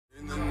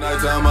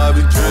daytime I be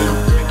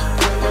dreaming,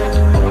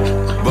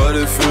 but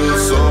it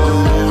feels so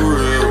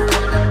real.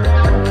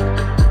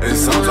 And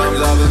sometimes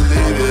I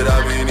believe it, I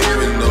mean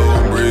even though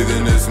I'm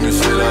breathing, it's me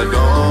shit I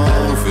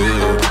don't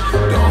feel.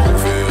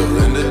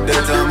 In the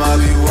daytime I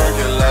be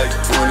working like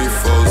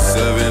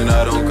 24/7,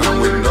 I don't come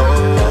with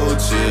no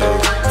chill.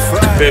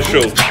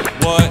 Official.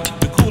 What?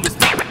 The coolest.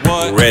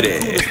 What?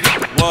 Ready.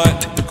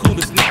 What? The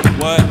coolest.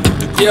 What?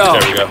 The coolest. Yo.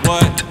 There we go.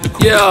 What? The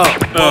coolest.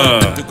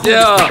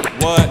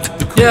 What?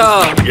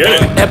 Yeah.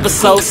 Get it.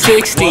 Episode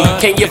 60.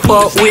 What? Can you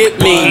fuck with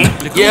me?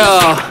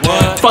 Yeah.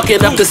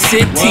 Fucking up the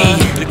city.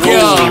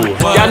 Yeah.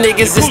 Y'all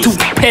niggas is too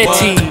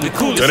petty.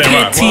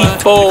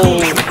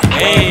 Pitiful.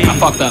 Hey. I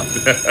fucked up.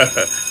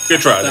 Good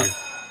try, nigga.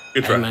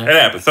 Good try. Hey, man. It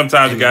happens.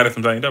 Sometimes you got it,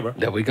 sometimes you don't, bro.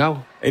 There we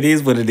go. It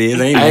is what it is,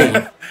 ain't Hey.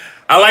 it?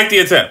 I like the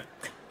attempt.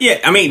 Yeah,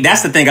 I mean,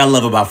 that's the thing I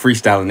love about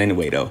freestyling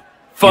anyway, though.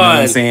 Fun. You know what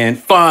I'm saying?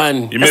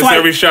 Fun. You miss why-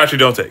 every shot you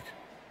don't take.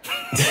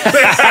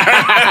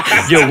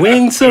 You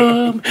win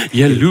some,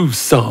 you lose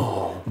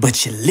some.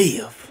 But you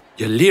live.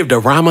 You live to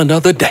rhyme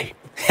another day.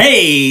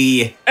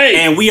 Hey, Hey,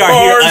 and we are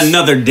bars. here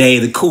another day.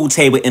 The Cool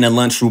Table in the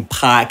Lunchroom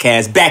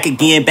podcast. Back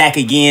again.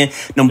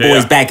 Them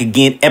boys Yeah. back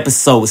again.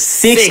 Episode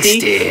 60.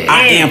 60.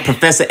 I am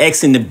Professor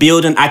X in the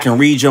building. I can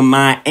read your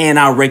mind and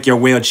I'll wreck your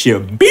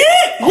wheelchair.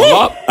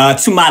 Hold up.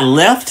 To my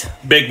left,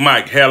 Big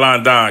Mike,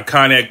 Hairline Don,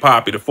 Cognac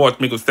Poppy, the fourth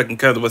Miguel, second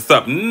cousin, what's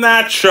up?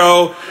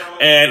 Nacho,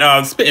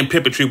 and spitting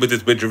pimpetry with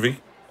his wizardry.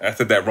 I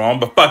said that wrong,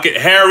 but fuck it,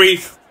 Harry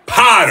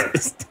Potter.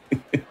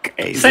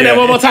 Say that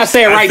one more time.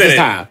 Say it right this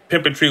time.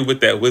 Pimpetry with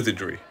that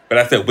wizardry. But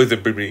I said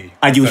wizardry.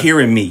 are you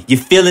hearing me? You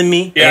feeling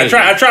me? Yeah,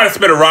 I tried to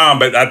spit a rhyme,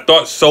 but I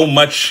thought so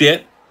much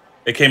shit.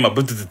 It came up.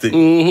 You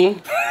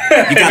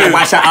gotta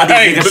watch out. All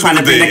these niggas trying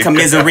to bring that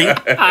commisery.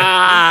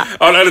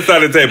 On the other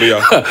side of the table,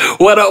 y'all.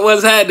 What up?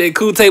 What's happening?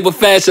 Cool Table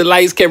Fashion,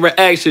 Lights, Camera,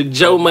 Action,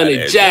 Joe Money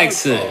man.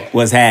 Jackson.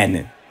 What's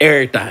happening?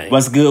 Everything.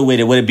 What's good with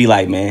it? What it be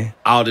like, man?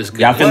 All this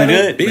good. Y'all feeling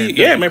good?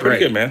 Yeah, man, pretty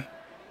Great. good, man.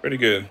 Pretty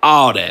good.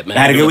 All that, man.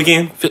 Had a good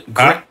weekend?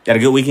 Huh? Had a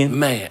good weekend?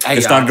 Man, hey,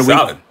 Good start of the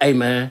y'all. week? Solid. Hey,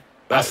 man.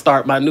 I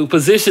start my new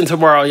position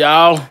tomorrow,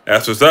 y'all.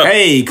 That's what's up.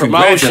 Hey,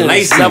 Promotions,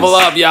 congratulations. level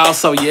up, y'all.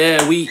 So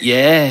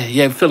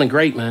yeah, feeling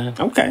great, man.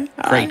 Okay.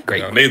 all right.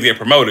 Great, You know, niggas get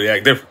promoted, they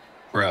act different.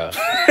 bruh.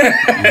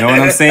 You know what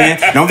I'm saying?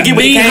 Don't forget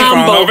where Be you came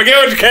humble. Don't forget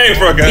where you came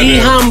from, guys. Be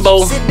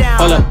humble.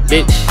 Hold up,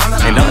 bitch. from.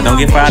 And don't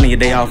get fired on your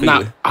day off Nah.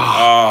 either.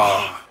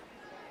 Oh,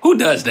 Who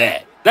does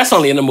that? That's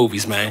only in the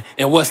movies, man.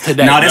 And what's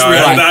today? No, that's no, real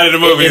it's life. not in the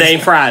movies. It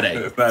ain't Friday.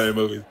 It's not in the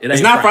movies. It ain't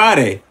It's not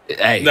Friday.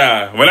 Hey,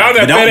 Nah, when I was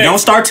But at FedEx, don't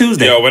start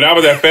Tuesday. yo, when I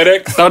was at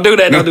FedEx, don't do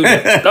that. Don't do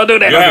that. Don't do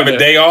that. you'll Don't have do a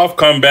that. day off,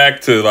 come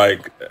back to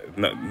like,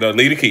 no,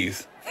 leave the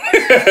keys.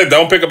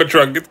 Don't pick up a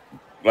truck.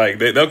 Like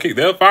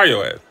they'll fire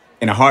your ass.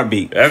 In a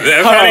heartbeat. That's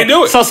Hold how they on.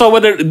 do it. So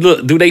what?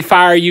 Look, do they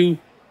fire you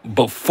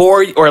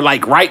before or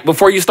like right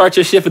before you start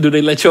your shift, or do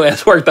they let your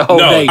ass work the whole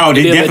No. day? Oh,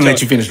 they Then definitely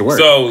let you finish the work.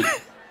 So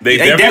they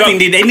they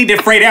definitely. they need their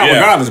freight out Yeah.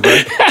 regardless, bro.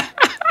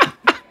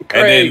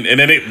 And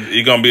then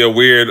you're gonna be a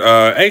weird.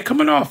 Hey, come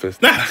in the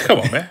office. Nah, come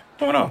on, man.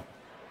 Come on.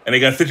 And they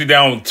gonna sit you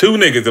down with two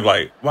niggas. They're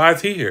like, why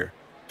is he here?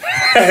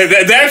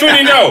 That's when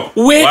you know.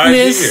 Why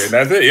is he here? Witness.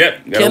 That's it.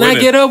 Yep. Got Can I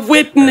witness. get a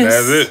witness?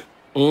 That's it.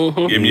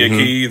 Give me your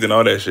keys and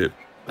all that shit.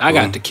 I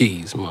got the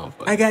keys,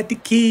 motherfucker. I got the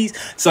keys.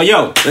 So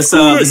yo, let's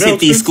hit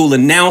these school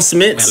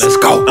announcements. Man,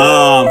 let's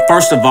go.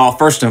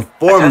 First and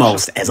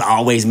foremost, as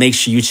always, make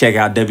sure you check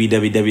out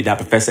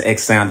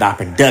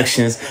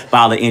www.professorxsound.productions.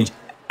 Follow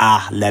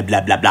blah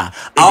blah blah blah.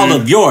 All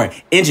of your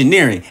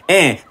engineering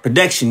and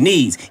production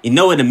needs. You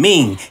know what I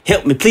mean?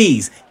 Help me,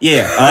 please.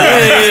 Yeah.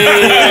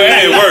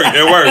 Hey, it worked.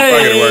 It worked.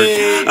 Fuck it, it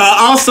worked.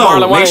 Also,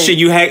 Marlon make Wayne. sure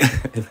you have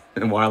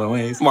Marlon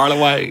Wayans. Marlon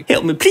Wayne.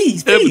 Help me,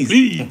 please,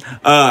 please.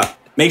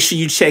 Make sure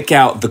you check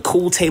out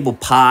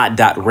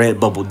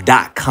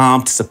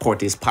thecooltablepod.redbubble.com to support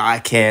this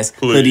podcast.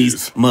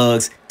 Please. Hoodies,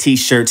 mugs,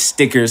 t-shirts,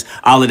 stickers,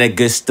 all of that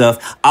good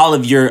stuff. All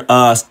of your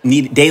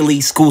daily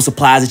school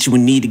supplies that you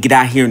would need to get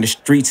out here in the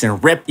streets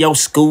and rep your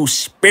school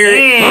spirit.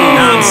 You know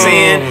what I'm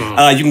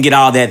saying? You can get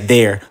all that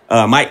there.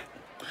 Mike?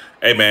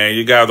 Hey, man,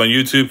 you guys on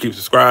YouTube, keep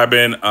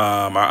subscribing.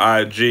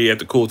 Our IG at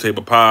the Cool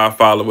Table Pod.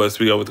 Follow us.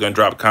 We always going to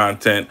drop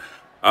content.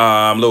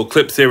 Little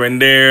clips here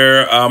and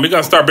there. We're going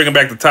to start bringing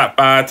back the top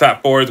 5,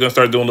 top 4. We're going to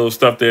start doing little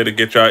stuff there to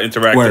get y'all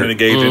interacting Word. and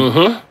engaging.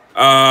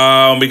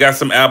 We got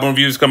some album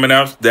reviews coming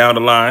out down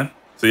the line.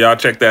 So y'all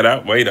check that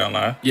out. Way down the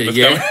line. Yeah, It's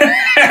yeah. coming.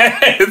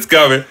 It's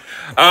coming.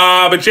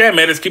 But yeah,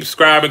 man, just keep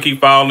subscribing, keep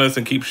following us,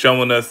 and keep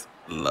showing us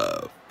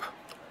love.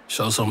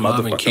 Show some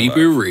love and Motherfucking keep love.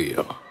 it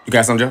real. You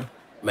got something, Joe?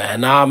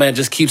 Man, man,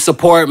 just keep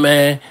support,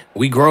 man.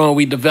 We growing,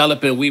 we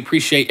developing. We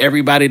appreciate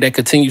everybody that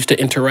continues to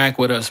interact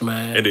with us,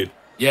 man. Indeed.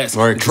 Yes.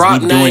 Word, 'cause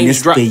Drop we doing names.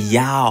 this Drop. for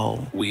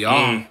y'all. We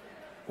are.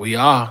 We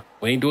are.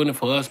 We ain't doing it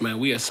for us, man.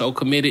 We are so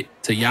committed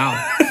to y'all.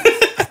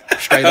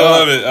 Straight I up.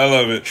 love it. I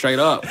love it. Straight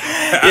up.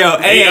 Yo,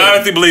 He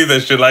honestly believes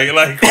that shit. Like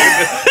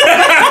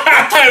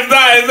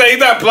he's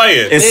not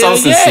playing. it's so Hell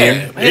sincere.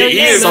 yeah. Hell He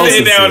is so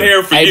sitting down sincere.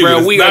 here for Hey, you. bro,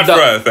 It's we not are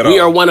for us at we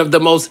all. are one of the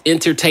most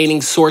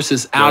entertaining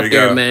sources out you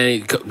there, go.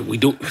 man. We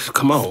do.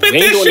 Come on, Spit we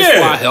ain't this doing this shit.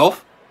 for our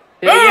health.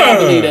 Yeah, you don't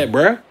believe that,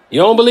 bro.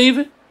 You don't believe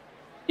it?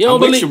 You don't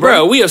I'm with believe, you, bro.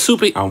 bro? We a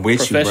super I'm with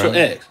you, professional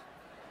bro. X.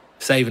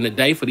 Saving the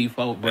day for these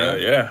folks, bro.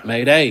 Yeah.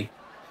 Mayday.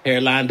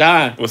 Hairline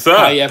dying. What's up?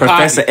 Party at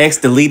Professor party. X,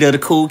 the leader of the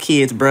cool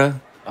kids, bro.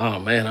 Oh,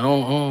 man. I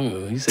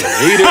don't you said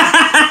leader?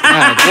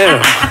 God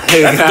damn.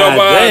 That's dope.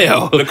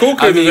 God damn. The Cool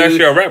Kids is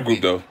actually a rap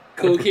group, though.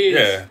 Cool Kids?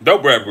 Yeah,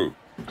 dope rap group.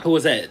 Who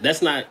was that?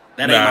 That ain't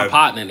Nah. my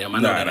partner in them. I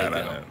know Nah, that nah, ain't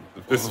nah, them.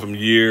 nah. This is from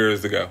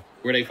years ago.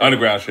 Where they from?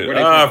 Underground shit. Where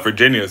they from?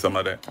 Virginia or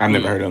something like that. I've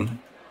never heard of him.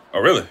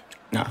 Oh, really?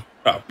 No.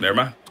 Oh, never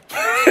mind.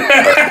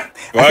 I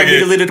think be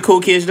the leader of the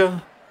cool kids,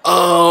 though.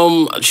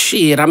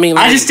 Shit. I mean,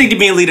 like, I just stick to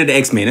being leader of the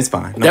X-Men. It's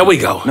fine. No there we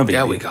big go. deal. No big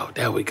There deal. we go.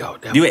 There we go.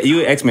 There You we go.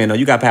 you X-Men, though.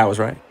 You got powers,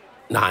 right?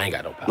 Nah, I ain't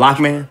got no power.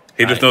 Lockman?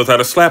 He just knows how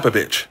to slap a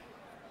bitch.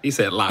 He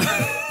said lock.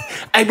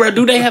 Hey, bro,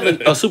 do they have a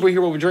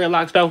superhero with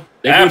dreadlocks, though?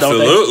 They do, don't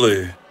they?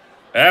 Absolutely.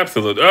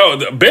 Absolutely. Oh,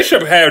 the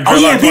Bishop had dreadlocks. Oh,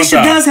 yeah, one Bishop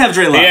time. does have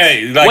dreadlocks.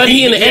 Yeah, like Wasn't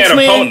he in the had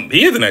a X-Men?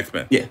 He is an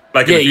X-Men. Yeah.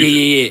 Like in Yeah, the future.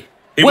 yeah.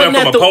 He Wasn't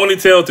went from that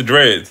a ponytail to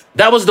dreads.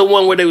 That was the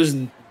one where they was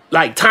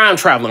like time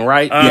traveling,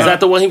 right? Is that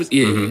the one he was?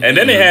 Yeah. And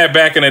then they had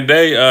back in the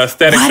day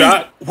Static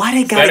Shock. Why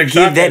they gotta Static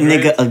give Shock that had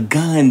nigga dreads. a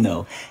gun,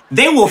 though?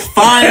 They will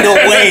find a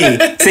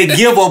way to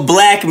give a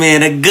black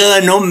man a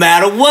gun no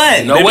matter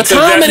what. Know what because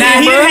time it that's- Now,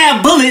 is, he bro? didn't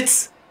have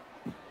bullets.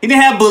 He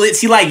didn't have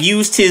bullets. He, like,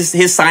 used his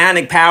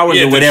psionic powers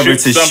Yeah, or to whatever shoot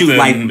to shoot, something,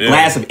 like, yeah.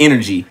 blasts of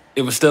energy.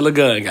 It was still a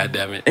gun,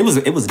 goddammit. It was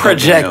a dope gun, though.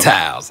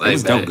 Projectiles. It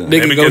was a dope gun.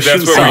 Nigga And go because shoot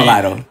that's what, something.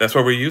 Lido. that's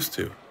what we're used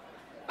to.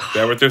 Is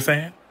that what they're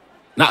saying?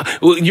 Nah,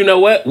 well, you know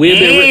what? We'd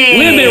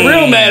been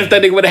real mad if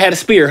that nigga would have had a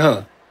spear,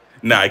 huh?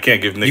 Nah, I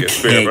can't give niggas can't.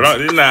 spear.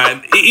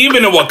 But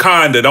even in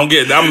Wakanda, don't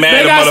get. I'm mad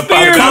They at got motherfuckers.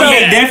 spears, I'm though.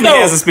 mad. Definitely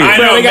has a spear. I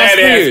Bro, know, they got mad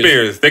they had spears.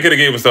 spears. They could have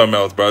gave him something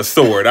else, bro. A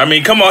sword. I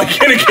mean, come on,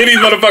 can they give these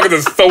motherfuckers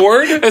a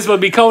sword? It's supposed to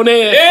be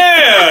Conan.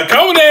 Yeah,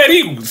 Conan,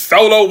 he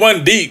solo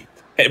one deep.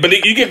 But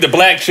you give the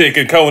black chick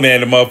and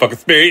Conan the motherfucking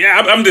spear. Yeah,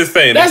 I'm just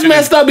saying. That's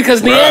messed up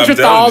because Bro, I'm telling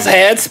Neanderthals you.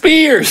 had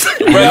spears.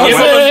 Bro,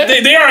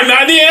 they are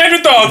not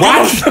Neanderthals.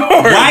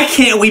 Why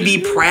can't we be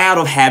proud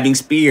of having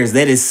spears?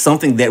 That is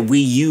something that we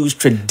use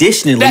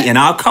traditionally in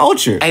our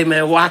culture. Hey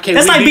man, why can't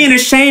That's we like be... being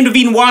ashamed of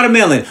eating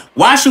watermelon.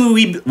 Why should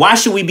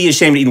we be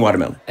ashamed of eating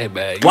watermelon? Hey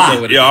man, you Why?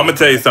 know what it Yo, is. I'm gonna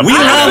tell you something. We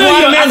love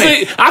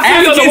watermelon.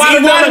 I feel the Africans eat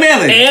watermelon,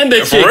 watermelon. and the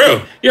Yeah, for chicken.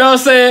 real. You know what I'm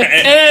saying?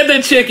 And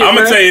the chicken. I'm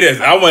gonna bro. tell you this.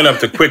 I went up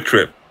to Quick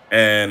Trip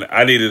and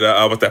I needed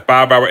what's that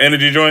 5-hour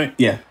energy joint?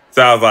 Yeah.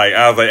 So I was like,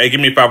 hey, give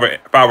me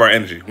 5-hour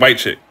energy. White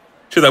chick.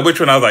 She's like, which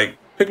one? I was like,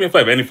 pick me a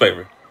flavor, any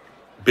flavor.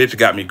 Bitch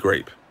got me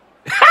grape.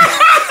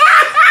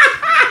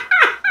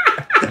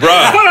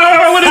 Bruh.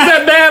 What is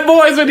that, Bad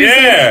Boys? When he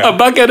Yeah. said a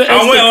bucket of I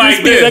went like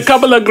Crispy, this. a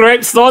couple of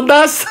grape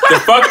sawdust. The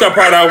fucked up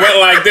part, I went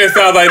like this.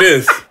 I was like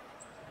this.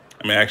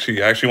 I mean, I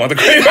actually want the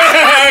grape.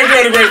 I actually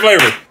want the grape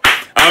flavor.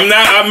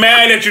 I'm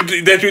mad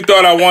that you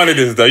thought I wanted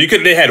this though.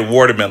 They had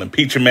watermelon,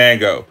 peach, and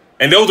mango,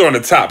 and those were on the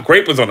top.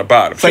 Grape was on the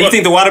bottom. So you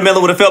think the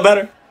watermelon would have felt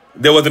better?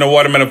 there wasn't a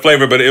watermelon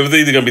flavor, but it was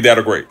either gonna be that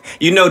or grape.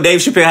 You know,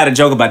 Dave Chappelle had a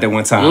joke about that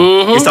one time.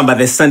 Mm-hmm. He's talking about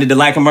that Sunday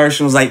Delight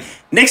commercial. It was like,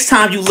 next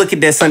time you look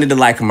at that Sunday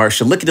Delight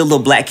commercial, look at the little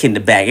black kid in the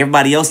back.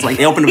 Everybody else, like,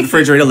 they open up the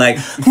refrigerator, like,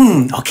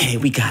 okay,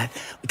 we got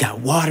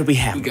water, we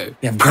have grape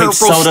purple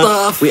soda.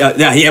 stuff.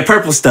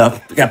 Purple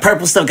stuff. We got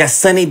purple stuff, got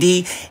Sunny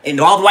D. And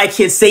all the white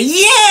kids say,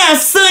 yeah,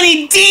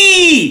 Sunny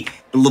D.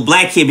 The little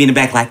black kid be in the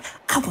back like,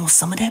 I want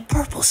some of that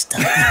purple stuff.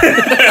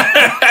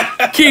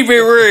 Keep it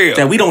real.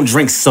 That we don't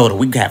drink soda,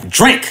 we have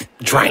drink.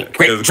 Drink.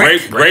 Because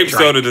grape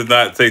soda does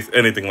not taste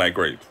anything like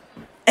grapes.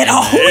 At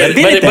all. But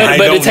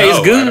it tastes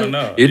I good. don't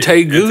know. It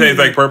tastes good. It tastes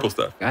like purple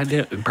stuff.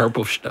 Goddamn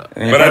purple stuff.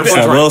 But I think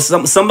well,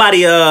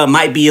 somebody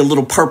might be a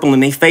little purple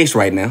in their face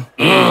right now.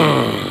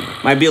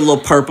 Might be a little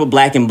purple,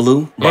 black and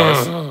blue.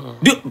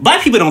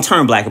 Black people don't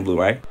turn black and blue,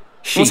 right?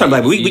 We don't turn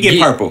black. We get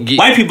purple.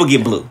 White people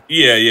get blue.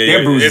 Yeah.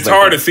 They're bruises It's like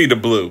hard that. to see the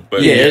blue,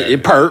 but Yeah,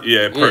 it perp.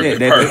 Yeah, it perps. Yeah,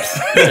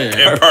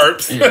 It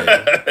perps. It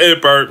perps.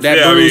 It perps. That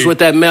Yeah, I bruise mean, with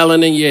that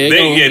melanin, yeah.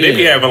 they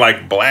be having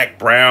like black,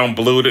 brown,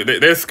 blue.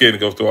 Their skin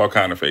goes through all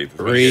kind of phases.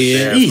 Red.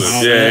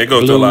 Yeah, it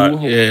goes through a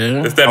lot.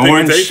 Yeah. It's that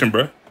Orange. pigmentation,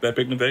 bro. That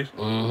pigmentation.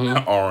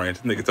 Orange.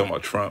 Nigga talking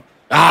about Trump.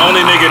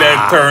 Only nigga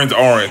that turns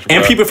orange.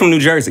 And bruh. people from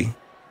New Jersey.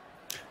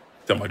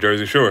 Talking about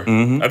Jersey Shore. I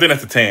think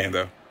that's a tan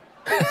though.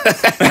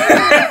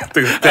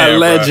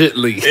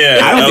 Allegedly. Yeah,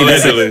 I don't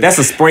allegedly. think that's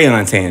a spray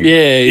on tan.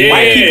 Yeah.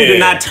 White people do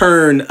not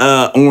turn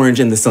orange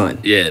in the sun.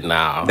 Yeah,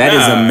 nah. That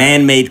is a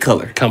man-made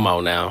color. Come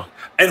on now.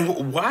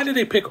 And why did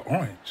they pick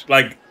orange?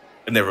 Like,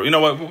 never. You know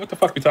what? What the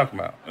fuck we talking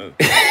about?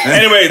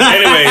 anyways.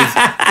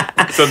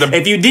 So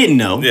If you didn't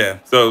know,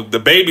 so the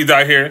baby's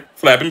out here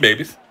slapping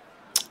babies.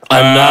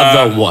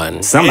 Another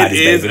one. somebody's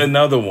It is baby.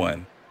 another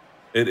one.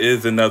 It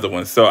is another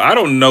one. So I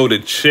don't know the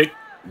chick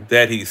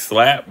that he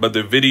slapped, but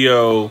the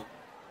video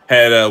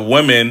had a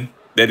woman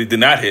that he did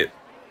not hit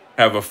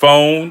have a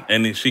phone,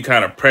 and then she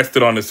kind of pressed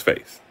it on his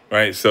face,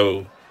 right?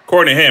 So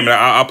according to him, and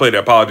I'll play the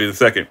apology in a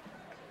second,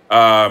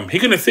 he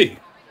couldn't see.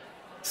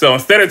 So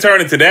instead of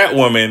turning to that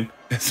woman,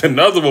 it's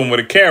another one with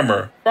a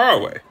camera far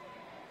away.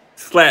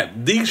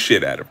 Slapped the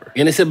shit out of her.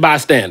 Innocent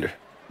bystander.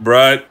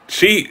 Bruh,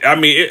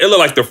 it looked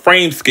like the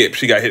frame skip.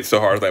 She got hit so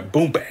hard. It was like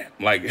boom, bam.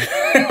 Like,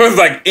 it was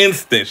like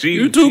instant.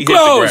 You she too hit the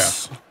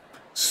close. ground.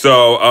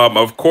 So,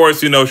 of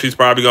course, you know, she's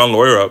probably going to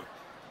lawyer up.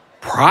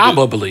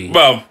 Probably.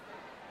 Well,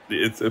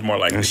 it's more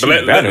likely.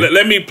 But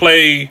let me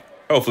play,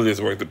 hopefully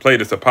this works, to play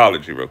this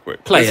apology real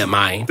quick. Play it,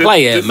 mine.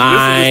 Play it,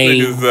 mine.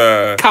 This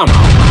nigga's Come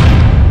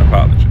on.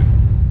 apology.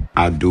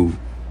 I do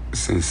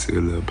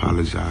sincerely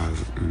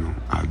apologize. You know,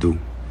 I do.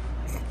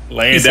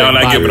 Laying down,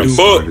 not giving a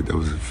Sorry fuck. that there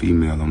was a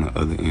female on the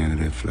other end of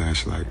that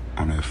flashlight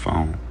on that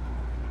phone.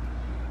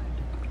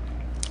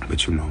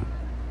 But you know,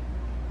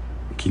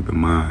 keep in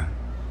mind,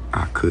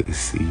 I couldn't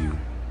see you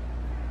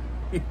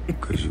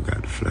because you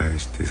got the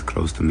flash this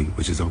close to me,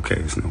 which is okay.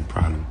 It's no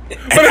problem. But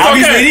it's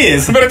Obviously okay. it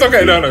is. But it's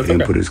okay. No, it's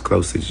Didn't okay. put it as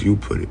close as you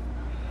put it.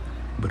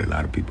 But a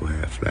lot of people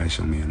have flash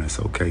on me, and that's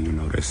okay. You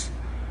know, that's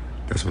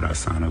what I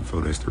sign up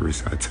for. That's the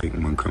risk I take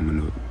when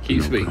coming to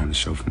put on the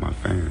show for my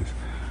fans.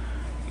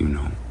 You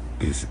know,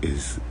 is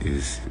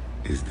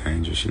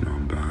dangerous. You know,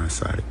 I'm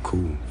blindsided.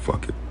 Cool.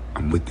 Fuck it.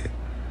 I'm with that.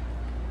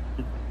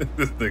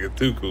 This nigga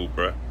too cool,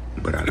 bro.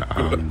 But out of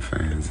all them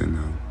fans,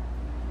 and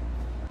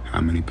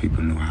how many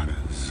people know how to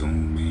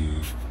zoom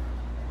in?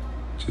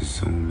 Just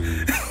zoom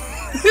in.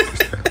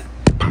 Just that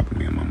popping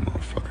me in my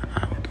motherfucking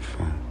eye with the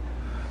phone.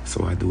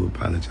 So I do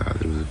apologize.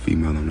 There was a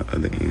female on the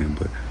other end,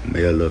 but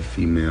male or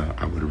female,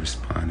 I would have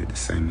responded the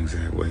same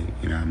exact way.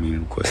 You know what I mean?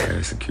 Of course, I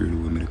had security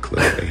with me. The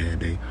club, they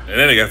had And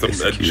then they got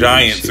a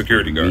giant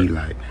security guard. Me,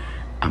 like,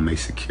 I make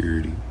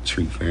security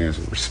treat fans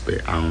with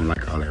respect. I don't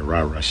like all that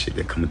rah-rah shit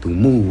that coming through.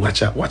 Move,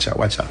 watch out, watch out,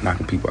 watch out,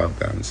 knocking people out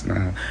balance.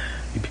 Nah,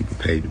 you people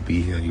paid to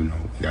be here, you know,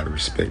 we gotta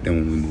respect them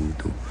when we move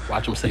through.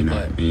 Watch them say you know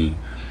what? what I mean?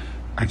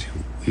 I just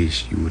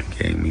wish you would have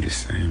gave me the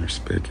same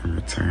respect in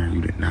return.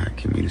 You did not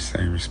give me the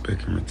same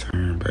respect in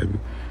return, baby.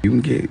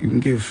 You can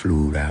get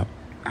flued out.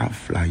 I'll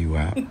fly you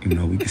out. You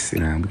know, we can sit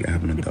down, we can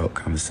have an adult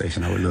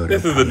conversation. I would love to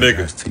This is a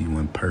apologize nigga. to you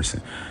in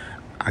person.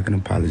 I can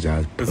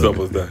apologize What's up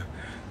publicly. with that?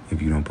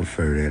 If you don't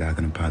prefer that, I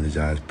can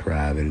apologize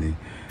privately.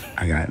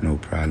 I got no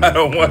problem. I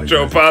don't want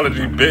your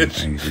apologizing apology, for my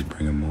bitch. things, just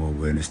bringing more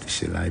awareness to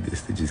shit like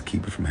this to just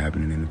keep it from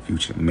happening in the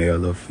future.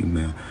 Male or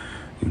female,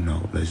 you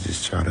know, let's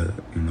just try to,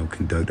 you know,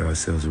 conduct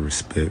ourselves with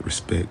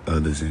respect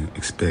others, and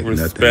expect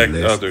Respect nothing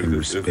less others. than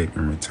respect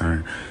in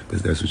return.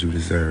 Because that's what you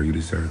deserve. You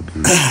deserve to be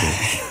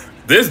respected.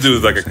 This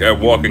dude's like a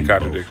walking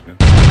contradiction.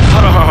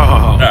 Hold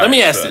on. Nah, Let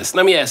me ask so- this.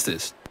 Let me ask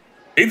this.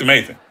 He's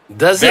amazing.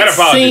 Does That it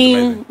apology is seem?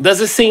 amazing.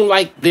 Does it seem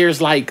like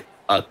there's like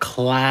a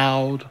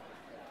cloud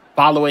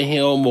following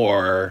him,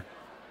 or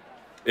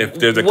If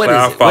there's a What is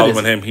cloud it? What is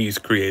following it? him, he's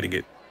creating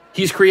it.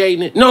 he's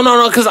creating it? No.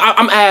 Because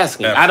I'm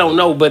asking. I don't Absolutely.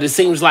 know, but it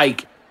seems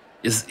like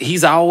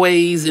he's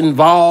always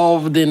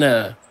involved in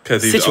a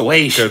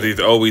situation. Because he's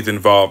always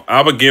involved.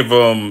 I would give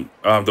him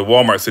the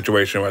Walmart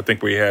situation where I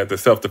think we had the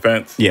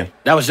self-defense. Yeah.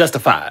 That was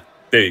justified.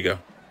 There you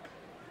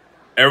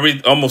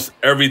go. Almost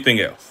everything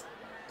else.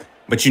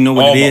 But you know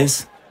what it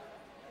Almost. is?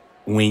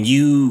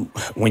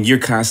 When you're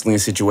constantly in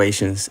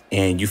situations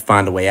and you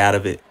find a way out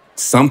of it,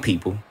 some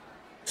people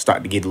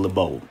start to get a little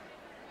bold.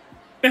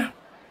 Yeah.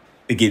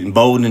 They get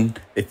emboldened,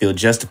 they feel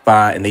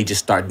justified, and they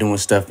just start doing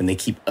stuff and they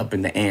keep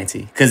upping the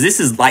ante. Because this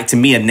is, like, to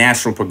me, a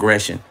natural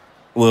progression.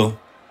 Well,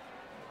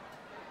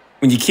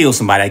 when you kill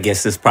somebody, I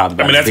guess that's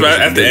probably I mean, about that's as big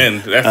right. as That's the you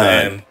end. That's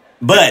the end.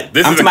 But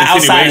This I'm is a talking about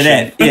outside of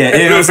that. continuation.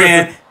 Yeah, you know what I'm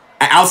saying?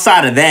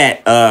 Outside of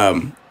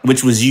that,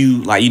 which was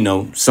you, like, you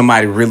know,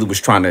 somebody really was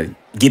trying to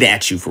get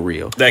at you for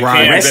real. That The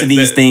can- rest that- of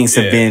these that- things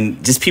have yeah.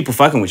 been just people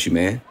fucking with you,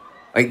 man.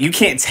 Like, you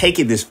can't take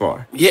it this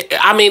far. Yeah,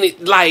 I mean,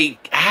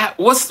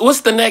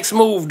 what's the next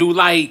move?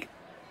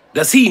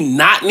 Does he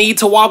not need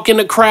to walk in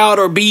the crowd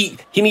or be?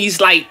 He needs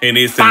He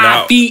needs to 5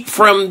 not- feet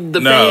from the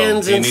No,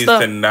 fans he and needs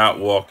stuff. to not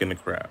walk in the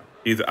crowd.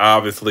 He's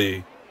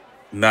obviously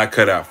not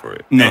cut out for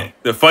it. No. And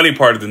the funny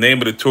part is the name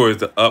of the tour is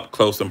the Up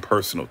Close and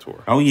Personal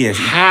Tour. Oh, yes.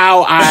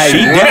 How He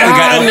definitely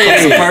got up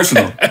close and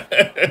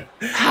ironic!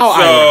 personal. How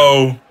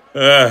ironic!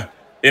 So,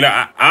 you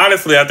know,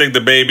 honestly, I think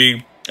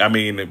DaBaby, I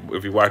mean,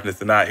 if you're watching this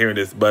and not hearing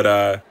this,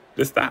 but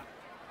just stop.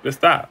 Just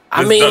stop.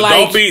 I Just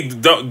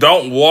mean,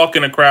 don't walk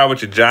in a crowd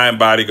with your giant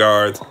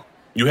bodyguards.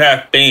 You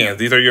have fans.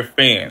 These are your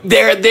fans.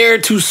 They're there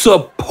to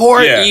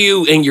support Yeah.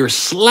 you, and you're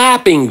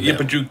slapping them. Yeah,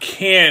 but you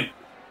can't.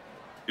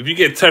 If you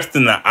get touched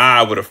in the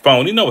eye with a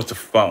phone, you know it's a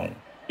phone.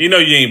 You know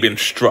you ain't been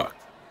struck.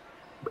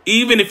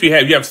 Even if you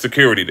have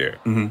security there,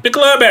 the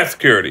club has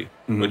security.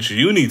 What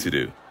you need to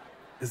do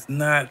is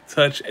not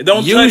touch.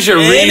 Don't Use touch your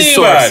anybody.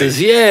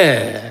 resources.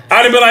 Yeah.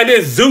 I'd have been like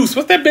this. Zeus,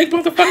 what's that big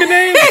motherfucking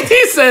name?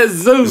 He says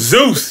Zeus.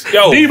 Zeus,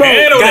 yo, Debo,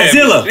 handle that.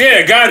 Godzilla.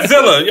 Yeah,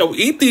 Godzilla. Yo,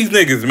 eat these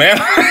niggas, man.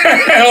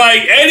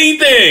 Like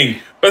anything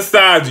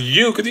besides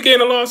you, because you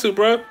getting a lawsuit,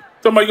 bro.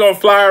 Somebody gonna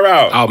fly her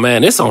out. Oh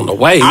man, it's on the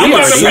way. I You would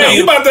about to sue pay- you.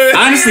 you about to-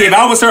 Honestly, if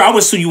I was her, I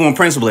would sue you on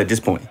principle at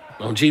this point.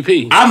 On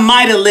GP. I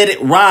might have let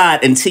it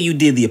ride until you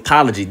did the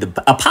apology.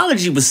 The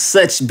apology was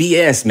such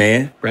BS,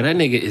 man. Bro, that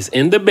nigga is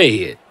in the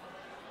bed.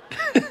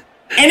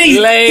 And he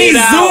Laid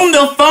out. zoomed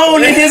the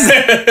phone in his...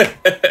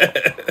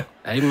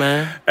 Hey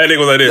man, That nigga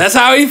was like this. that's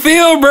how he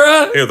feel,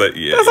 bro. He was like,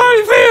 yeah. That's how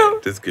he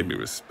feel. Just give me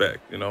respect.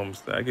 You know what I'm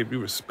saying? I give you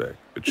respect,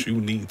 but you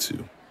need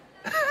to.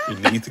 You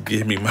need to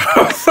give me my...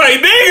 I was like,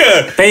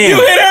 nigga, Bam. you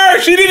hit her.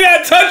 She did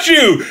not touch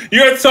you.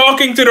 You're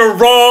talking to the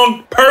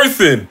wrong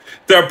person.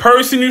 The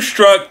person you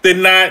struck did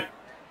not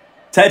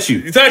touch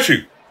you. touch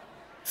you.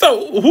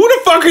 So who the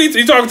fuck are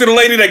you talking to? The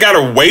lady that got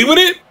away with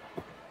it?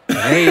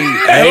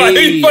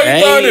 Hey.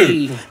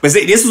 But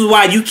see, this is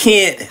why you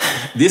can't.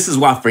 This is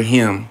why for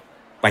him,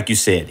 like you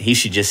said, he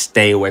should just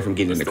stay away from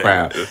getting in the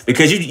crowd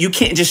because you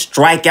can't just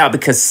strike out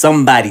because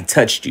somebody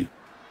touched you.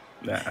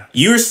 Nah.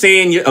 You're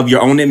saying of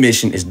your own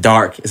admission, it's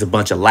dark, it's a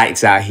bunch of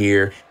lights out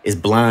here, it's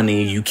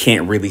blinding, you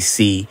can't really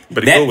see.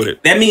 But he's cool with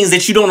it. That means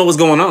that you don't know what's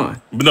going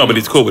on. But no, but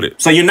he's cool with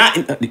it. So you're not.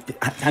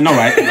 I know,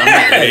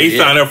 right? He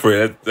signed up for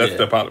it. That's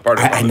the part of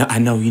it. I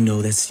know. You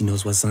know that's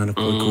what's signed up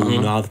for. Cool.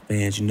 You know all the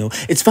fans. You know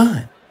it's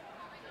fine.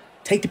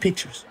 Take the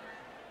pictures.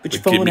 Put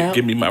your phone out.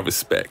 Give me my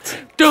respect.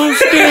 Don't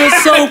stand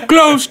so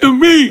close to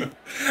me.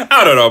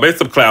 I don't know, man. It's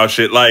some cloud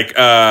shit. Like,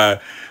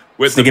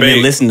 with the Nigga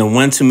been listening to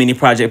one too many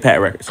Project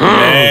Pat records.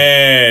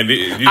 Man,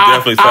 you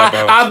definitely stop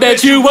out. I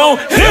bet you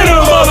won't hit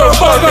a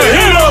motherfucker,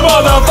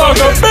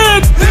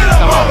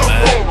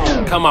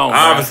 bitch. Come on, bro.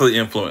 Obviously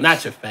influenced.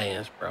 Not your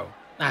fans, bro.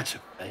 Not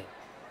your fans.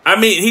 I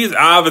mean, he's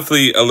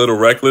obviously a little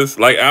reckless.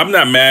 Like, I'm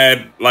not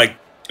mad. Like,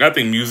 I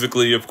think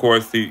musically, of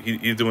course,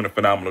 he's doing a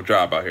phenomenal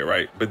job out here,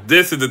 right? But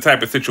this is the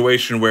type of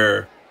situation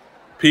where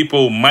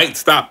people might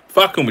stop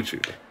fucking with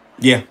you.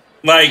 Yeah.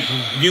 Like,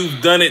 you've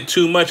done it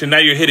too much, and now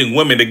you're hitting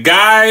women. The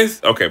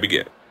guys, okay, we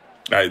get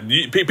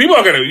it. People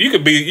are gonna.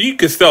 You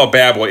could sell a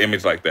bad boy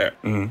image like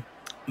that. Mm-hmm.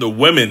 The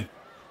women,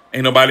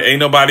 ain't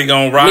nobody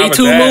gonna ride Me with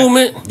Too that.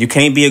 movement. You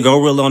can't be a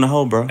gorilla on the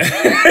hoe, bro.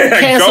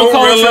 Cancel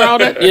culture, all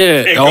that.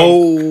 Yeah.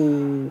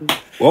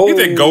 Whoa. He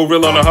said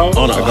gorilla on the hoe.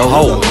 On a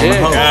hoe.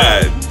 Yeah.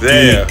 God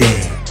damn.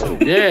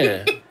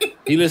 Yeah.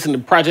 He listened to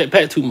Project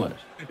Pat too much.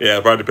 Yeah,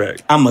 Project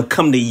Pat. I'ma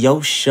come to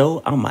your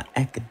show. I'ma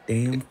act a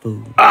damn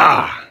fool.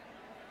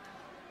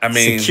 I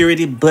mean,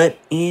 security butt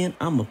in.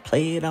 I'ma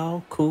play it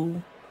all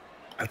cool.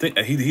 I think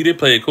he did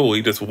play it cool.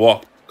 He just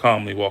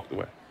calmly walked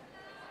away.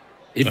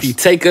 If you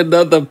take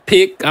another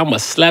pic, I'ma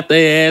slap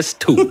their ass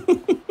too.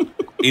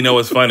 You know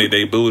what's funny?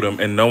 They booed him,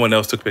 and no one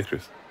else took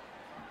pictures.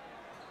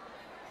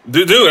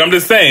 Dude, I'm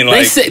just saying. Like,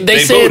 they said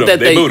that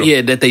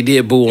that they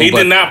did boo him. He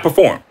did not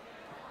perform.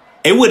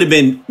 It would have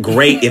been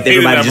great if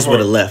everybody just would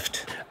have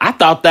left. I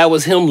thought that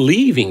was him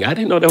leaving. I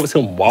didn't know that was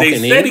him walking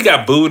in. They said he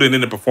got booed and in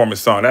the performance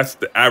song.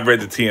 I read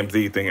the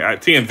TMZ thing.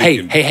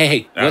 TMZ.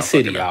 Hey. What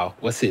city, y'all?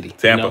 What city?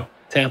 Tampa. You know?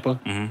 Tampa?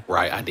 Mm-hmm.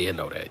 Right, I did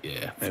know that,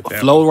 yeah.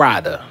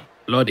 Florida.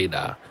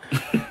 Florida.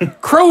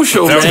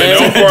 Crucial, man. Is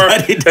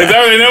that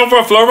what they know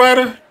for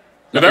Florida?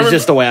 No, it's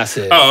just the way I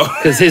said it. Oh.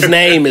 Because his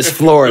name is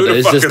Florida.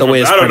 It's just the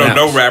way it's pronounced. I don't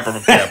know no rapper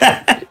from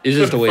Tampa. It's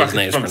just the way his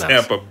name's from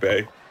pronounced. Tampa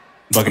Bay.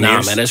 Buccaneers.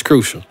 Nah, man, that's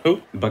crucial.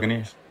 Who? The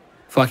Buccaneers.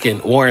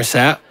 Fucking Warren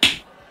Sapp.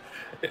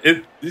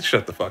 You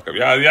shut the fuck up.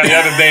 Y'all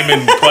just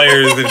naming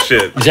players and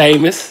shit.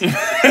 Jameis.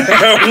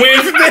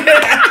 Winston.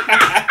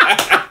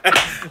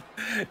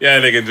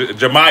 Yeah, nigga,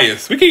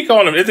 Jamias. We keep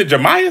calling him. Is it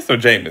Jamias or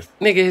Jameis?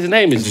 Nigga, his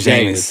name is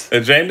Jameis.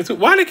 Jameis.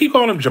 Why do they keep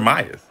calling him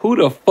Jamias? Who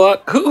the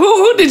fuck?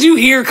 Who did you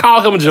hear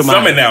call him Jamias?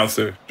 Some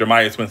announcer,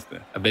 Jamias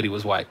Winston. I bet he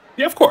was white.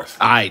 Yeah, of course.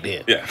 All right,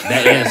 then. Yeah.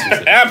 That answers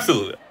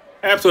it.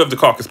 Absolutely of the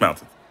Caucasus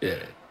Mountains.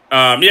 Yeah.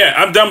 Yeah,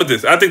 I'm done with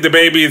this. I think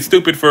DaBaby is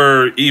stupid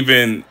for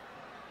even...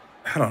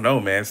 I don't know,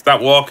 man.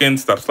 Stop walking.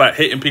 Stop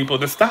hitting people.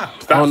 Just stop.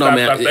 I don't know,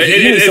 man. He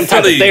needs some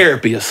type of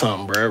therapy or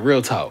something, bro.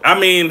 Real talk. I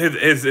mean,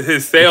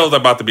 his sales are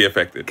about to be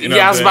affected. You know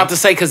I was about to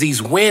say because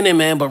he's winning,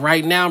 man. But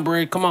right now,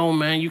 bro, come on,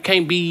 man. You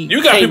can't be.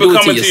 You got people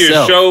coming to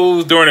your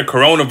shows during the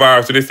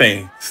coronavirus, so they're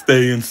saying,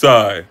 "Stay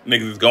inside."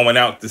 Niggas is going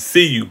out to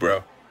see you,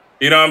 bro.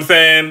 You know what I'm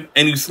saying?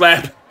 And you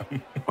slap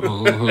him.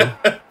 Come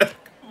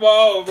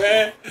on,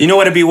 man. You know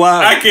what'd be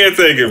wild? I can't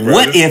take it, bro.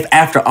 What if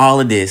after all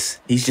of this,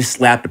 he's just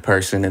slapped a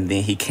person and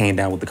then he came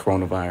down with the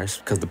coronavirus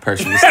because the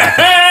person was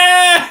slapping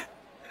him?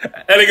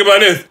 I think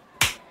about this.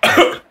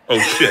 Oh,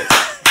 shit.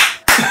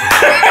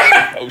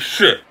 Oh,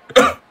 shit.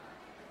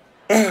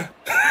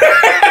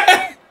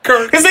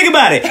 Kurt. Because think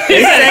about it.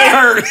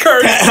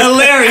 Kurt.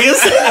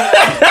 Hilarious.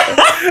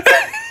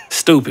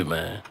 Stupid,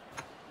 man.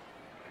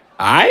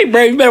 All right,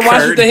 bro. You better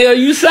watch what the hell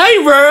you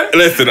say, bro.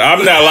 Listen,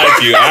 I'm not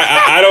like you.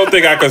 I don't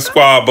think I could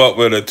squab up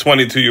with a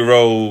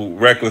 22-year-old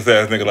reckless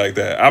ass nigga like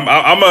that. I'm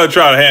gonna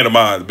try to handle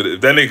mine, but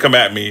if that nigga come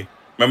at me,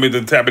 remember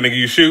the type of nigga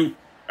you shoot?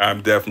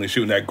 I'm definitely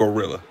shooting that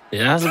gorilla.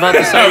 Yeah, I was about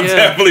to say. I'm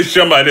definitely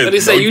shooting like this. But they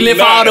say you lift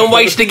all them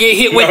weights to get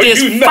hit with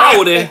this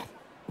 40.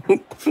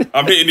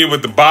 I'm hitting you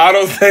with the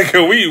bottles,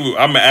 nigga.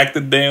 I'm gonna act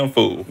a damn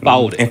fool.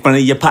 40 in front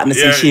of your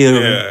partners and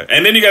children. Yeah.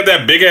 And then you got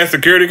that big ass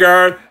security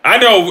guard. I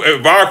know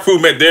if our crew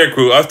met their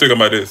crew, us thinking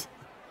about this.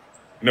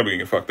 You know we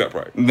gonna get fucked up,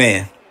 right?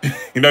 Man.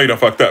 You know you done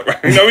fucked up,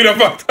 right? You know we done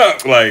fucked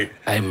up. Like,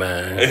 hey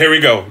man. Here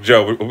we go,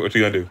 Joe. What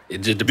you gonna do? It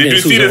just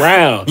depends who's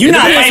around. You're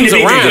not famous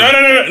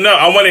around. No.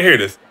 I want to hear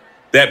this.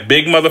 That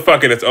big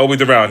motherfucker that's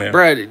always around him.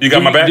 Bro, you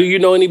got my back? Do you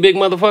know any big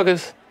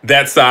motherfuckers?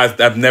 That size,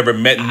 I've never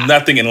met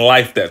nothing in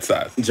life that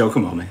size. Joe,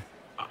 come on, man.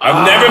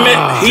 I've never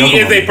met. He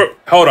is a.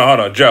 Hold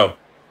on, Joe.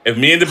 If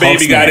me and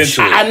DaBaby got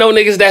into it, I know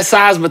niggas that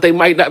size, but they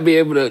might not be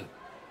able to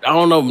I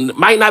don't know,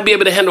 might not be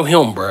able to handle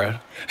him, bruh.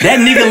 That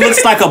nigga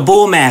looks like a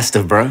bull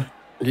mastiff, bro.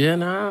 Yeah,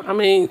 nah, I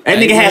mean... That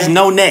nigga has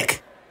no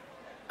neck.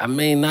 I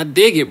mean, I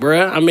dig it,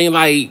 bruh. I mean,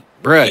 like,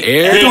 bruh,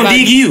 He gonna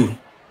dig you.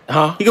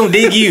 Huh? He gonna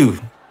dig you.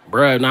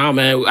 Bruh, nah,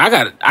 man. I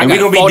got we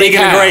gonna be digging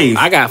the grave.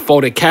 I got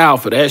 40 cal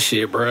for that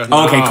shit, bruh.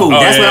 Nah. Okay, cool.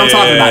 That's what I'm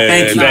talking about.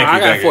 Thank you. I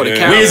got 40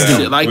 cal for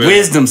Wisdom. shit like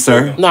Wisdom,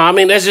 sir. No, I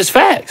mean, that's just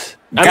facts.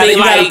 I mean,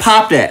 You gotta like,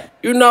 pop that.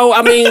 you know,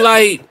 I mean,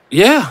 like,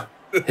 yeah.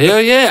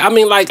 Hell yeah. I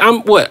mean, like,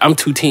 I'm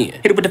 210.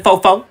 Hit it with the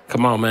fofo.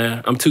 Come on,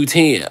 man. I'm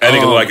 210. I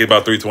think it look like it's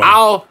about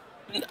 320.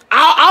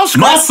 I'll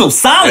scrap. Muscle,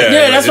 solid.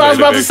 Yeah, that's what I was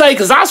about to say.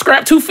 Cause I'll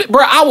scrap 250,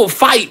 bro. I will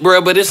fight,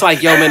 bro. But it's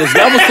like, yo, man, there's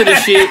levels to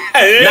this shit.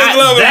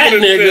 Not that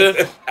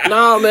nigga.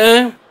 Nah,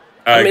 man.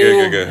 All right,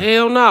 good.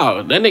 Hell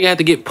no. That nigga had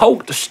to get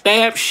poked,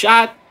 stabbed,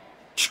 shot,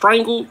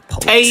 strangled,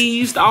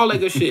 tased, all that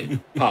good shit.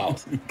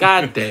 Pause.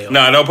 God damn.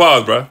 Nah, no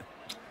pause, bro.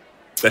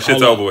 That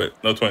shit's Hold over up.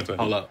 with. No 2020.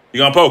 Hold up. You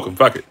gonna poke him?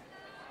 Fuck it.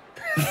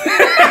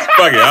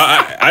 Fuck it.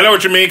 I know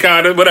what you mean,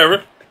 kinda.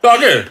 Whatever. It's all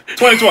good.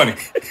 2020.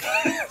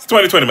 It's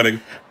 2020, my nigga.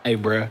 Hey,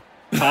 bro.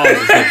 Pause.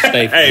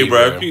 Stay for Hey, me,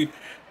 bro.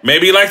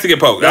 Maybe he likes to get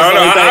poked. I don't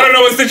know. I don't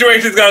know what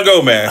situation's gonna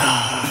go, man.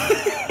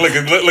 Look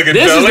at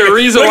This Joe. is the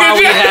reason why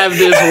we Joe. have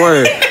this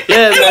word.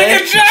 Yeah,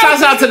 man.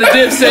 Shouts out to the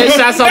Dipset.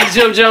 Shouts out to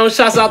Jim Jones.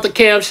 Shouts out to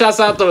Cam. Shouts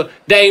out to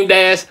Dame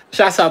Dash.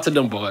 Shouts out to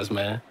them boys,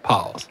 man.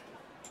 Pause.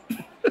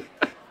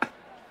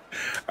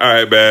 All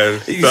right, man.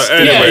 So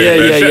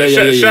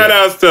anyway, shout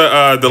outs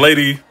to the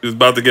lady who's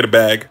about to get a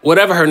bag.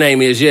 Whatever her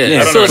name is, yeah. I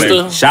don't know her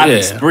Sister. name.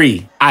 Shopping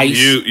spree. Ice.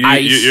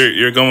 Ice.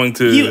 You're going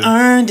to. You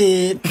earned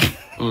it.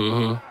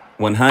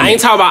 100. I ain't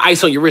talking about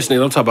ice on your wrist,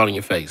 nigga. I'm talking about on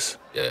your face.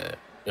 Yeah.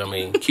 You know what I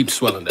mean? Keep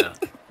swelling down.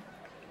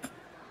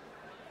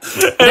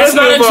 That's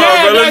not a move on,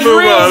 jab. bro. That's Let's move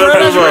real, on. bro.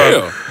 Let's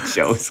That's move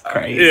real. Show's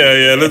crazy.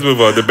 Yeah, let's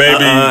move on. The baby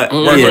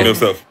work on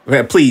yourself.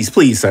 Yeah,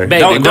 please, sir.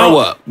 Baby, grow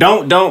up.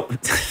 Don't.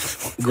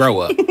 Grow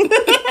up.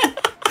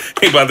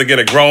 He about to get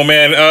a grown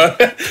man.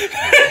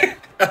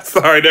 I'm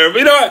sorry, there. But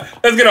you know what?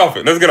 Let's get off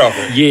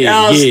it.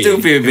 Yeah. Y'all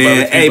stupid,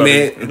 man. Keep Hey, on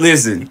man,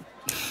 listen.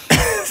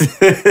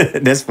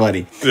 That's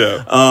funny.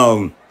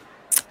 Yeah.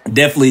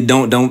 Definitely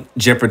don't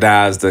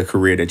jeopardize the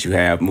career that you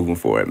have moving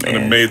forward, man.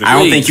 Amazing. I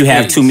don't think you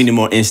have Please. too many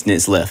more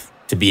incidents left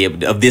to be able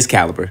to, of this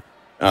caliber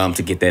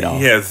to get that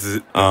off. Yes.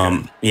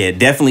 Yeah,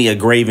 definitely a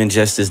grave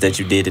injustice that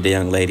you did to the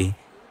young lady.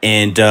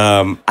 And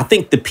I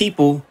think the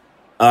people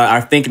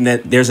are thinking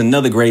that there's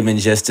another grave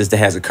injustice that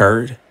has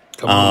occurred.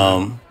 Come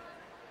on.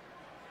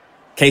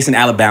 Case in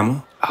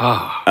Alabama.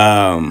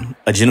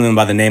 A gentleman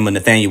by the name of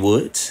Nathaniel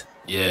Woods.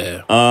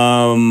 Yeah.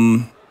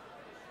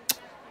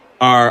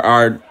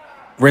 Our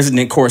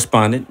resident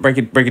correspondent, break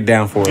it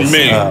down for us,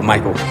 Me.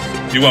 Michael.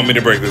 You want me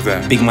to break this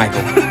down? Big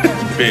Michael.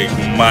 Big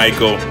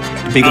Michael.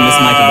 Big Miss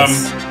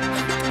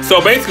Michael.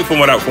 So basically, from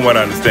what I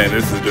understand,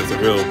 this is just a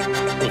real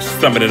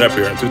summing it up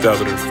here. In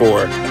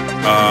 2004,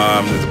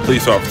 there's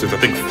police officers. I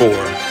think 4,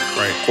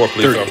 right? 4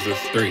 police officers.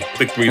 3. I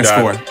think 3 That's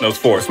died. 4. No, it's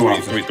 4.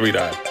 Four. 3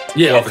 died.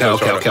 Yeah. 4 officers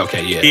shot up.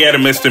 Okay. Yeah. He had a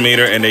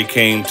misdemeanor, and they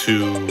came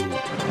to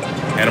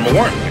animal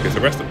warrant. I guess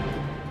arrest him.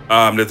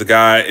 There's a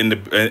guy in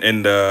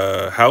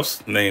the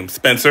house named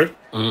Spencer.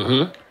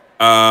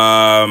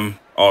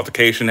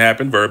 Altercation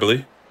happened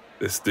verbally.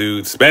 This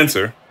dude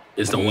Spencer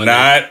Is the one.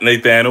 not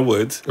Nathaniel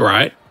Woods.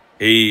 Right.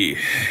 He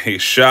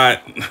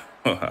shot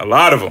a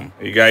lot of them.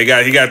 He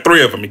got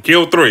 3 of them. He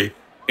killed 3,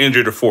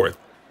 injured a 4th.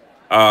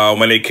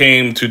 When they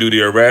came to do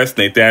the arrest,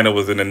 Nathaniel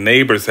was in a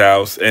neighbor's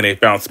house, and they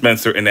found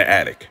Spencer in the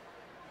attic.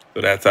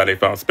 So that's how they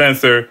found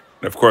Spencer.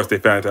 And of course, they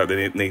found out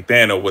that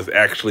Nathaniel was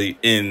actually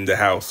in the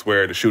house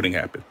where the shooting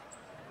happened.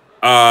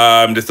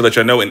 Just to let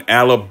you know, in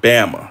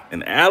Alabama,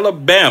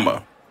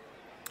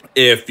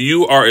 if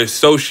you are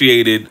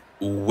associated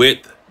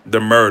with the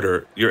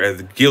murder, you're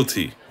as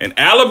guilty. In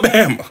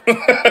Alabama,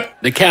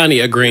 The county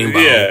of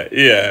Greenbow.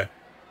 yeah,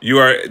 you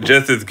are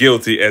just as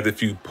guilty as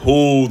if you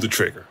pulled the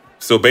trigger.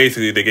 So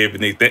basically, they gave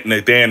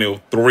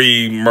Nathaniel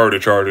 3 murder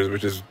charges,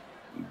 which is,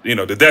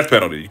 the death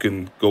penalty. You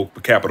can go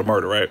for capital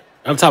murder, right?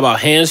 I'm talking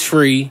about hands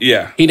free.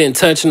 Yeah. He didn't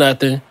touch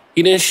nothing.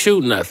 He didn't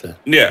shoot nothing.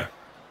 Yeah.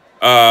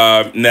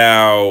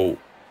 Now,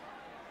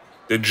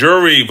 the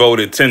jury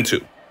voted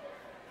 10-2.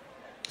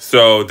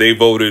 So they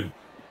voted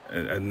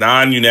a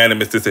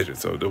non-unanimous decision.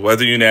 So it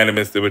wasn't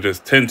unanimous. It was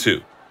just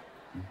 10-2.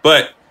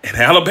 But in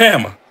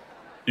Alabama,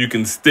 you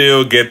can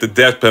still get the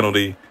death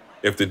penalty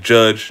if the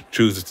judge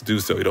chooses to do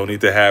so. You don't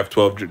need to have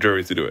 12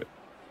 juries to do it.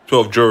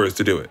 12 jurors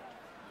to do it.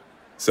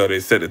 So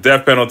they set the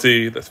death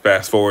penalty. Let's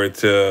fast forward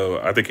to,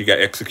 I think he got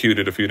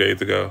executed a few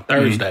days ago.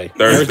 Thursday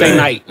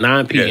night,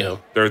 9 p.m. Yeah,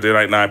 Thursday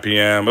night, 9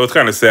 p.m. It was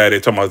kind of sad. They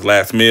talking about his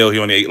last meal. He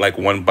only ate like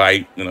 1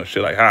 bite.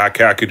 Shit like, how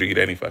could you eat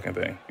any fucking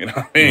thing? You know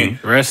what I mean?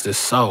 Rest is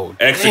soul.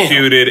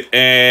 Executed,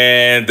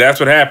 and that's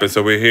what happened.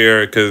 So we're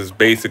here because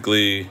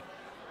basically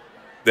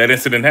that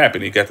incident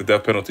happened. He got the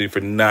death penalty for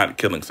not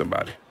killing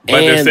somebody. But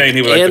they're saying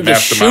he was like the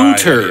mastermind.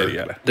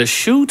 Shooter, the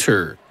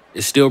shooter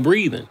is still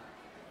breathing.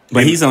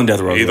 But he's on death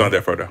row. He's on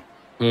death row, though.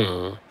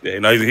 Yeah,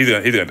 no, he's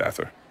gonna die,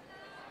 sir.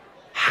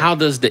 How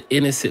does the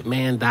innocent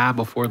man die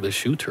before the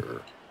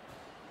shooter?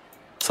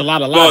 It's a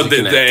lot of Well, logic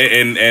in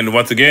that. and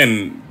once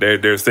again,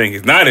 they're saying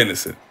he's not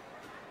innocent.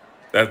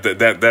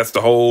 That's the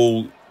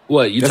whole.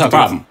 What you That's the talking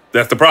problem.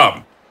 That's the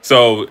problem.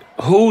 So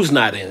about? Who's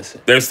not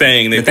innocent? they're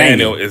saying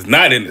Nathaniel is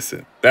not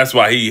innocent. That's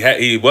why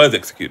he was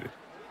executed.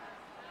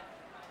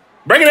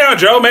 Break it down,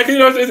 Joe. Make it.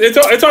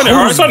 It's on your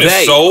heart. It's on your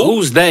soul.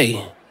 Who's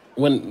they?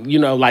 When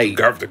like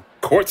The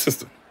court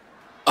system.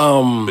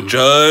 The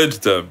judge,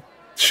 the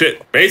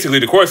shit. Basically,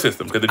 the court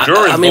system. Because the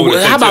jurors. I mean,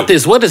 voted how about too.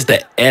 this? What does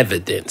the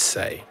evidence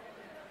say?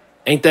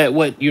 Ain't that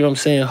what you know? What I'm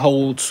saying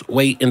holds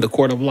weight in the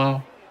court of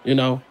law.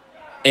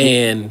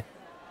 And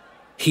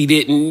he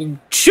didn't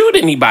shoot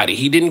anybody.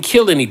 He didn't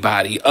kill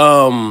anybody.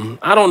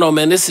 I don't know,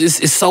 man. This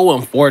is so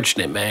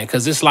unfortunate, man,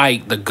 because it's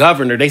like the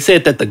governor. They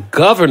said that the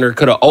governor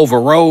could have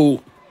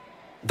overrode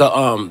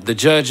the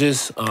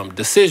judge's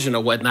decision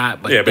or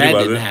whatnot, but Yeah, but that he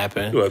wasn't. didn't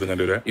happen. He wasn't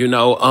gonna do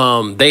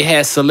that. They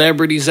had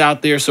celebrities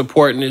out there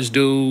supporting this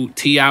dude.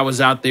 T.I. was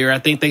out there. I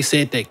think they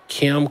said that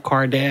Kim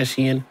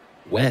Kardashian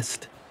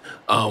West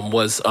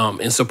was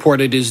in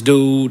support of this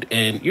dude,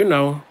 and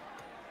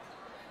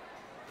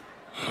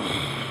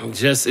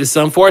just it's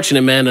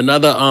unfortunate, man.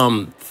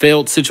 Another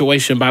failed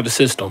situation by the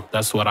system.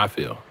 That's what I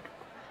feel.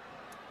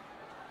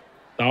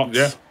 Thoughts?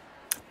 Yeah.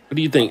 What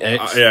do you think,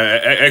 X?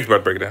 X about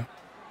to break it down.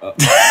 Hey,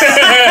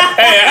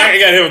 I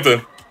got him with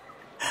the.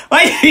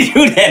 Why you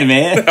do that,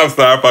 man? I'm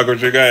sorry, fuck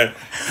with you. Go ahead.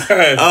 Go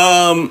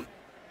ahead.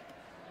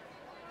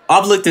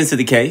 I've looked into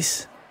the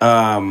case.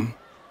 I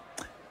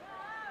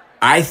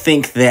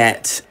think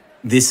that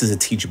this is a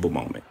teachable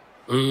moment.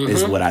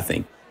 Is what I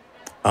think.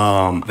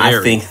 I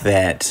think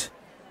that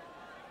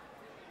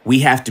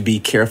we have to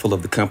be careful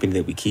of the company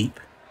that we keep,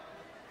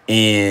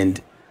 and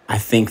I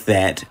think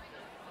that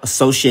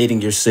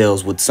associating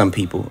yourselves with some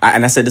people,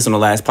 and I said this on the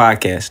last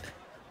podcast.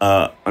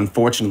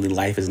 Unfortunately,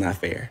 life is not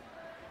fair.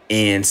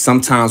 And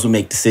sometimes we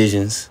make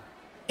decisions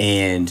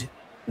and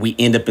we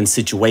end up in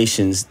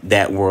situations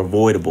that were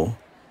avoidable,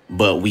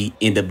 but we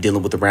end up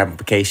dealing with the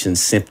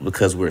ramifications simply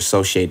because we're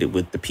associated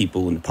with the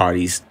people and the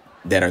parties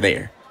that are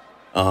there.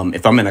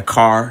 If I'm in a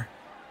car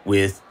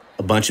with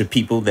a bunch of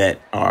people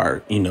that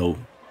are,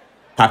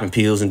 popping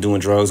pills and doing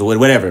drugs or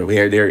whatever,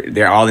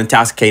 they're all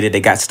intoxicated, they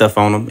got stuff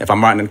on them. If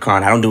I'm riding in the car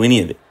and I don't do any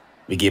of it,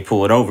 we get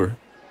pulled over.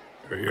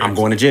 I'm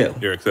going to jail.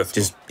 You're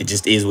accessible. It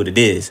just is what it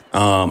is.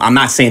 I'm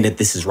not saying that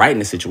this is right in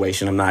the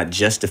situation. I'm not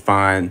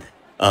justifying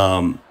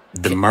the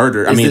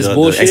murder.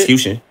 The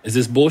execution. Is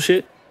this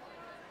bullshit?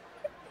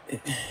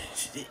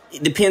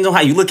 It depends on how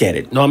you look at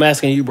it. No, I'm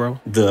asking you, bro.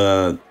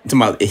 Talking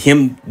about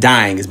him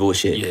dying is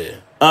bullshit.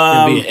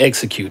 Yeah. Him being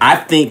executed. I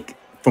think,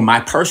 from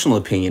my personal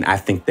opinion, I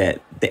think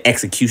that the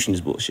execution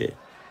is bullshit.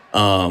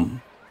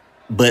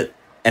 But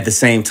at the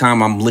same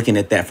time, I'm looking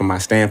at that from my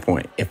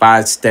standpoint. If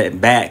I step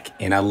back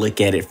and I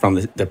look at it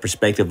from the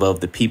perspective of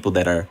the people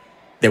that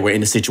were in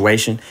the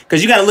situation,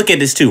 because you got to look at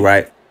this too,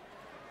 right?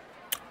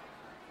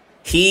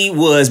 He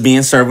was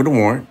being served with a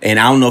warrant, and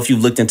I don't know if you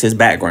looked into his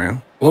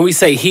background. When we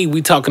say he,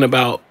 we talking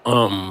about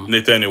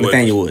Nathaniel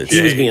Woods.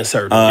 He was being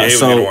served. He was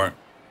getting a warrant.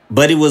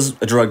 Buddy was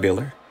a drug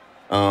dealer.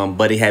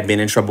 Buddy had been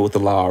in trouble with the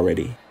law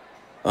already.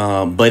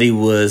 Buddy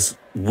was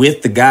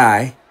with the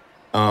guy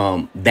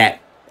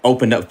that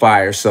opened up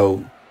fire,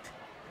 so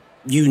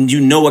you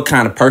know what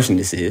kind of person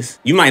this is.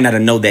 You might not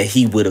have known that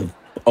he would have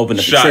opened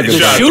up the trigger.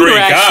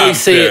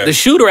 The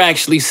shooter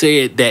actually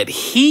said that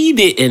he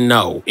didn't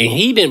know and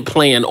he didn't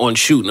plan on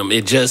shooting him.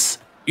 It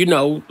just,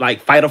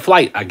 like fight or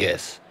flight, I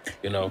guess.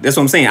 That's what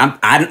I'm saying.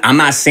 I'm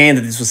not saying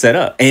that this was set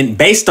up. And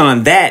based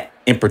on that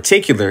in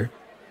particular,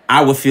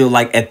 I would feel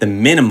like at the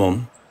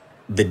minimum,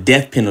 the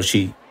death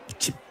penalty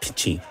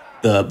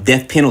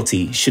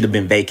should have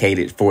been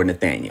vacated for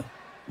Nathaniel.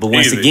 But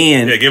once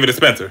again, give it to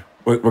Spencer.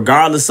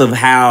 Regardless of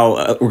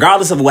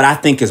what I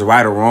think is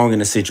right or wrong in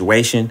the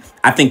situation,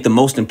 I think the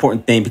most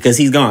important thing, because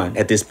he's gone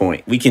at this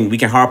point, we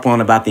can harp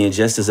on about the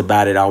injustice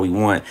about it all we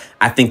want.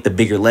 I think the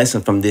bigger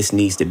lesson from this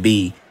needs to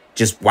be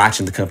just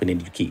watching the company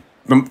that you keep.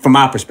 From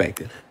my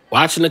perspective,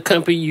 watching the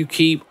company you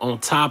keep on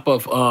top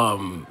of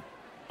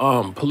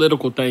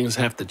political things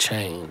have to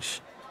change,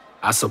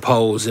 I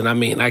suppose. And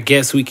I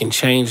guess we can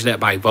change that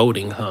by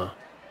voting, huh?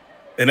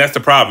 And that's the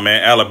problem,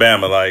 man.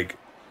 Alabama,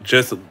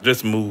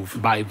 just move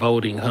by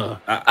voting, huh?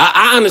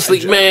 I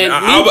honestly, man,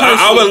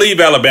 I would leave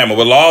Alabama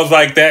with laws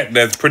like that.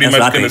 That's pretty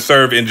much going to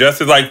serve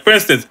injustice. Like, for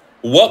instance,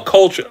 what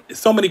culture?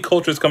 So many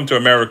cultures come to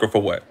America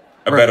for what?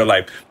 A better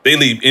life. They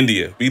leave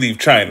India. We leave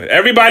China.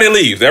 Everybody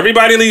leaves.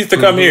 Everybody leaves to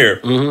come here.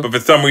 Mm-hmm. But for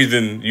some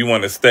reason, you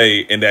want to stay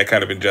in that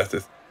kind of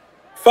injustice.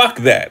 Fuck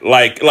that.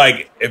 Like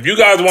if you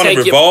guys want to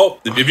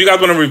revolt, if you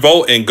guys want to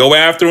revolt and go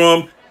after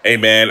them, hey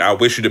man, I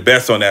wish you the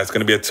best on that. It's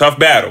going to be a tough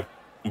battle.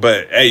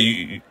 But hey,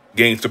 you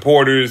gain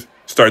supporters,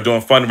 start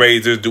doing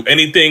fundraisers, do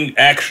anything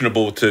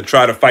actionable to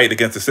try to fight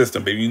against the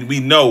system. But we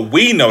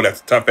know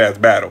that's a tough ass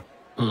battle.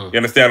 You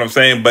understand what I'm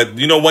saying? But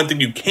you know one thing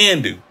you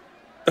can do.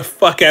 The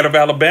fuck out of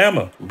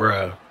Alabama.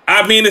 Bruh.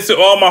 I mean, it's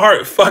all my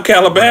heart. Fuck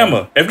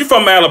Alabama. If you're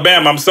from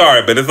Alabama, I'm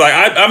sorry, but it's like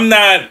I'm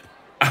not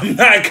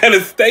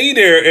gonna stay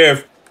there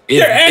if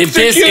If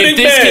this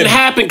can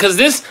happen, because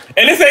this...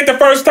 And this ain't the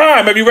first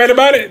time. Have you read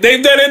about it?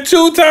 They've done it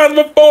 2 times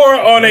before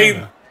on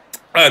a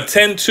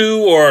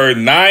 10-2 or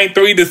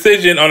 9-3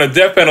 decision on a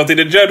death penalty.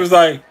 The judge was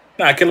like,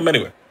 nah, kill him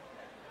anyway.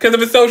 Because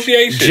of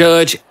association.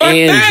 Judge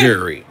and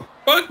jury.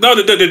 Fuck. No,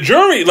 the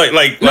jury,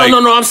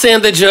 No, I'm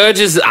saying the judge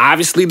is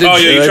obviously the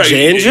judge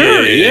and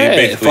jury.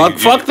 Yeah.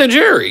 Fuck the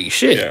jury.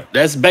 Shit. Yeah.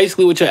 That's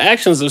basically what your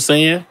actions are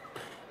saying.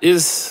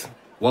 Is,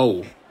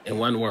 whoa, in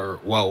one word,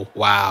 whoa,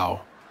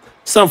 wow.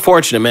 It's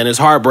unfortunate, man. It's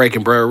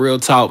heartbreaking, bro. Real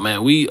talk,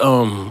 man. We,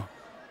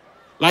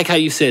 like how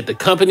you said, the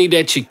company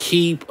that you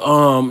keep,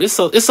 it's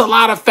a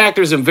lot of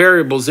factors and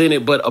variables in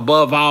it, but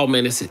above all,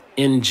 man, it's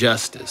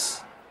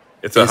injustice.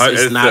 It's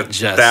not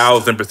just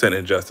 1,000%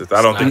 injustice.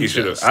 I don't think he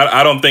should have.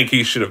 I don't think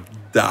he should have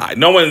died.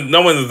 No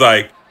one's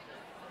like,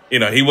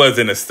 he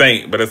wasn't a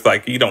saint, but it's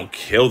like you don't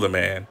kill the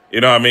man.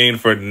 You know what I mean?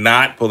 For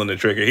not pulling the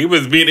trigger, he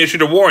was being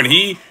issued a warrant.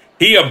 He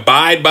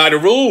abide by the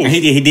rules.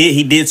 He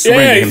did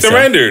surrender. Yeah, he himself.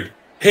 surrendered.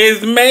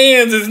 His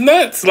man's is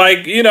nuts.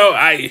 Like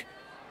I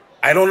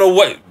don't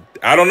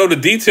know the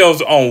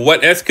details on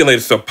what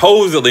escalated.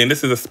 Supposedly, and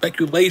this is a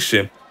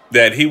speculation,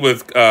 that he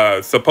was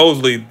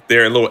supposedly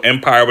their little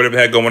empire, whatever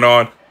they had going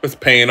on, was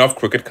paying off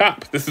crooked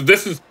cops. This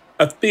is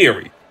a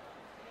theory.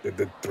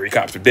 The 3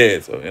 cops are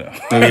dead, so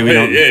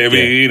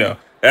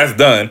that's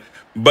done.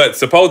 But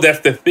suppose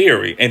that's the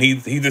theory, and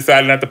he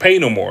decided not to pay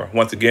no more.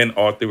 Once again,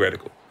 all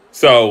theoretical.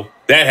 So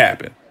that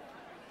happened.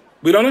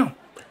 We don't know.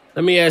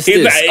 Let me ask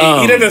this. He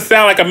doesn't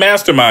sound like a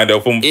mastermind though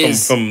from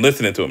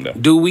listening to him though.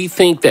 Do we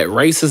think that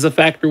race is a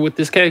factor with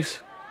this case?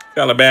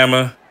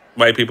 Alabama,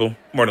 white people,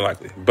 more than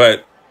likely.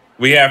 But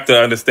we have to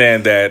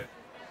understand that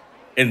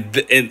in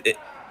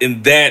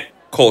that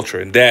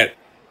culture, in that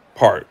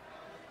part,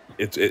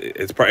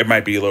 it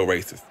might be a little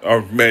racist,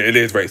 or it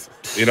is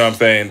racist. You know what I'm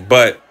saying?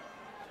 But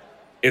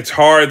it's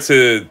hard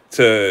to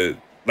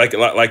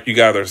like you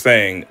guys are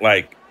saying,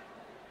 like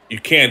you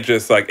can't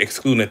just like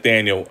exclude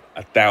Nathaniel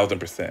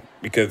 1,000%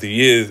 because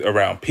he is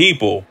around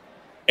people,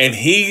 and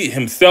he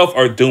himself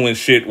are doing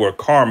shit where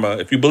karma,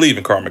 if you believe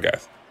in karma,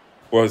 guys,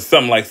 or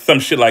some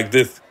shit like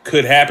this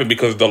could happen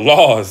because the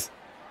laws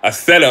are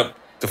set up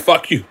to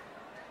fuck you.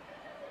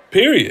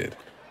 Period.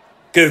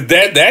 Because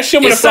that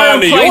shit would have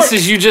found in New York.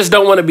 Places you just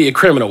don't want to be a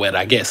criminal at,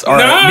 I guess. Or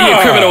be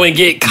a criminal and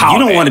get caught.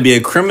 You don't want to be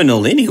a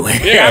criminal anywhere.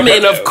 Yeah, I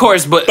mean, of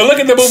course, but look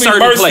at the movie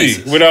Mercy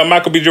places. with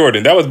Michael B.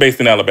 Jordan. That was based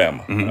in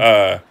Alabama.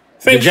 Mm-hmm.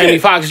 Same Jamie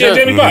Foxx. Yeah,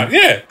 Jamie Foxx.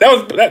 Yeah,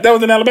 that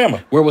was in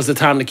Alabama. Where was the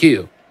time to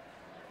kill?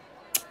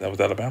 That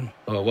was Alabama.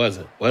 Oh, it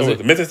wasn't. Was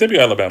it Mississippi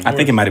or Alabama? I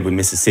think it might have been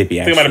Mississippi.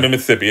 Actually. I think it might have been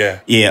Mississippi. Yeah.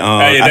 Yeah.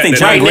 I think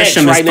John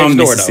Grisham is from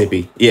door,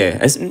 Mississippi.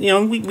 Yeah.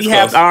 We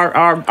have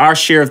our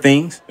share of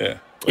things. Yeah.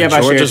 Yeah,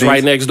 Georgia's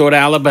right next door to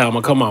Alabama.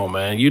 Come on,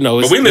 man.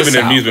 But we live in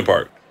an amusement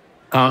park.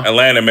 Huh?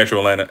 Metro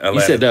Atlanta. You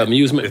said the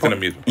amusement park? It's an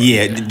amusement park.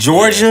 Yeah,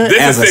 Georgia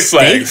as a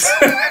state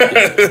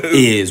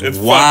is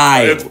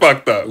wild. It's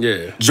fucked up.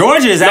 Yeah.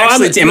 Georgia is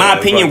actually, in my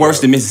opinion,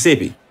 worse than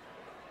Mississippi.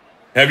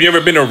 Have you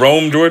ever been to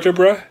Rome, Georgia,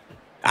 bruh?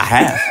 I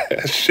have.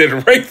 That shit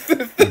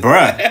racist.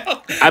 Bruh.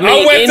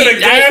 I went to the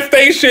gas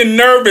station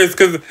nervous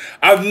because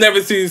I've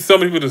never seen so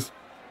many people just...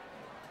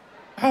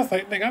 I was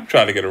like, nigga, I'm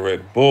trying to get a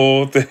Red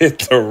Bull to hit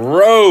the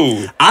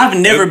road. I've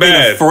never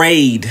been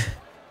afraid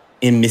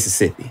in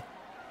Mississippi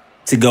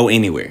to go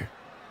anywhere.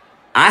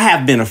 I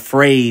have been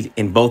afraid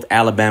in both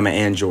Alabama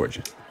and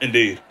Georgia.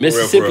 Indeed.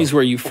 Mississippi's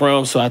where you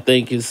from, so I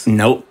think it's...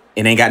 Nope.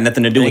 It ain't got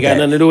nothing to do with that. It ain't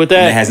got nothing to do with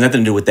that? It has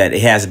nothing to do with that.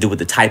 It has to do with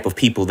the type of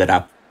people that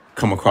I've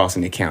come across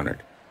and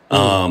encountered.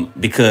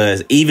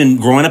 Because even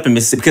growing up in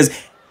Mississippi, because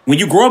when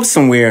you grow up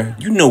somewhere,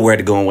 you know where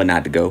to go and what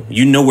not to go.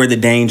 You know where the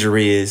danger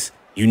is.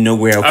 You know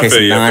where some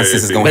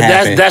nonsense is going to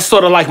happen. But that's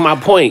sort of like my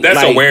point. That's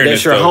like,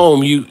 awareness. That's your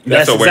home.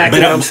 That's exactly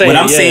what I'm saying. But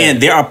I'm saying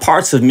there are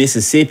parts of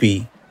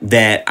Mississippi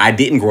that I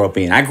didn't grow up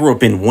in. I grew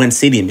up in one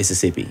city in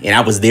Mississippi, and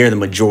I was there the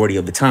majority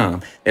of the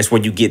time. That's where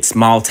you get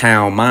small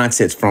town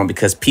mindsets from,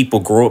 because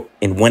people grow up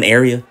in one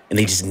area and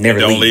they just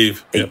never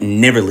leave. They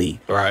never leave.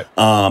 Right.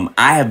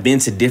 I have been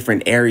to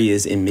different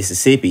areas in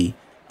Mississippi,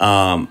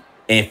 and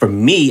for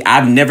me,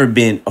 I've never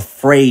been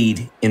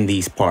afraid in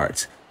these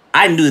parts.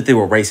 I knew that they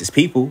were racist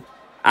people.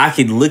 I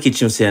could look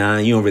at you and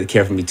say, you don't really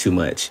care for me too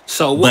much.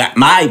 But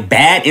my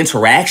bad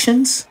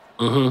interactions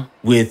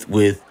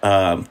with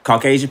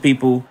Caucasian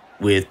people,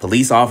 with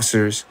police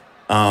officers,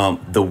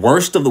 the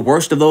worst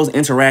of those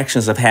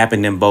interactions have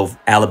happened in both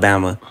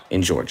Alabama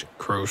and Georgia.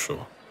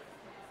 Crucial.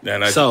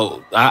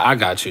 So I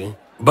got you.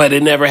 But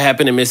it never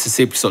happened in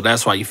Mississippi, so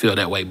that's why you feel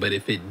that way. But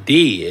if it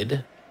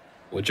did,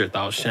 would your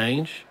thoughts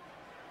change?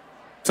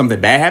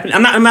 Something bad happened?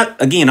 I'm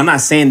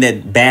not saying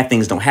that bad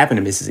things don't happen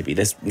in Mississippi.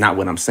 That's not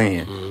what I'm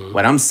saying.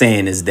 What I'm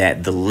saying is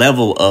that the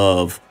level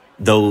of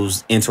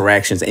those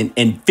interactions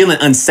and feeling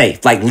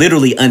unsafe, like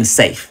literally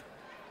unsafe,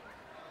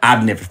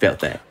 I've never felt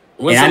that.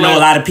 And I know a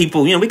lot of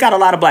people, we got a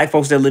lot of black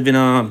folks that live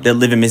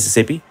in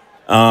Mississippi.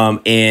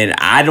 And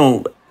I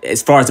don't,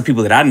 as far as the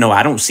people that I know,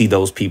 I don't see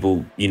those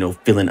people,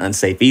 feeling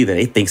unsafe either.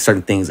 They think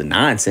certain things are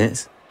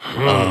nonsense.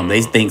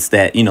 They think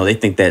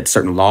that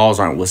certain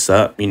laws aren't what's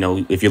up.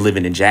 If you're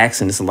living in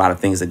Jackson, there's a lot of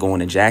things that go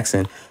on in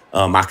Jackson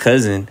my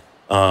cousin,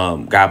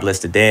 God bless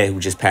the dad, who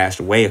just passed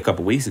away a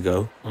couple weeks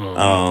ago.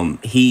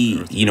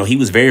 He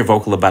was very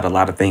vocal about a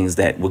lot of things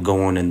that would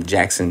go on in the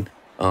Jackson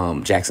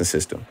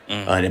system,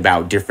 and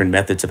about different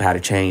methods of how to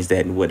change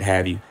that and what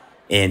have you.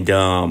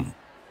 And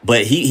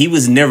but he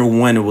was never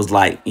one that was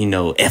like,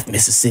 F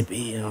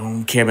Mississippi, I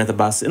don't care about the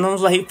boss. And I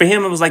was like, for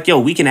him, it was like, yo,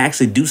 we can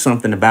actually do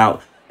something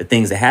about the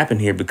things that happen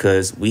here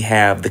because we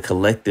have the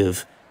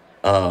collective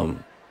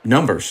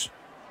numbers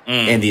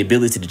and the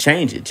ability to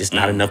change it. Just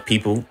not enough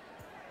people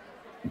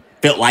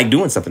felt like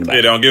doing something about it.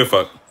 They don't give a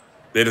fuck.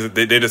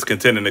 They just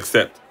content and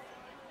accept.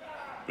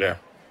 Yeah.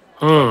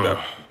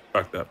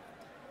 Fucked up.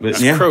 But,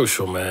 It's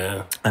crucial,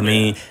 man. I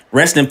mean,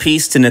 rest in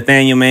peace to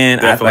Nathaniel, man.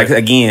 I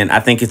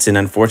think it's an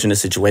unfortunate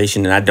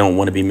situation, and I don't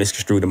want to be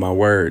misconstrued in my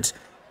words.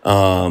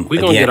 Gonna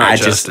get our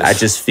justice. I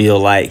just feel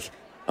like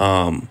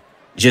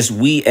just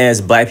we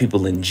as Black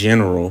people in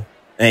general,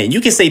 and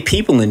you can say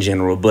people in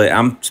general, but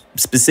I'm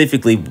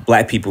specifically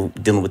Black people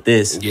dealing with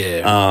this.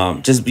 Yeah.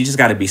 We just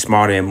got to be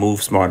smarter and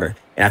move smarter.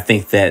 And I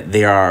think that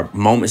there are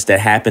moments that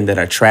happen that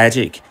are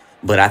tragic,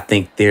 but I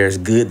think there's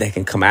good that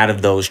can come out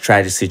of those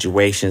tragic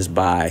situations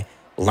by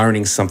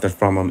learning something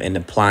from them and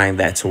applying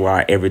that to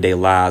our everyday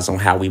lives on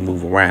how we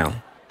move around.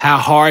 How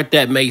hard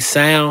that may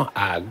sound,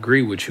 I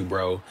agree with you,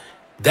 bro.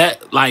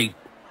 That, like,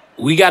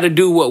 we got to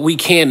do what we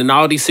can in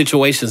all these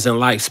situations in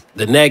life,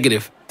 the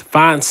negative,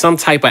 find some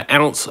type of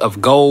ounce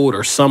of gold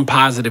or some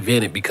positive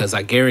in it, because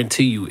I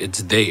guarantee you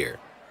it's there.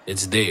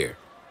 It's there.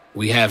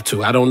 We have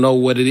to. I don't know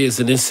what it is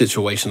in this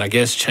situation. I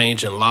guess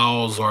changing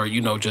laws or,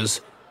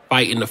 just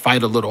fighting the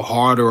fight a little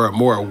harder or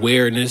more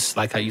awareness,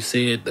 like how you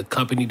said, the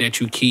company that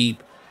you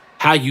keep,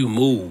 how you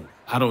move.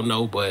 I don't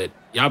know, but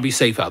y'all be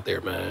safe out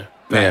there, man.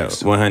 Yeah,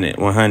 100.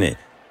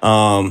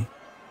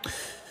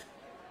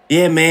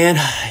 Yeah, man.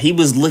 He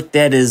was looked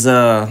at as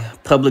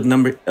public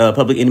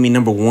enemy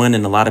number one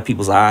in a lot of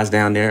people's eyes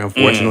down there,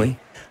 unfortunately.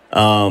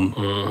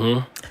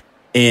 And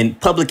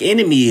public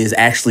enemy is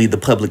actually the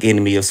public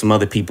enemy of some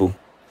other people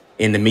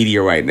in the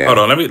media right now. Hold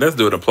on, let's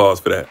do an applause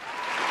for that.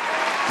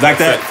 Like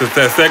that?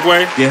 That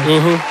segue? Yeah.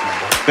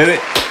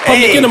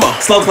 Public enema.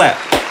 Slow clap.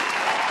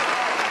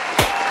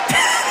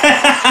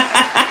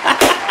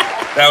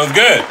 That was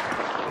good.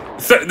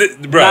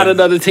 Not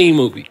another teen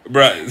movie.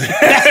 Bruh.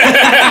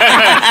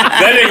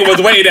 That nigga was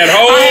waiting that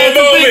whole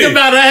movie.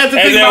 I had to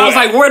think about it. I was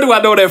like, where do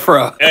I know that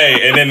from?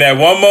 Hey, and then that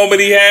one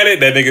moment he had it,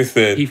 that nigga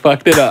said, he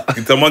fucked it up.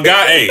 Someone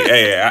got,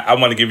 I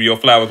want to give you your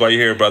flowers while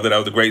you're here, brother. That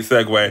was a great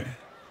segue.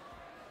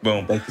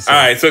 Boom. Thank you, sir. All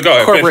right, so go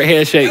ahead. Corporate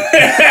handshake.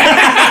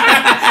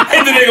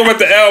 Hit the nigga with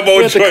the elbow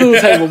With the joint. cool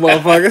table,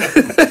 motherfucker.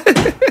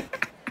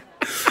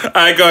 All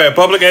right, go ahead.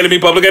 Public enemy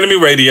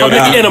radio.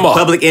 Public enema.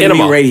 Public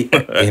enemy Enema. radio.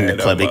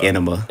 Public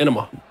enema.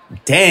 Enema.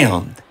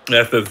 Damn.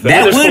 That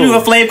That would be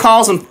what Flav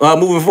calls him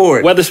moving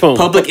forward. Weatherspoon.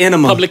 Public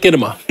enema. Public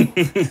enema.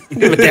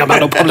 Give a damn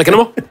about no public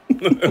enema.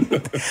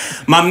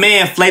 My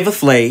man Flavor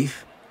Flav.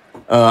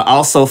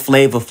 Also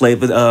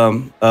Flavor.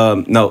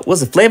 No,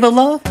 was it Flavor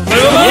Love?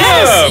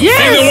 Yes.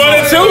 Season 1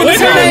 and 2. What's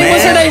her name?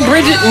 What's her name?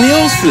 Bridget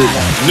Nielsen.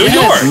 New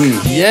York.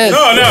 Yes.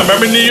 No,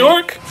 remember New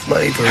York?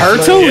 Her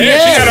too. Yeah,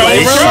 Yeah. she got her own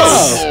Flavor show.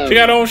 Love. She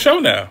got her own show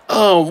now.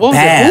 What was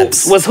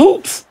Babs. it?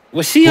 Hoops?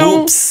 Was she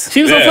Hoops. on?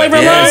 She was on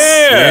Flavor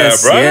Yeah,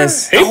 Love? bro.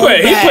 Yes. He put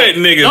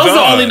niggas Those on. are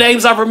the only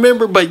names I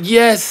remember, but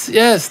yes,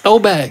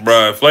 throwback.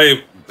 Bruh,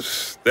 Flav.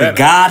 The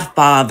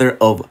godfather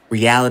of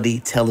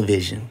reality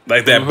television.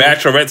 Like that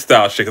Bachelorette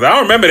style shit. Because I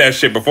don't remember that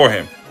shit before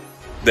him.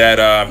 That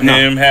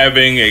him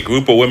having a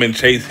group of women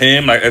chase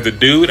him like as a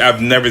dude.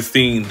 I've never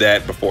seen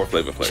that before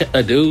Flavor Flav.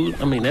 A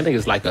dude? I mean, that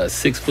nigga's like a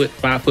 6 foot,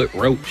 5 foot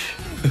roach.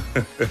 I ain't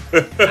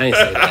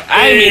say that.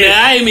 I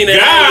ain't mean that.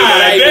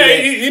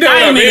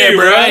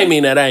 Bro. I ain't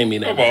mean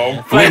that. Come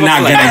on. We're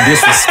not gonna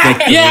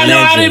disrespect the Yeah, no,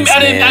 legends, I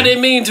man.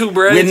 didn't mean to,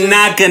 bro. We're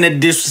not gonna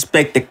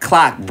disrespect the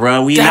clock,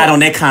 bro. We're not on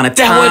that kind of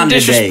That time wasn't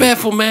today.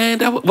 disrespectful, man.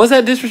 Was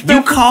that disrespectful?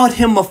 You called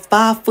him a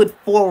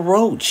 5'4"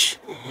 roach.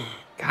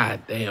 God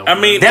damn. I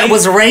mean, That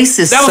was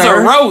racist, that was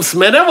sir. a roast,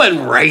 man. That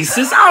wasn't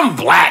racist. I'm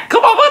black.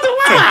 Come on, what the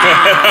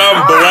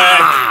I'm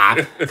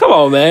black. Come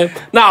on, man.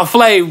 Nah,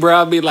 Flav, bro.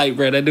 I'll be like,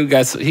 bro, that dude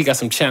got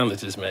some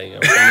challenges, man. You know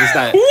what I'm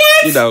saying?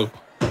 It's not,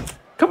 What?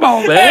 Come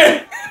on,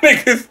 man.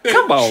 Niggas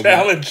Come on, man.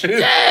 challenges.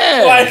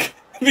 Yeah. Like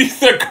the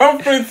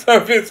circumference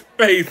of his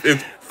face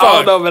is I don't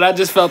fucked. know, but I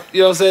just felt,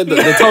 you know what I'm saying?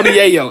 The Tony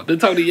Yayo. The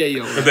Tony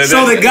Yayo.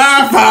 So the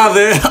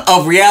godfather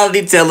of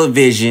reality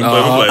television,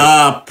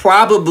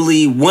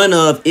 probably one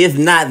of, if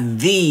not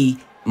the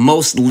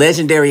most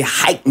legendary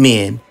hype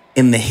men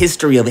in the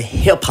history of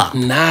hip hop.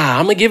 Nah,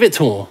 I'm going to give it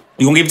to him.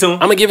 You gonna give it to him? I'm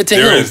going to give it to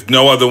There him. is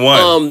no other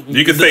one.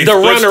 You can say the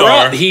Split runner-up.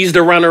 Star. He's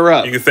the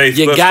runner-up. You can say You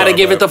Split got to Star,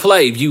 give it to bro.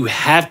 Flav. You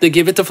have to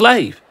give it to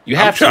Flav. You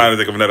I'm have to. trying to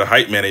think of another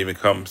hype man that even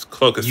comes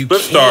close. Because You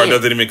Split Star can't.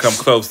 doesn't even come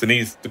close, and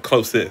he's the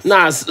closest.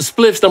 Nah,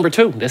 Spliff's number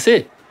 2. That's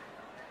it.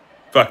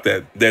 Fuck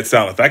that. Dead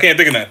silence. I can't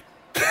think of that.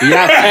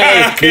 Y'all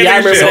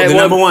remember So that the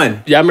number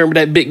one. Y'all remember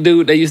that big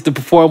dude that used to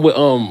perform with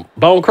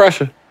Bone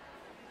Crusher?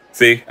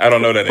 See, I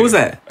don't know that. Who's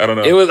nigga. that? I don't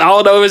know. I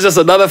don't know. It was just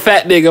another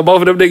fat nigga.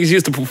 Both of them niggas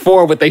used to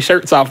perform with their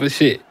shirts off and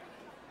shit.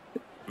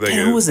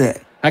 Damn, who was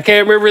that? I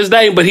can't remember his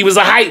name, but he was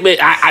a hype man.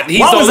 He's the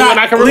What only was one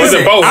I can remember.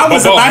 Listen, Bo- I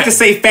was Bo- about to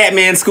say Fat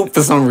Man Scoop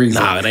for some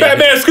reason. Nah, it ain't Fat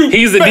Man Scoop.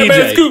 He's the Fat Man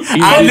DJ. Scoop.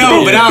 He's I the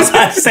know, DJ. but I was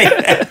about to say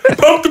that.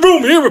 Pump the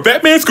room here with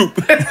Fat Man Scoop.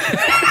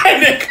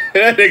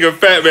 that nigga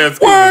Fat Man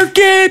Scoop.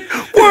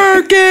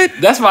 Work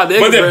it. That's my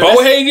nigga. Was it bro.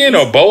 Bohagen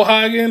or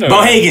Bohagen? Or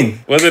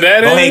Bohagen. Was it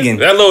that? Bohagen.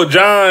 That little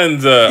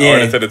John's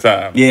artist at the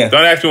time. Yeah.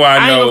 Don't ask me why I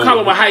I know. ain't gonna call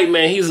him a hype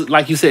man. He's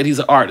like you said, he's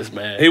an artist,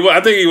 man.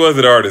 I think he was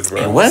an artist,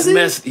 bro. Was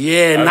it?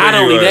 Yeah, I not think he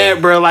only was.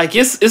 that, bro. Like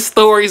it's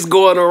stories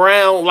going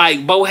around, like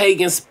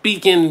Bohagen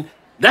speaking.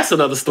 That's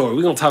another story.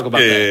 We're gonna talk about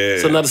that.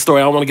 It's another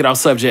story. I don't want to get off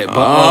subject, but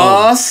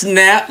Oh,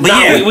 snap. But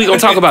nah, we gonna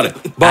talk about it.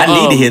 But, I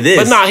need to hear this.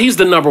 But nah, he's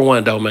the number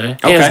one though, man.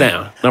 Hands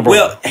down, number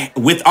well, one.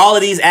 with all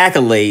of these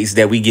accolades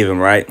that we give him,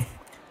 right?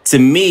 To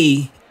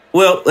me,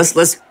 well, let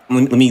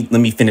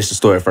me finish the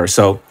story first.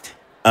 So,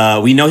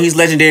 we know he's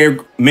legendary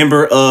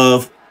member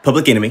of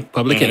Public Enemy,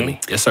 Public Enemy,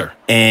 yes sir.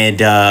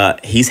 and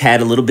he's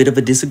had a little bit of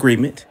a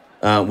disagreement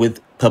with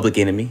Public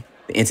Enemy,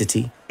 the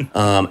entity,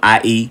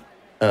 i.e.,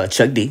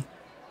 Chuck D.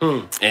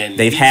 And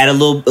They've had a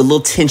little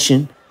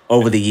tension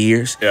over the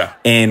years. Yeah.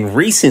 And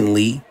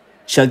recently,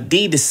 Chuck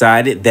D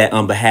decided that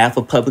on behalf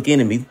of Public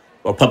Enemy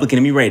or Public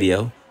Enemy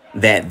Radio,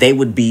 that they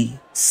would be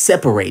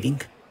separating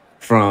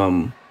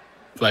from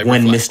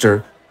one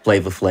Mr.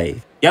 Flavor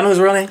Flav. Y'all know his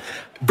real name?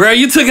 Bro,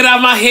 you took it out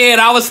of my head.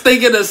 I was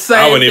thinking the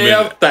same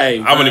damn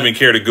thing. I wouldn't even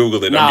care to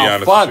Google it. I'll be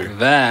honest fuck with you.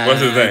 that.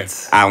 What's his name?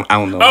 I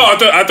don't know. Oh,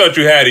 I thought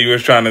you had it. You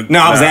was trying to. No,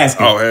 I was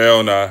asking. Oh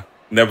hell no,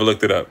 never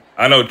looked it up.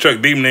 I know Chuck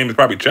D's name is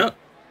probably Chuck.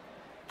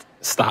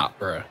 Stop,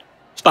 bro.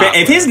 Stop.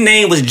 If his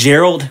name was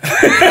Gerald,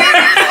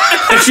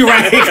 that you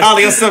right here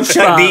calling yourself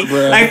Chuck Stop, D,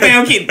 bro. like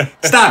fam,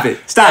 stop it.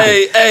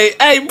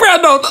 Hey, bro,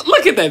 no,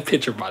 look at that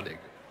picture, my nigga.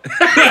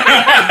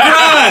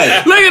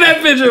 Bruh. Look at that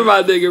picture,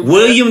 my nigga. Bro.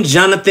 William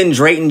Jonathan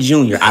Drayton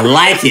Jr. I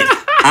like it.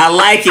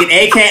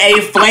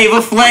 AKA Flavor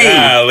Flav.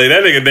 Golly,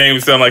 that nigga name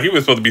sound like he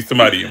was supposed to be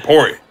somebody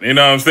important. You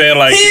know what I'm saying?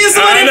 Like, He is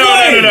somebody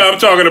important. No. I'm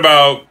talking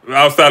about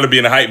outside of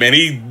being a hype man.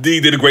 He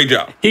did a great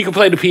job. He can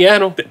play the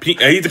piano.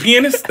 He's the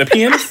pianist. The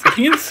pianist.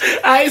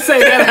 I ain't say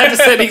that. I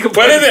just said he can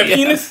play What is the that?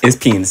 piano. Pianist. It's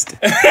pianist.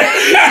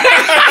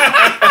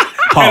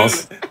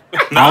 Pause.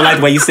 I don't like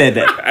the way you said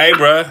that. Hey,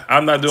 bruh,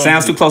 I'm not doing.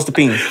 Sounds too close to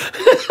penis.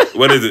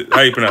 What is it?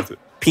 How you pronounce it?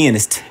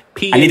 Pianist.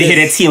 I need to hear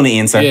that T on the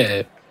end, sir.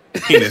 Yeah.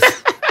 Penis.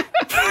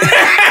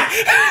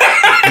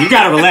 You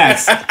gotta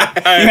relax. You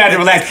have to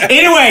relax.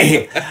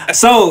 Anyway,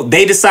 so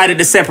they decided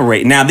to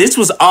separate. Now, this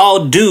was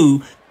all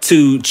due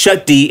to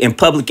Chuck D and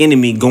Public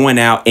Enemy going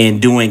out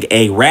and doing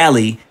a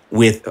rally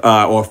with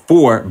or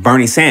for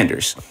Bernie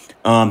Sanders.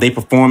 They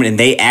performed and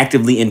they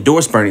actively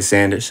endorsed Bernie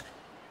Sanders.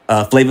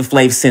 Flavor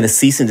Flav sent a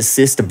cease and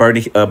desist to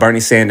Bernie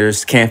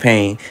Sanders'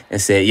 campaign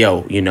and said,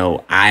 yo,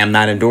 I am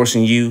not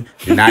endorsing you.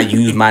 Do not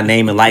use my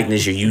name and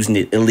likeness. You're using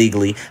it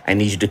illegally. I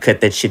need you to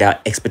cut that shit out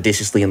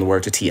expeditiously, in the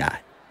words of T.I.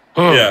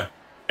 Yeah.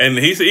 And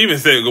he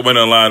even went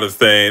online of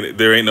saying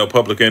there ain't no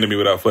Public Enemy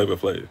without Flavor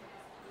Flav.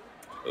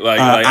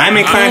 I'm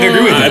inclined to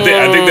agree with that.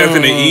 I think that's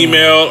in the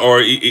email or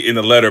in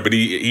the letter, but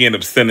he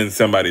ended up sending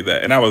somebody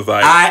that. And I was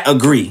like... I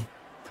agree.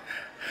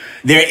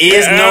 There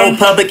is no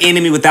Public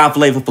Enemy without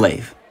Flavor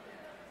Flav.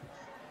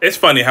 It's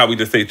funny how we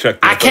just say Chuck.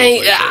 I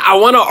can't. I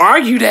want to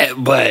argue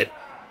that, but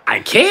I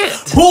can't.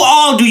 Who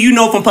all do you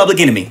know from Public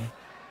Enemy?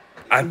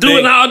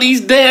 Doing all these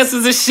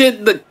dances and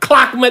shit, the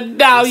clock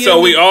medallion. So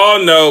we all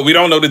know, we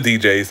don't know the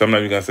DJs, so I'm not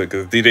even going to say,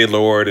 because DJ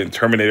Lord and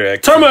Terminator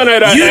X.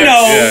 Terminator X. You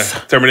know. Yeah,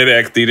 Terminator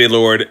X, DJ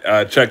Lord,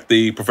 Chuck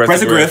D,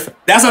 Professor Griff.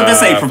 That's what I'm going to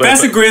say.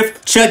 Professor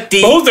Griff, Chuck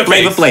D,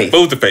 Flavor Flav.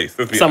 Who's the face?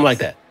 Something like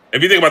that.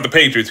 If you think about the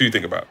Patriots, who you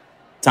think about?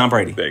 Tom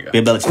Brady. There you go.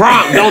 Bill Belichick.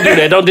 Gronk, don't do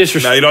that. Don't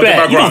disrespect. No, you don't think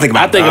about Gronk. You don't think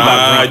about I think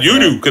about Gronk. You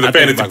do, because of I think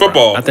fantasy about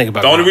football. Gronk. I think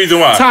about the only Gronk. reason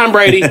why. Tom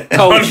Brady, The coach.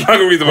 only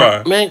fucking reason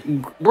why.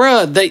 Man,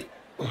 bruh,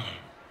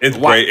 It's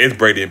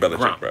Brady and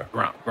Belichick, bro.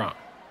 Gronk.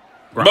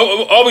 But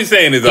all we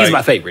saying is He's like...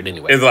 my favorite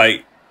anyway. It's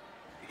like,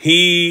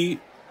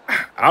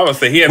 I would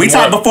say he has We more...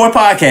 talked before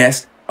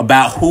podcast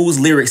about whose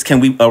lyrics can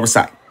we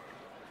recite.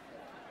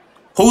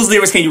 Whose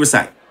lyrics can you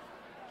recite?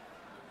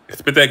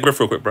 Spit that Griff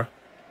real quick, bro.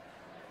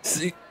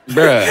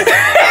 Bruh.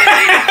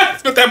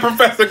 Spit that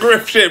Professor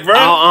Griff shit,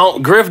 bro.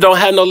 Griff don't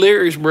have no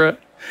lyrics, bruh.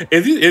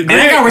 And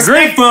I got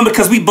respect for him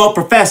because we both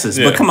professors.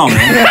 Yeah. But come on,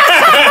 man.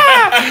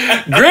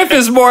 Griff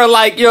is more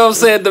like, you know what I'm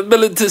saying, the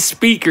militant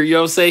speaker. You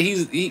know what I'm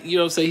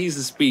saying? He's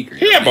a speaker.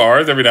 He had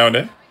bars every now and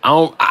then.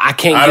 I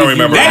can't. I don't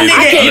remember. That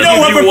I nigga, you know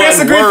what give you Professor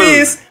one Griff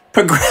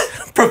word.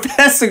 is?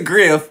 Professor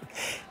Griff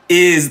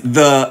is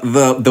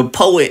the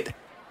poet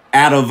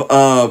out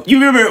of you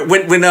remember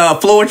when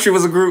Floetry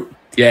was a group?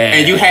 Yeah.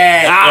 And you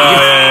had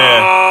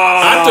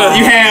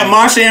you had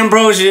Marsha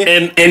Ambrosia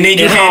and then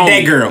you had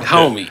that girl.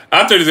 Homie.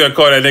 I thought he was gonna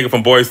call that nigga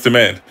from Boys to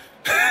Men.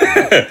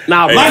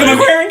 Nah, Michael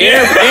McQuarrie?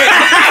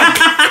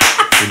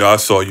 You know, I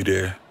saw you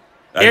there.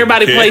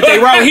 Everybody played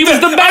their role. He was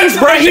the bass,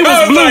 bro. He I was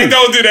was blue. like,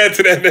 don't do that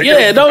to that nigga.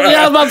 Yeah, I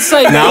was about to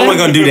say. No, I man. wasn't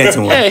gonna do that to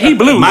him. Yeah, he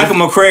blue. Michael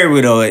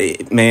McQuarrie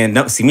though, man,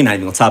 no, see, we're not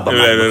even gonna talk about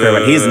Michael McQuarrie.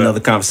 But here's another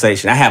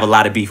conversation. I have a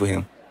lot of beef with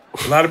him.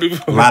 A lot of people.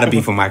 A lot of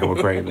beef with Michael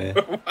McQuarrie, man.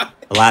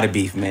 A lot of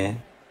beef,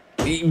 man.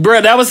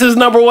 Bruh, that was his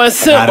number one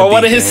simp, Gotta or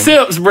one be, of his man.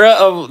 simps, bruh,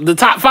 of the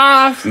top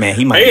 5. Man,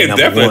 he might He be is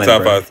number definitely one,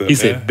 top bro. 5 simp. He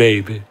said,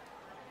 "Baby,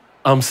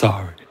 I'm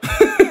sorry.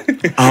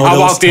 All I those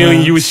walked in and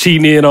times. you was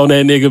cheating in on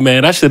that nigga,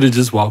 man. I should have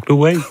just walked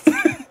away.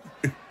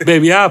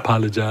 Baby, I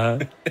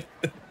apologize.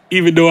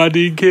 Even though I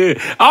didn't care."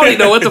 I don't even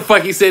know what the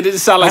fuck he said. It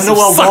just sounded like I know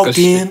some I sucker walked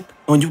shit. in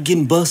on you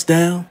getting bust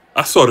down,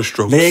 I saw the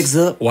strokes. legs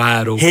up,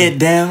 Wide open. head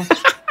down,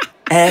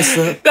 ass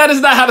up. That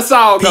is not how the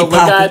song go, but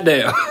popping.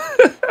 goddamn.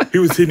 He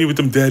was hitting you with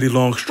them daddy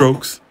long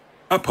strokes.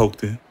 I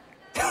poked in.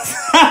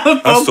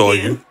 I saw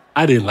you.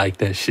 I didn't like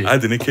that shit. I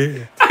didn't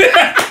care.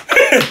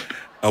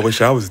 I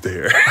wish I was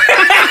there.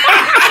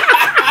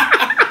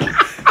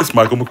 It's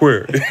Michael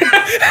McQuarrie.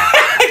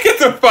 Get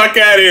the fuck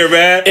out of here,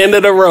 man. End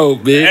of the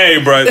road, bitch.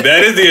 Hey, bro,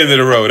 that is the end of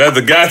the road. That's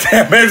the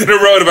goddamn end of the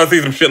road if I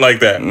see some shit like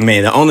that.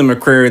 Man, the only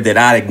McCrary that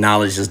I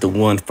acknowledge is the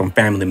one from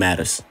Family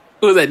Matters.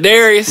 Who was that?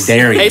 Darius?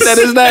 Darius. Ain't that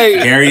his name?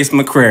 Darius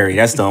McCrary.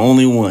 That's the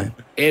only one.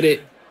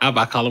 Eddie. I'm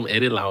about to call him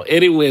Eddie Long.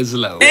 Eddie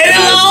Winslow.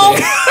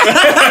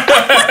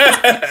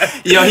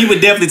 Yo, he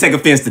would definitely take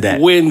offense to that.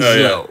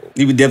 Winslow.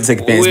 He would definitely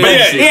take offense. Win-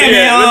 But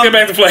Yeah, let's get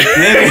back to play.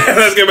 Yeah.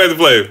 Let's get back to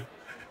play.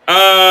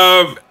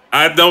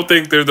 I don't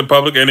think there's a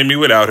public enemy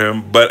without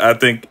him, but I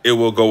think it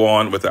will go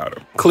on without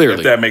him. Clearly.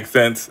 If that makes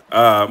sense.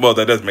 Well,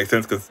 that does make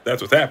sense because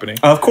that's what's happening.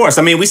 Of course.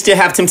 I mean, we still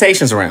have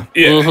Temptations around.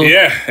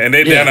 Yeah. And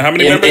they down to how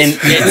many And- members?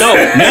 and- No,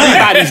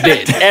 everybody's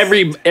dead.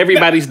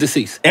 Everybody's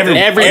deceased.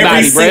 Everybody, Everybody, bro.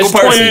 It's single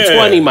person.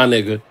 2020, my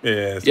nigga. Yeah,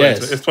 it's Yes.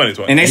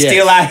 2020. And they Yes.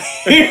 still out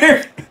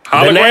here.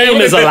 The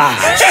name is alive.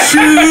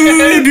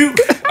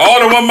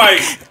 All in one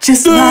mic.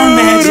 Just my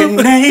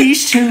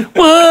imagination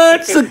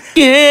Once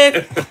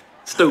again.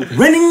 Stupid.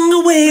 running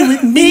away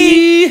with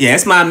me. Yeah,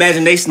 it's my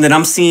imagination that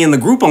I'm seeing the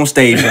group on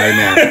stage right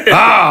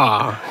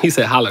now. He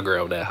said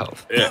hologram that hoe.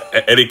 Yeah,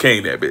 Eddie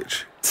Kane, that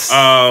bitch.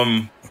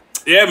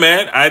 Yeah,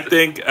 man. I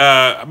think,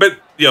 but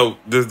yo,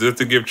 just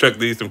to give Chuck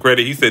D some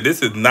credit, he said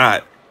this is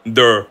not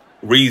the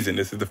reason.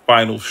 This is the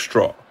final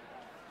straw.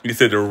 He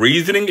said the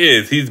reasoning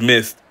is he's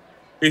missed.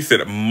 He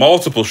said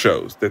multiple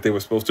shows that they were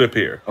supposed to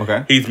appear.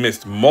 Okay. He's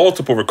missed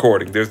multiple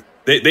recordings.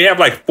 They have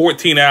like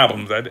 14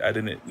 albums. I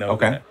didn't know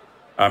Okay. that.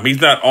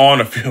 He's not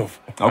on a film,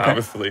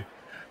 obviously.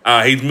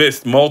 He's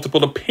missed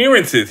multiple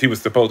appearances. He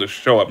was supposed to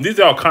show up. These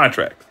are all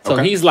contracts. So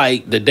he's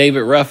like the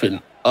David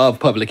Ruffin of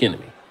Public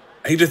Enemy.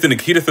 He just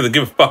doesn't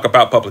give a fuck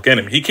about Public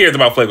Enemy. He cares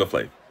about Flavor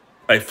Flav.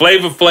 Like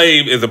Flavor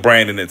Flav is a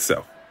brand in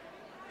itself.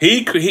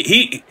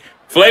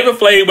 Flavor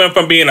Flav went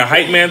from being a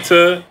hype man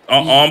to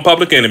on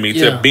Public Enemy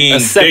to being a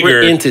separate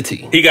bigger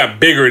entity. He got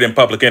bigger than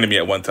Public Enemy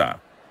at one time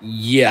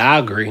Yeah, I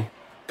agree.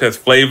 because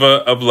Flavor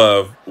of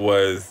Love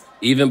was.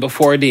 Even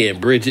before then,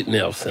 Bridget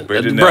Nelson.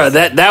 Bridget Bruh,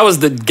 Nelson. that was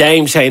the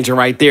game changer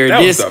right there. That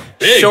was This a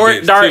big short,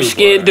 bitch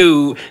dark-skinned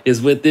too, dude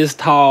is with this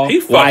tall, He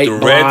fucked white, the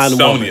Red blonde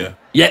Sonja. woman.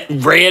 Yeah,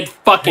 Red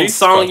fucking He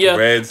fucked Sonja.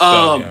 Red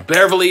Sonja.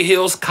 Beverly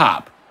Hills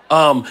Cop.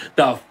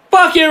 The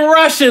fucking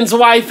Russian's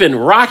wife in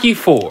Rocky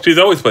IV. She's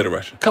always played a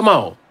Russian. Come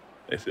on.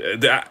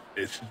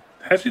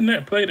 Has she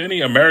not played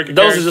any American?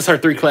 Those characters? are just her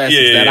 3 classes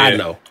Yeah, that I yeah.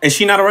 know. Is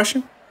she not a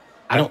Russian?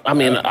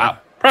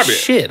 Probably.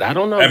 Shit, I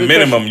don't know. At Good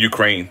minimum,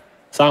 Ukraine. question.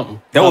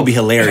 Something. That would be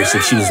hilarious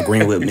if she was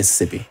Greenwood,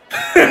 Mississippi.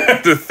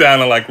 Just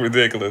sounding like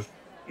ridiculous.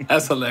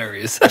 That's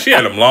hilarious. She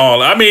had them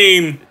long. I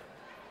mean,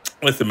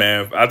 listen,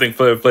 man. I think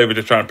Flavor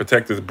just trying to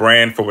protect his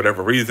brand for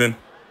whatever reason.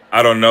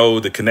 I don't know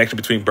the connection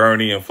between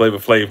Bernie and Flavor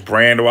Flav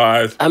brand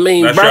wise. I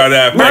mean, Not sure how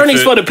that affects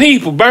Bernie's it. for the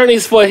people.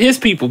 Bernie's for his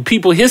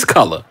people his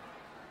color.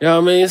 You know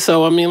what I mean?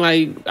 So, I mean,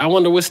 like, I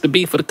wonder what's the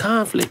beef for the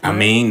conflict. I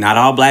mean, not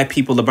all black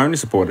people are Bernie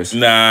supporters.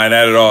 Nah,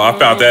 not at all. I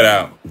found that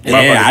out.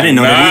 Yeah, I didn't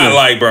know that I either.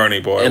 like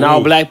Bernie, boy. And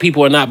all Ooh. black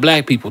people are not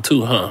black people,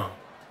 too, huh?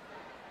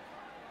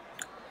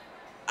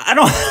 I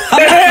don't.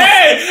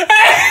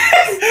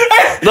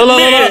 Look.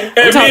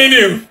 Hey, me and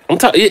you. I'm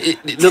talking.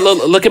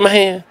 Look at my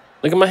hand.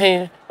 Look at my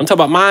hand. I'm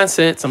talking about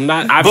mindsets. I'm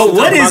not. But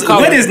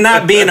what is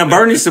not being a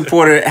Bernie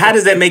supporter? How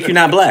does that make you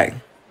not black?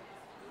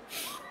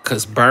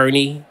 Because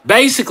Bernie,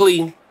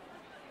 basically,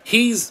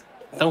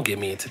 don't get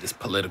me into this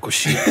political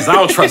shit because I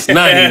don't trust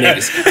none of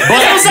these niggas.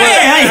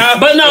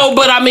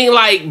 But I mean,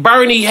 like,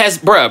 Bernie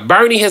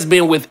has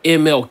been with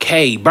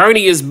MLK.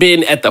 Bernie has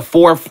been at the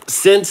forefront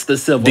since the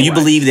Civil War. Do you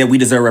believe that we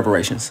deserve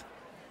reparations?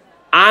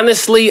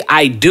 Honestly,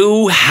 I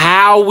do.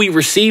 How we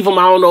receive them,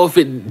 I don't know if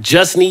it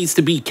just needs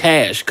to be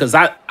cash. Because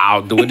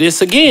I'll do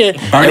this again.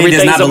 Bernie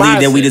does not Everything's a believe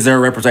that we mindset.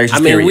 deserve reparations.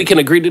 I mean, period. we can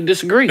agree to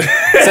disagree. So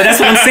that's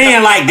what I'm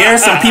saying. Like, there are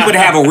some people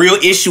that have a real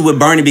issue with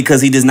Bernie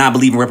because he does not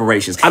believe in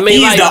reparations. I mean,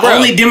 he's like, the bro,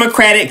 only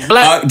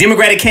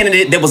Democratic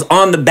candidate that was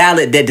on the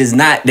ballot that is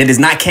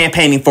not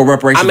campaigning for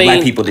reparations for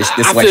black people this I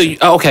feel election.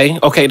 you. Okay,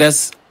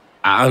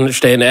 I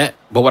understand that.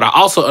 But what I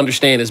also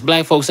understand is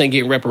black folks ain't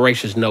getting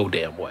reparations no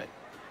damn way.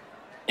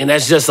 And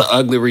that's just an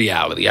ugly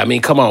reality. I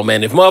mean, come on,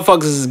 man. If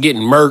motherfuckers is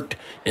getting murked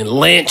and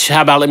lynched,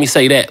 how about let me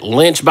say that?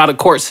 Lynched by the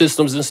court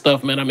systems and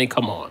stuff, man. I mean,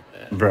 come on.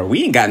 Bro,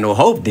 we ain't got no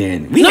hope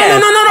then.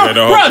 No.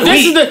 Bro,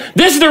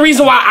 this is the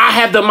reason why I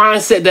have the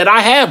mindset that I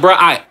have, bro.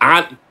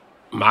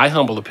 My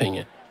humble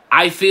opinion.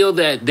 I feel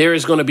that there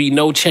is going to be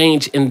no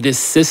change in this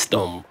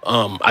system.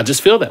 I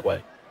just feel that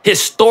way.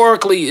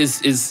 historically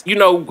is you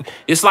know,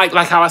 it's like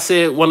how I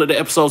said one of the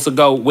episodes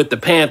ago with the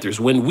Panthers.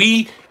 When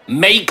we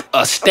make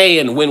a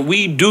stand, when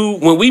we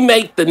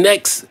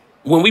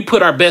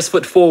put our best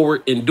foot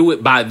forward and do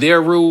it by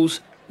their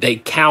rules, they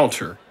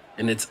counter.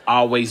 And it's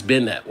always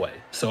been that way.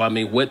 So, I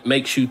mean, what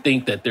makes you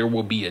think that there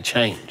will be a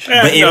change?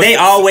 Yeah, But if they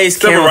always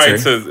civil counter,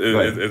 rights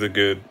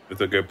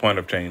is a good point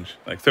of change.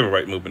 Like civil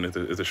rights movement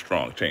is a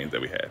strong change that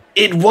we had.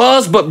 It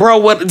was, but bro,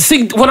 what I'm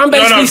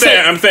basically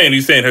saying, I'm saying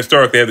you're saying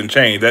historically it hasn't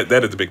changed.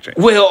 That is a big change.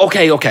 well,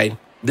 okay.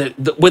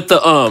 With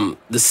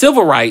the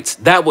civil rights,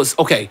 that was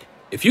okay.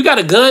 If you got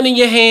a gun in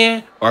your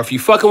hand or if you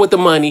fucking with the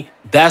money,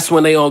 that's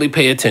when they only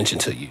pay attention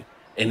to you.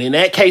 And in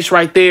that case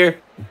right there,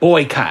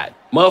 boycott.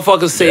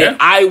 Motherfuckers said, Yeah.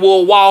 I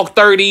will walk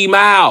 30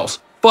 miles.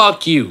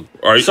 Fuck you.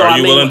 Are you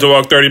willing to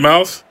walk 30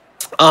 miles?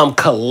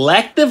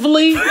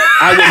 Collectively,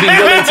 I would be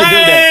willing to do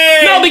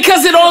that. No,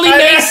 because it only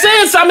makes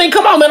sense. I mean,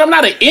 come on, man. I'm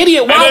not an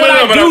idiot. Why would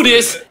I do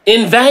this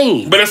in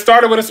vain? But it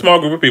started with a small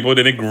group of people,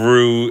 then it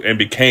grew and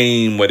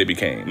became what it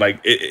became.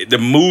 Like the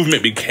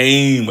movement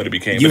became what it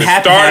became. You but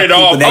have it to have started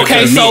people off. that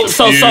Okay,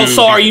 commit.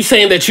 so are you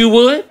saying that you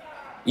would?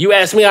 You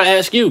ask me, I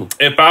ask you.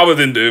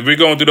 If we're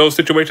going through those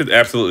situations,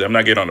 absolutely. I'm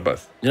not getting on the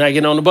bus. You're not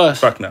getting on the bus.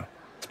 Fuck no.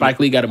 Spike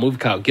Lee got a movie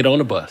called Get on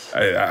the Bus.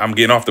 I'm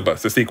getting off the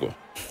bus. The sequel.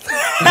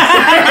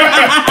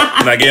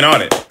 I'm not getting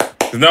on it.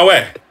 There's no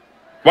way.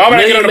 Why would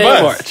I get on the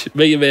bus?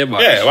 Million Man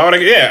March. Yeah, why would I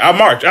get? Yeah, I'll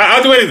march.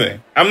 I'll do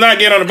anything. I'm not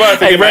getting on the bus.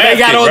 Hey, bro, they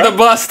got on the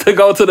bus to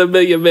go to the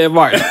Million Man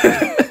March.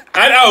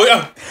 I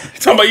know.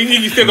 Talking about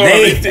you still going.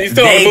 You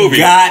still on the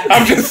movie.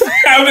 I'm just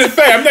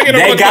saying. I'm not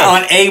getting on the bus. They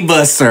got on a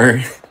bus,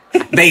 sir.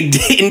 They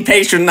didn't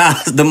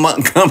patronize the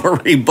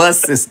Montgomery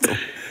bus system.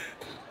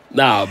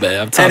 Nah,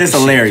 man. That is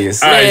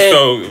hilarious. All right,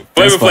 so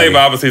That's Flavor funny. Flav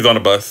obviously is on the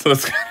bus.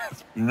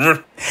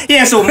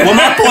 Yeah, so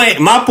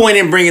my point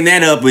in bringing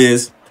that up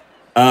is,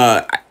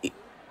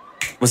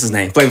 what's his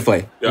name? Flavor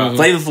Flav. Yeah.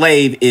 Flavor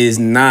Flav is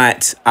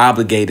not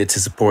obligated to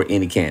support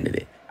any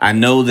candidate. I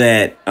know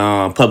that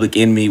Public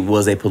Enemy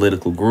was a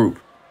political group,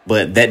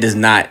 but that does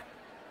not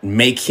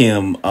make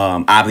him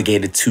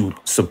obligated to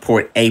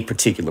support a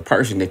particular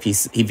person if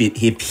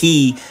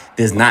he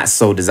does not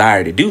so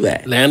desire to do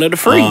that. Land of the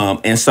free.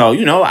 And so,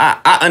 you know,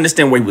 I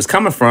understand where he was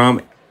coming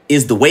from.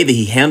 Is the way that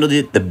he handled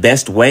it the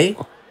best way?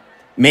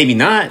 Maybe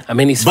not. I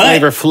mean, he's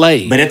Flavor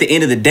Flav. But at the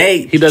end of the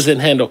day, he doesn't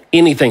handle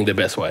anything the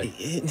best way.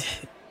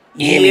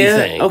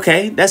 Anything. Yeah,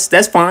 okay, that's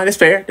fine. That's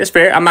fair. That's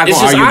fair. I'm not going It's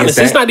to just argue honest. against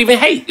It's that. not even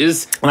hate.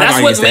 That's not what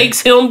against that.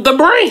 makes him the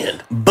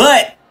brand.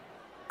 But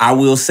I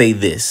will say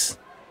this.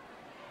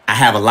 I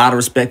have a lot of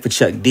respect for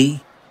Chuck D,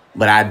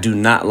 but I do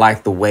not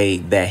like the way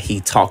that he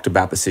talked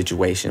about the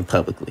situation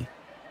publicly.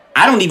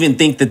 I don't even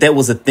think that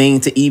was a thing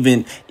to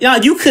even,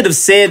 you could have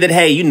said that,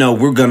 hey,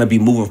 we're going to be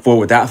moving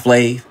forward without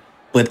Flav,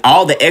 but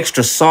all the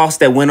extra sauce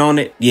that went on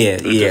it,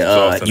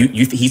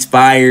 he's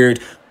fired.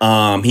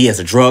 He has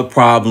a drug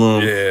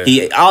problem.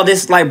 Yeah. All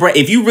this, like, bro,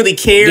 if you really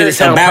care Did it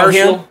sound about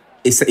personal? him,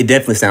 it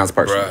definitely sounds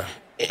personal. Bruh.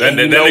 That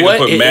nigga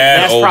put mad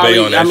That's Old Bay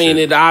on that I mean,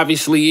 shit. it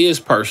obviously is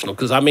personal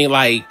because I mean,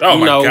 like, Oh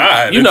my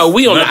God, we it's on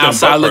the nothing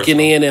outside but looking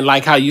personal. in, and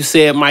like how you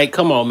said, Mike,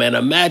 come on, man,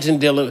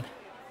 imagine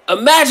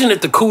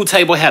if the Cool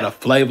Table had a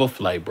Flavor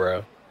Flav,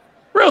 bro.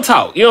 Real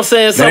talk, you know what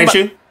I'm saying? That ain't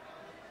you?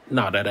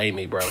 No, that ain't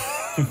me, bro.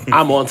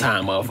 I'm on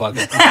time,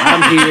 motherfucker.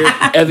 I'm here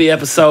every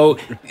episode.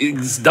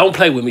 Don't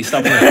play with me.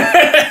 Stop playing.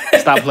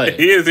 Stop playing.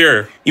 He is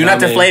here. You not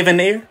the mean- Flav in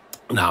there?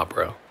 Nah,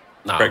 bro.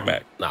 Nah. Craig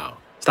Mack. No.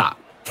 Stop.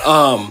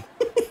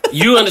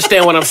 You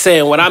understand what I'm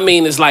saying? What I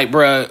mean is like,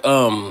 bro,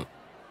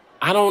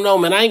 I don't know,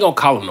 man. I ain't gonna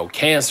call him no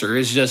cancer.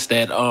 It's just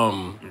that,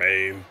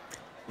 Man.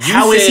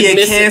 How is said he a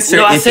missing- cancer?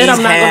 No, I if said he's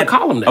I'm not had- gonna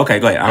call him that. Okay,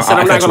 go ahead. I said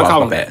I'm not cut you gonna off, call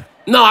my him bad. that.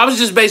 No, I was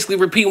just basically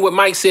repeating what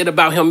Mike said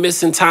about him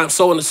missing time,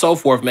 so on and so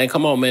forth, man.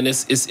 Come on, man.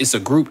 It's a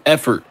group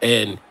effort.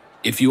 And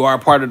if you are a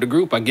part of the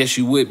group, I guess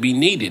you would be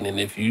needed. And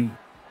if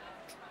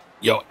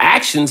your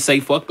actions say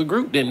fuck the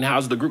group, then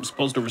how's the group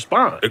supposed to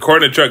respond?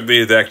 According to Chuck D,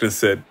 his actions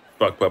said,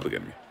 fuck Public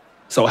Enemy.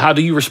 So how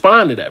do you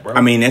respond to that, bro?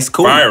 I mean, that's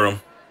cool. Fire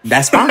him.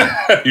 That's fine.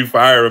 You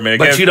fire him, man.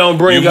 But you don't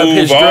bring up move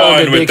his drug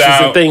on addictions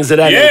and things of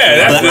that nature.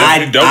 Yeah, But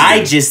that's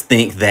I just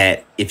think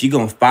that if you're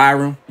going to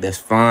fire him, that's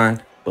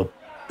fine. But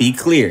be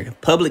clear.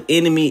 Public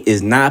Enemy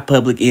is not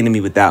Public Enemy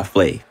without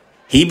Flav.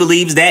 He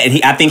believes that,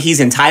 and I think he's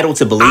entitled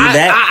to believe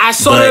that. I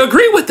sort of but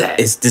agree with that.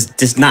 It's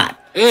just not.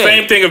 Yeah.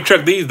 Same thing if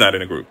Chuck D's not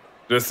in a group.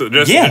 Just for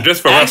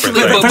Actually,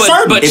 reference. but- For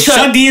certain, if Chuck-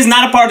 Chuck D is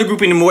not a part of the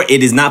group anymore,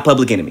 it is not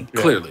Public Enemy.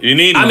 Clearly. You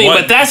need I mean,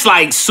 one- but that's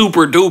like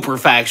super duper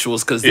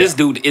factuals because this Yeah.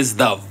 dude is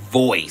the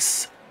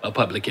voice of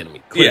Public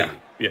Enemy. Clearly.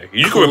 Yeah.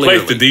 You can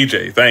replace the Clearly.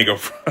 DJs. I ain't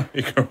gonna.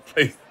 You can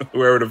replace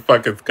whoever the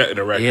fuck is cutting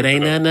the record. It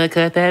ain't nothing to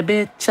cut that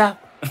bitch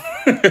up.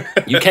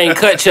 You can't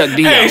cut Chuck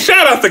D Hey, out.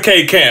 shout out to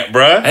K Camp,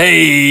 bruh.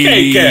 Hey.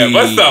 K Camp,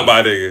 what's up,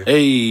 my nigga?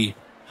 Hey.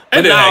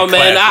 And But then no, that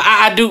man, classic.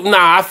 I do.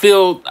 Nah,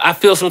 I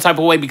feel some type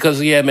of way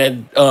because yeah,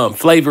 man.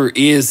 Flavor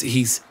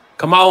he's.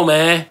 Come on,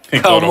 man.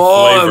 called Come him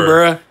on, Flavor.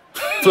 bruh.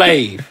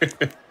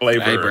 Flav.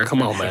 Flavor. Hey, bro,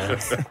 come on, man.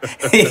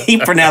 He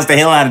pronounced the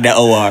hell out of that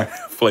OR.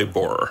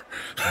 flavor.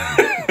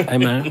 Hey,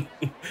 man.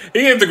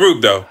 He in the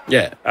group though.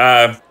 Yeah.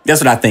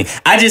 That's what I think.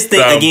 I just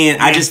think, So-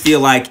 again, I just feel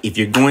like if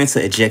you're going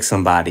to eject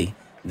somebody,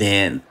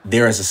 then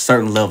there is a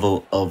certain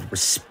level of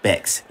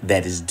respect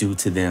that is due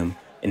to them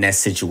in that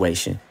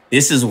situation.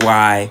 This is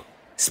why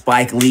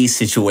Spike Lee's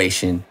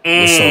situation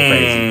was so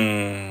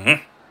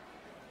crazy.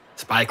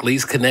 Spike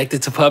Lee's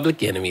connected to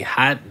Public Enemy.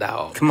 Hot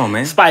dog. Come on,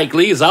 man. Spike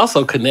Lee is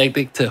also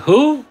connected to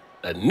who?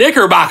 The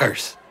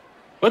Knickerbockers.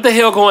 What the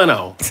hell going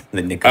on?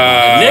 The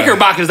Knickerbockers.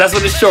 Knickerbockers, that's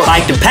what it's short.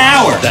 Fight the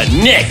power. The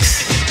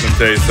Knicks. Let me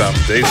tell you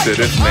something. They said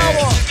this man,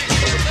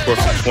 over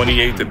the course of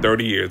 28 to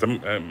 30 years,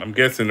 I'm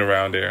guessing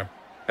around there,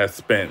 has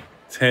spent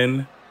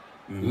 $10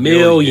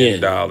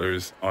 million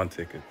on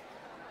tickets.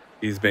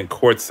 He's been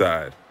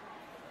courtside.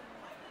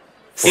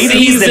 Either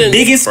he's the Seasons.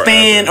 biggest Forever.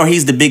 fan or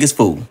he's the biggest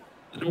fool.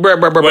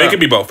 Well, it could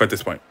be both at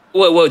this point.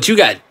 What you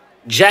got?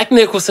 Jack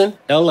Nicholson,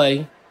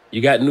 L.A.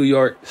 You got New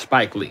York,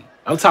 Spike Lee.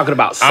 I'm talking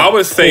about support. I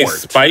would say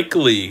Spike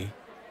Lee,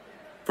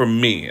 for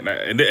me, and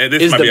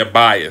this Is might the- be a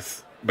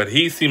bias, but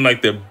he seemed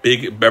like a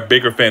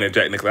bigger fan of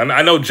Jack Nicholson.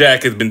 I know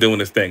Jack has been doing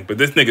this thing, but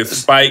this nigga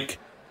Spike,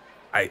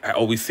 I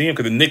always see him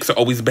because the Knicks are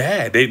always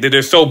bad.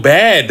 They're so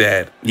bad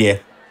that Yeah.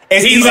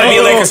 It's he's easy to be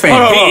a Lakers fan.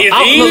 hold on. It's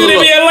Look, easy to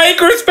look. be a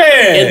Lakers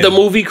fan. in the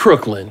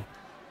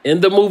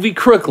movie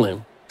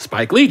Crooklyn,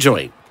 Spike Lee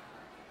joint.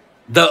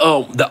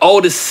 The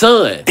oldest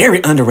son,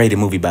 Very underrated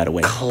movie, by the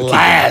way.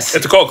 classic.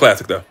 It's a cult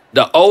classic though.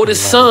 The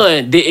oldest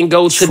son didn't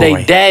go to Troy.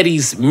 their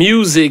daddy's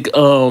music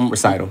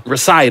Recital.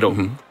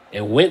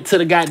 and went to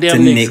the goddamn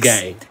The Knicks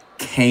Knicks game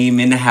came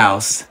in the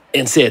house.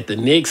 and said the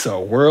Knicks are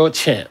world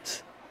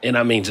champs. And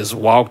I mean, just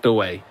walked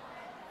away.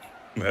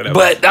 Man,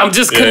 But I'm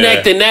just Yeah.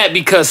 connecting that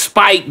because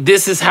Spike,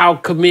 this is how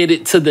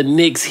committed to the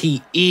Knicks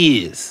he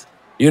is,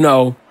 you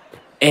know?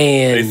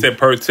 they And said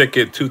per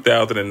ticket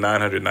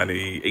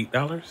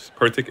 $2,998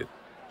 per ticket,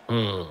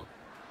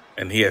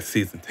 and he has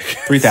season tickets.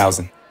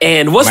 3,000.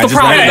 and what's the Imagine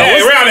problem? that. though?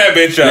 Hey, What's- round that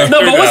bitch up.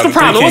 no, but what's the 3,000.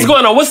 problem? What's 3K.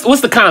 going on?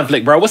 What's the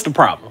conflict, bro? What's the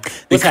problem? The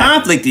What's happening?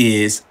 conflict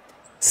is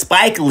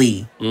Spike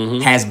Lee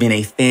has been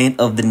a fan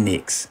of the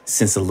Knicks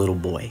since a little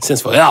boy.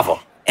 Since forever.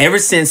 Ever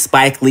since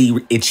Spike Lee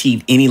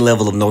achieved any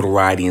level of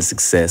notoriety and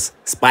success,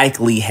 Spike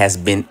Lee has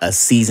been a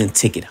season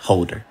ticket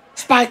holder.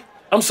 Spike,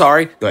 I'm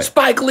sorry. ahead.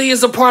 Spike Lee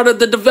is a part of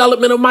the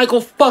development of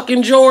Michael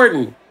fucking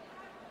Jordan.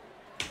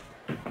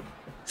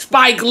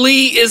 Spike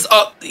Lee is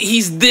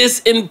he's this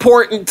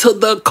important to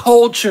the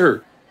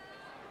culture.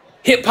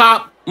 Hip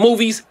hop,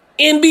 movies,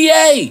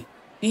 NBA.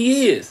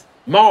 He is.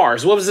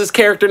 Mars. What was his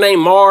character name?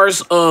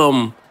 Mars.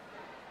 Mars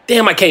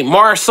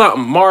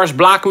something. Mars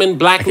Blackman,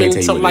 tell you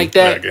something what like it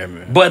that.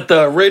 Blackman. But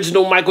the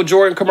original Michael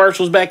Jordan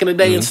commercials back in the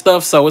day and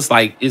stuff. So it's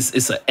like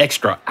it's an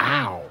extra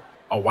a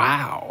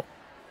wow.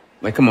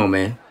 Like, come on,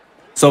 man.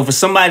 So for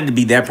somebody to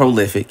be that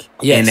prolific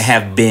Yes. and to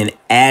have been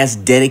as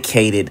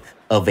dedicated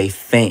of a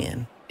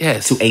fan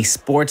Yes. to a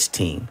sports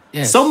team,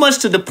 Yes. so much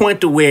to the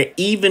point to where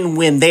even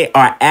when they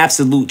are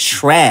absolute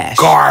trash,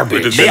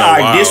 Garbage. It's they been a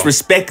are while.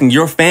 disrespecting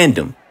your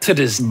fandom To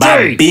this by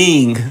day.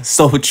 being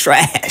so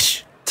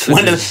trash. To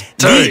One of this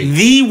day.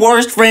 the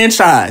worst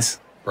franchise.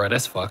 Bro,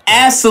 that's fucked up.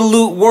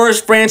 Absolute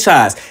worst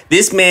franchise.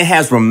 This man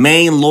has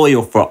remained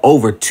loyal for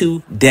over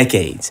 2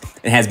 decades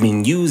and has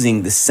been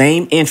using the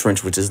same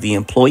entrance, which is the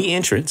employee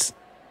entrance,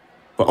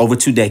 for over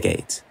 2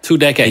 decades. 2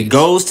 decades. He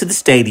goes to the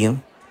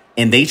stadium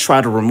and they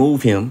try to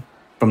remove him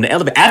from the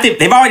elevator. After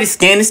they've already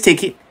scanned his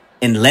ticket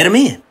and let him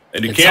in.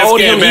 And you And can't told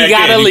scan him he back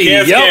gotta in. You leave.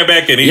 can't Yep. scan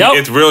back in. Yep.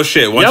 It's real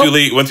shit. Once Yep.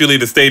 you leave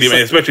the stadium,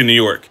 and especially New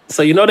York,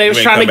 So you know they was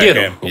ain't trying to come get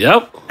back him.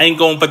 Yep. ain't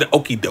going for the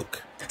okey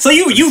doke. So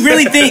you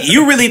really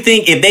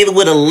think if they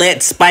would have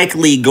let Spike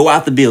Lee go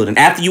out the building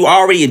after you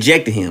already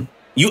ejected him,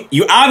 you're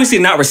obviously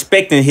not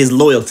respecting his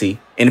loyalty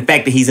and the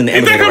fact that he's in the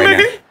elevator right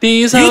now.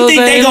 These You hoes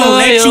think they ain't gonna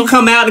let loyal. you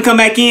come out and come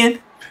back in?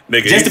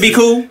 Nigga, Just to be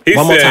cool? He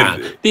One more said,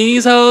 time.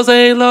 These hoes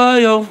ain't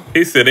loyal.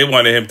 He said they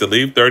wanted him to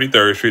leave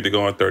 33rd Street to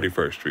go on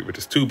 31st Street, which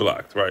is 2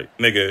 blocks, right?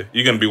 Nigga,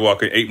 you're going to be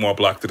walking 8 more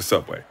blocks to the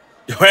subway.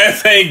 Your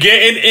ass ain't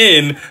getting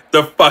in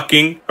the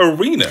fucking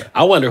arena.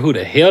 I wonder who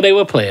the hell they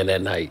were playing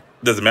that night.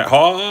 Doesn't matter.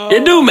 Oh,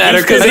 It do matter,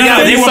 'cause Houston. they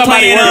got- They were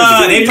somebody playing.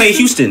 worse. They played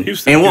Houston,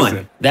 Houston, and won.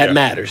 Houston. That Yeah.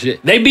 matters.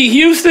 They beat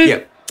Houston?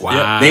 Yep.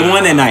 Wow. They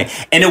won that night,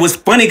 and it was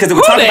funny because they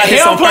were Who talking the about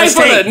this hell on plays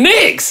First for the Take.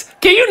 Knicks?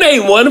 Can you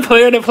name one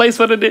player that plays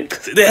for the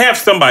Knicks? They have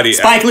somebody.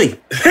 Spike Lee.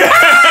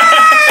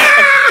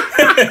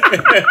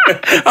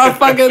 I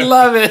fucking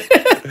love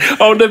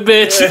it. On the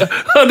bench,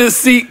 on the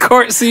seat,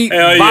 court seat,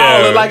 Hell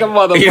balling yeah. like a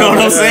motherfucker. You know what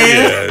I'm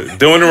saying? Yeah,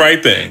 doing the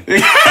right thing.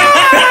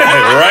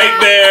 Right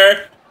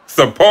there,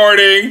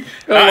 supporting.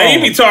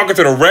 He be talking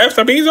to the refs.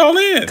 I mean, he's all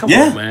in. Come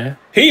Yeah. on, man.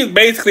 He's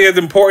basically as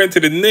important to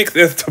the Knicks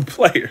as the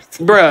players.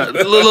 Bruh,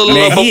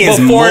 Man, he is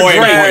more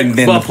important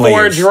than the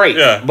players.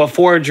 Yeah.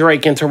 Before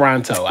Drake in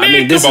Toronto. I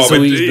mean, this Come is on,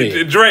 who but he's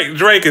been.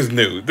 Drake is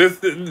new.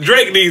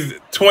 Drake needs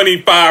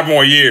 25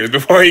 more years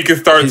before he can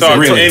start talking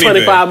really- anything.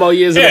 25 more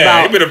years and Yeah,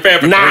 he about been a fan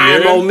for 3 $9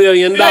 years. more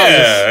million.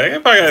 Yeah,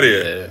 get back out of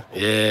here.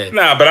 Yeah.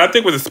 Nah, but I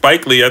think with the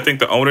Spike Lee, I think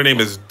the owner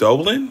name is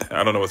Dolan.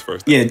 I don't know his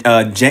first name.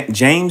 Yeah,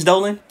 James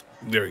Dolan.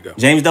 There we go.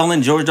 James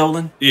Dolan, George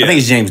Dolan. Yeah. I think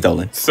it's James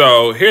Dolan.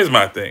 So here's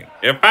my thing.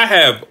 If I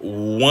have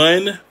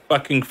one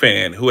fucking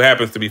fan who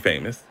happens to be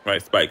famous,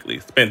 right, Spike Lee,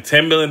 spend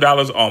 $10 million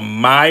on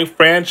my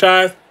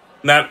franchise,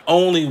 not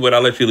only would I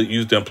let you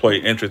use the employee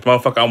interest,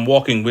 motherfucker, I'm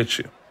walking with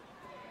you.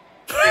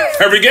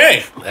 Every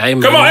game. Hey,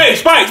 man. Come on, hey,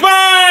 Spike!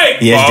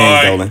 Yes,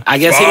 James Dolan. I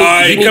guess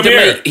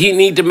he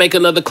need to make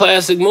another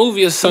classic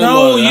movie or something.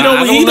 No, you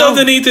don't. He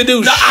doesn't need to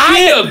do shit.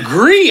 I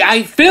agree.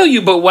 I feel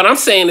you. But what I'm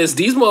saying is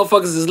these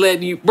motherfuckers is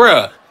letting you,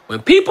 bruh.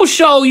 When people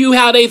show you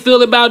how they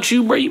feel about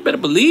you, bruh, you better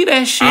believe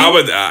that shit. I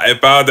would,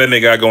 if I was that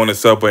nigga, I'd go on the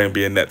subway and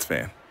be a Nets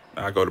fan.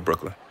 I'd go to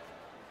Brooklyn.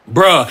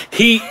 Bruh,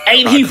 he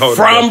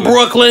from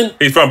Brooklyn.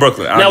 He's from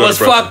Brooklyn. Now what's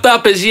fucked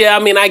up is,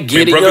 I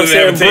get it. You know what I'm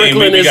saying?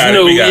 Brooklyn is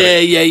new.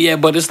 Yeah.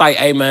 But it's like,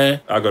 hey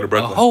man, I'll go to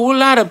Brooklyn. A whole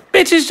lot of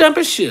bitches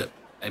jumping ship.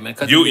 Hey man,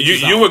 cut you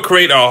would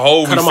create a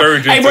whole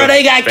resurgence. Hey bro,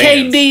 they got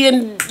fans. KD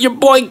and your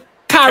boy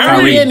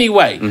Kyrie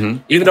anyway.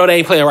 Mm-hmm. Even though they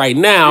ain't playing right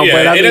now,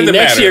 but I mean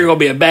next year gonna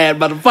be a bad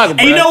motherfucker.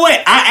 And you know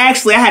what? I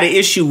had an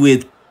issue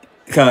with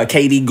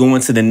KD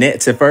going to the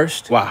Nets at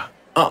first. Why?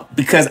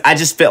 Because I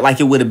just felt like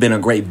it would have been a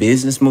great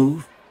business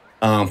move.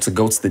 To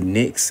go to the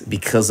Knicks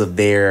because of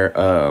their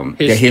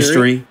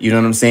history. You know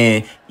what I'm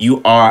saying? You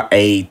are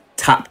a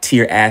top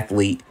tier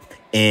athlete,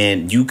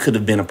 and you could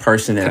have been a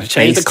person that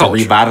faced to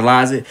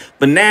revitalize it.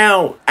 But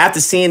now,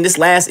 after seeing this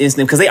last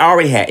incident, because they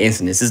already had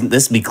incidents,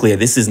 let's be clear,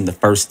 this isn't the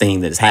first thing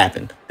that has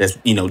happened. That's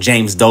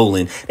James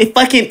Dolan. They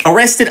fucking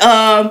arrested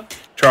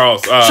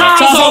Charles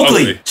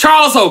Oakley.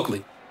 Charles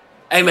Oakley.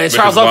 Hey man,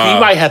 Charles Oakley, you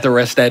might have to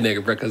arrest that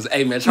nigga, bro. Because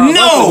hey man, Charles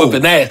Oakley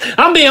whipping ass.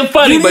 I'm being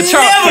funny, but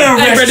Charles.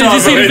 Hey bro, did you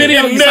see the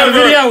video? You saw the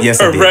video? Yes,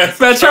 I did.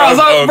 Man, Charles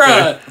Oakley,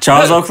 bro.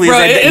 Charles Oakley is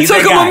that. It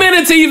took him a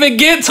minute to even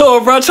get to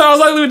him, bro.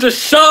 Charles Oakley was just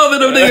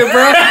shoving him, nigga,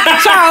 bro.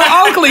 Charles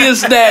Oakley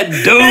is that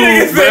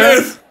dude,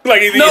 bro.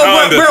 Like he's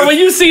Honda. Bro, when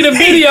you see the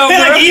video, bro.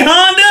 Like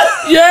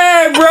Honda?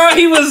 Yeah, bro.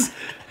 He was.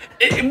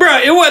 Bro,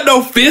 it wasn't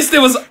no fist. It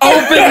was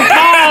open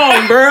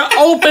palm, bro.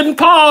 Open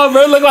palm,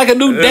 bro. It looked like a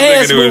new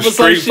dance move or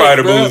some shit, Street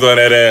Fighter moves on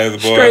that ass,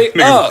 boy.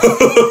 Straight up.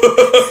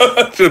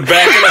 Just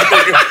backing up.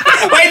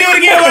 Wait, do it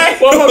again,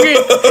 wait. One more again.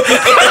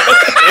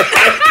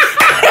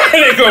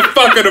 They gonna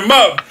fucking him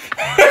up.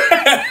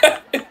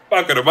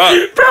 Fucking him up.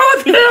 Bro,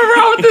 what the hell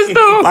wrong with this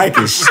dude? Mike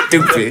is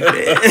stupid.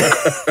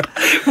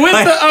 With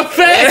the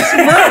effects,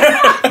 bro.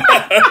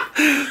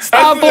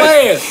 Stop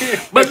playing.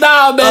 But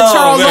nah, man,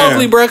 Charles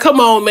Oakley, bro,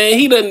 come on, man.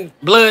 He done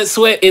blood,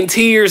 sweat, and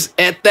tears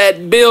at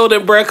that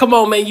building, bro. Come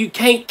on, man. You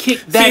can't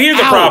kick that See, here's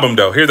the problem,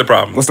 though. Here's the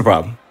problem. What's the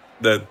problem?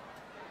 The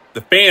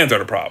fans are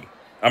the problem.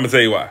 I'm gonna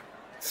tell you why.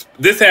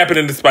 This happened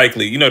in the Spike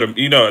Lee. You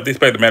know they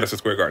played the Madison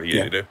Square Garden.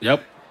 Yeah, they do.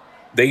 Yep.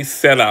 They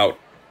sell out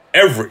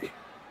every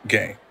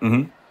game.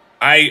 Mm-hmm.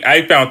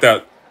 I found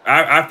out.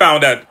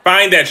 I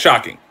find that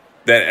shocking.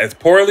 That as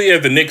poorly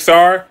as the Knicks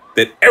are,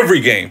 that every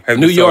game has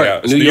been sold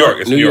out. It's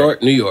New York.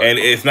 And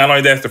it's not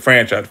only that's the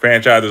franchise. The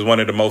franchise is one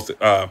of the most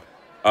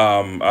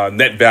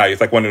net value.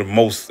 It's like one of the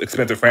most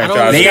expensive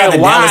franchises. They are the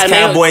Dallas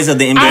Cowboys of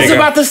the NBA. I was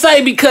about to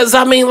say because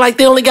I mean, like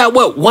they only got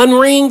what 1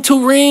 ring,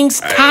 2 rings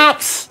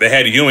tops. They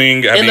had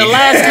Ewing. And the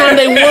last time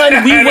they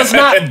won, we was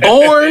not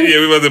born. Yeah,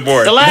 we wasn't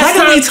born. Why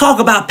don't we talk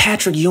about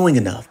Patrick Ewing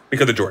enough?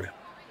 Because of Jordan.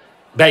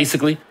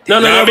 Basically. No,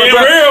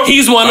 bro.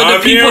 He's one of the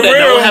people that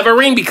don't have a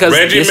ring because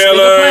Reggie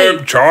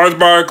Miller, Charles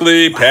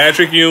Barkley,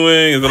 Patrick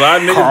Ewing. There's a lot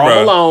of niggas, Karl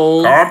bro.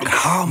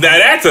 Malone.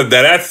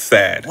 That's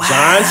sad. Wow.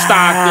 John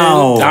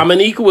Stockton,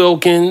 Dominique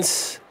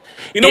Wilkins.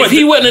 You know, if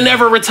he wouldn't have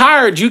never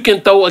retired, you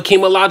can throw Akeem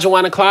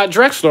Olajuwon and Clyde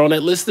Drexler on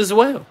that list as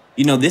well.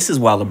 You know, this is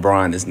why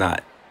LeBron is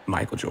not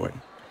Michael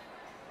Jordan.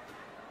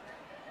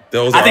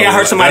 I think I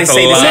heard somebody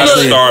say this. That's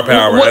a lot of star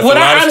power. That's a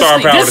lot of star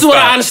power. This is what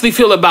I honestly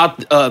feel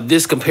about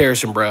this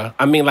comparison, bro.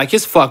 I mean, like,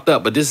 it's fucked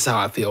up, but this is how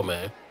I feel,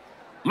 man.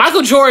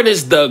 Michael Jordan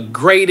is the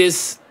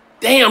greatest.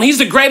 Damn, he's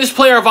the greatest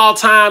player of all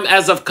time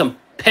as of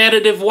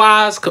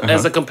competitive-wise,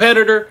 as a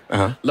competitor.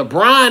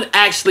 LeBron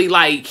actually,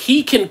 like,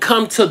 he can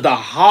come to the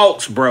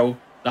Hawks, bro.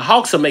 The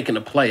Hawks are making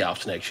the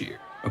playoffs next year.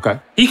 Okay.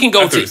 He can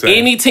go to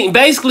any team.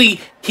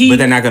 Basically, But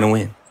they're not going to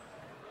win.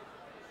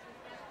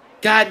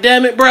 God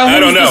damn it, bro. I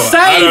don't know.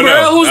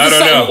 Who's to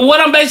say? What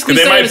I'm basically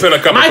saying is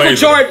Michael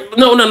Jordan.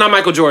 No, not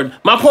Michael Jordan.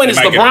 My point is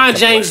LeBron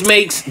James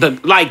makes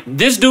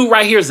this dude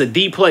right here is a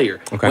D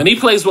player. Okay. When he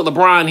plays with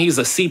LeBron, he's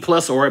a C+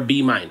 or a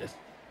B-.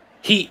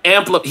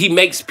 He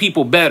makes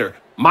people better.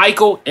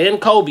 Michael and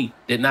Kobe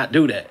did not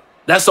do that.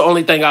 That's the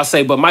only thing I'll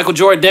say. But Michael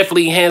Jordan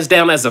definitely hands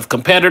down as a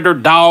competitor,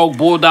 dog,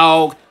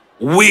 bulldog,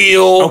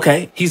 wheel.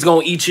 Okay. He's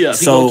gonna eat you up.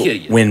 He's So gonna kill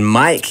you. when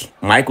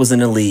Mike was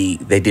in the league,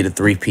 they did a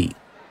 3-peat.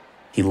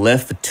 He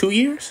left for 2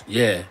 years.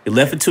 Yeah. He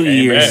left for 2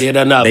 years. Did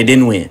another. They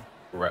didn't win.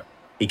 Right.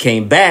 He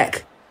came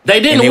back.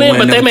 They didn't win,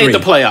 but they made the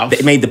playoffs.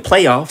 They made the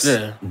playoffs.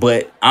 Yeah.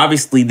 But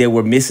obviously they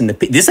were missing the.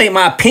 This ain't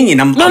my opinion.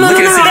 I'm looking at the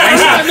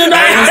situation. No,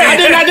 I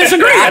did not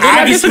disagree. I did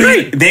not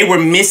disagree. They were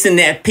missing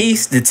that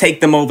piece to take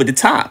them over the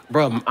top.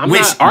 Bro, I'm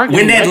not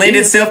arguing. Wouldn't that lend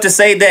itself to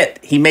say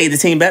that he made the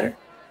team better?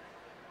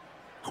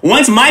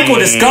 Once Michael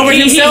discovered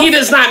himself, he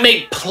does not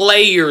make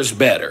players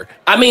better.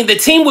 I mean, the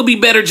team would be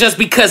better just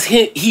because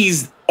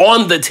he's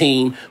on the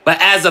team, but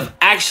as of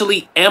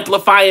actually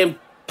amplifying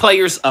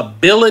players'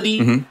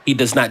 ability, he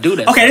does not do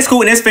that. Okay, that's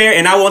cool and that's fair,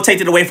 and I won't take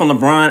it away from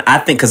LeBron. I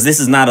think because this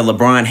is not a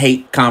LeBron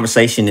hate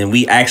conversation, and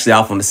we actually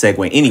off on the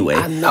segue anyway.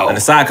 I know. On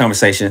the side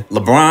conversation,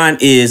 LeBron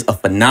is a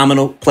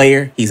phenomenal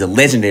player. He's a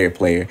legendary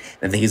player.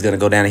 I think he's going to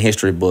go down in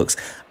history books.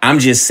 I'm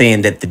just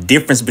saying that the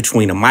difference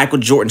between a Michael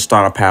Jordan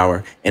star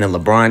power and a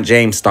LeBron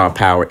James star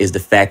power is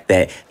the fact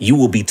that you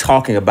will be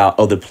talking about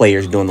other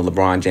players during the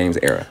LeBron James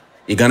era.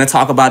 You're going to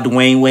talk about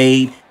Dwayne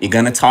Wade. You're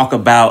going to talk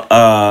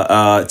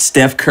about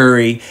Steph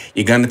Curry.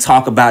 You're going to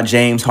talk about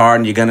James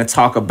Harden. You're going to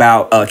talk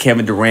about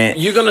Kevin Durant.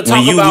 You're going to talk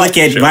when you about... look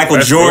at Michael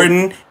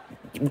Jordan,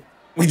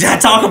 we got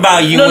to talk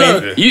about Ewing.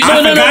 I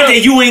forgot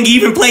that Ewing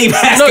even played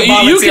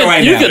basketball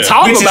right now. You could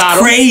talk about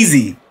him.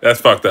 Crazy.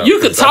 That's fucked up. You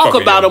could talk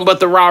about him, but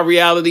the raw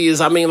reality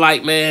is, I mean,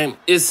 like, man,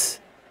 it's...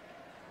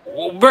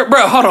 Bro,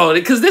 hold on,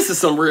 because this is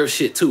some real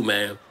shit too,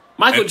 man.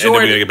 Michael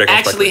Jordan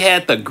actually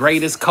had the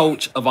greatest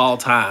coach of all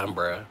time,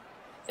 bro.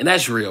 And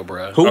that's real,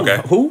 bro. Who?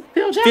 Okay. Who?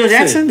 Phil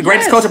Jackson, the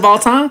greatest coach of all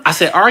time? I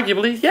said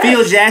arguably, yes.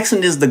 Phil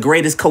Jackson is the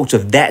greatest coach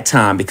of that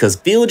time because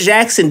Phil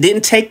Jackson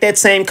didn't take that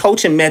same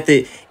coaching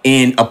method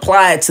and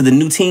apply it to the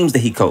new teams that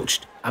he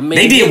coached. I mean,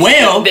 they did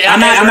well. I'm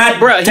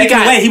not taking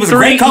away. He was a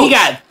great coach. He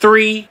got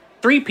three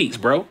peats,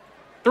 bro.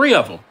 3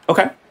 of them.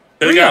 Okay.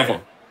 3 of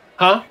them.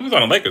 Huh? He was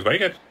on the Lakers, right?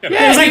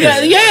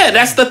 Yeah,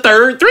 that's the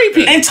third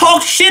 3-peat. And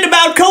talk shit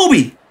about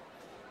Kobe.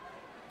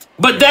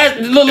 But that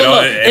look.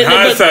 In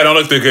hindsight, don't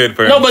look too good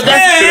for him. No, but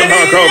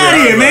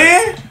that's here,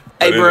 man.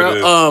 Hey,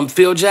 bro.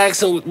 Phil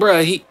Jackson,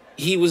 bro.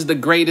 He was the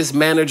greatest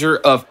manager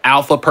of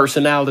alpha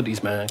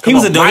personalities, man. He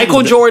was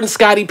Michael Jordan,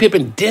 Scottie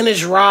Pippen,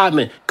 Dennis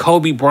Rodman,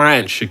 Kobe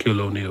Bryant, Shaquille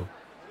O'Neal.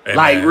 Hey,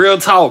 like man. Real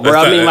talk, bro.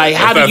 I mean, like,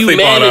 how do you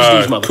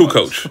manage these motherfuckers?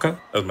 Kukoc. Okay,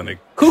 that's my nigga.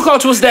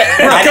 Kukoc was that.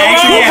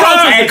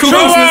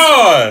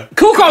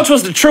 Kukoc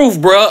was the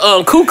truth,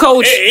 bro.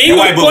 Kukoc. He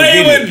was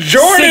playing with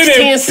Jordan 6'10",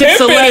 and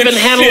Pippen 6'11",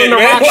 handling the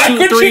rock,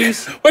 shoot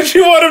threes. What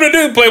you want him to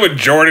do? Play with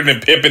Jordan and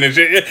Pippen and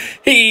shit?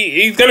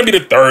 He's gonna be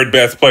the 3rd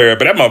best player,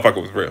 but that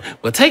motherfucker was real.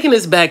 Well, taking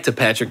this back to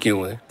Patrick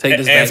Ewing, take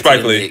this back Spike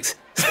to the Lee. Knicks.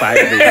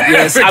 Spike Lee.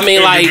 Yes, I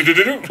mean, like,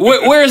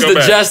 where's the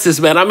justice,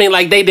 man? I mean,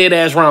 like, they did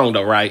ass wrong,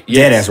 though, right? Yes,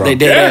 dead ass wrong. They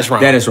did ass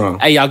wrong. That is wrong.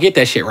 Hey, y'all get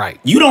that shit right.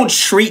 You don't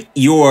treat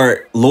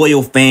your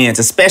loyal fans,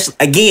 especially,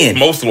 again,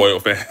 most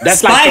loyal fans. That's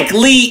Spike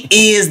Lee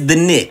is the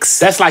Knicks.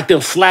 That's like them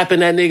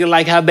slapping that nigga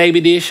like how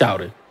Baby did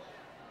shouting.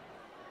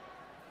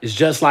 It's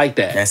just like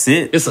that. That's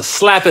it. It's a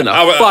slap in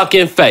the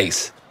fucking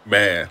face.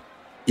 Man.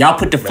 Y'all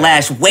put the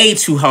flash way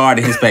too hard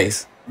in his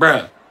face.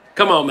 Bruh,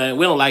 come on, man.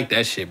 We don't like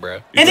that shit,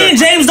 bruh. And then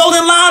James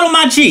Dolan lied on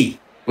my G.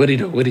 What'd he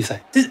do? What'd he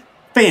say?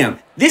 Fam,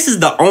 this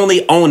is the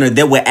only owner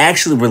that would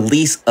actually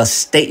release a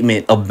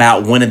statement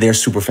about one of their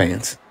super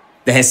fans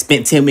that has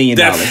spent $10 million.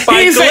 That's He Spike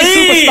didn't say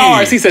Lee.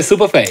 superstars. He said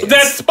super fans.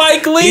 That's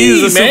Spike Lee,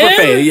 He's a man.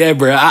 super fan. Yeah,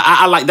 bro.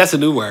 I like that's a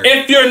new word.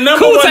 If you're number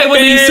cool one take with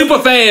fan, these super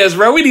fans,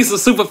 bro. We need some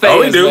super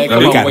fans. we do. Man. Come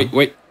We on, got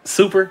wait.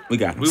 Super? We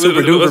got him.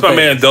 Super duper That's my fans.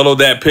 man Dolo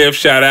Dat Piff.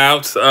 Shout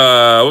outs.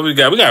 What we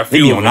got? We got a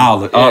He few be on all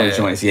the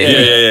joints.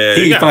 Yeah.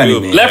 He's funny,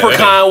 man.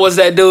 Leprechaun was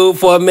that dude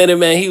for a minute,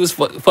 man. He was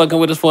fucking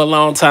with us for a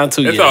long time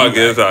too. It's all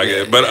good. It's all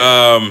good. But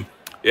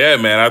yeah,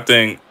 man. I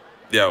think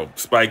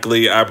Spike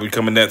Lee. I would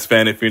become a Nets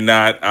fan if you're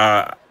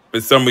not.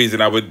 For some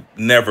reason, I would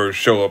never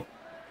show up.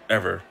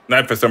 Ever.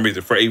 Not for some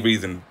reason. For a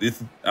reason.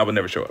 I would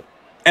never show up.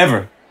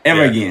 Ever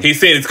again. He's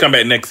saying he's come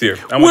back next year.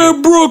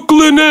 Where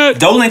Brooklyn at?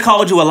 Dolan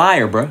called you a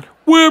liar, bro.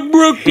 Where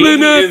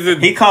Brooklyn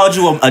at? He called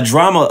you a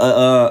drama.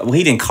 Well,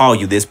 he didn't call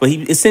you this, but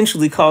he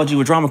essentially called you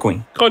a drama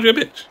queen. Called you a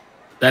bitch.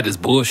 That is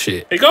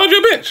bullshit. He called you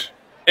a bitch,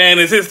 and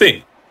it's his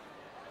thing.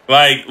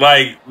 Like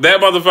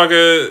that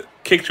motherfucker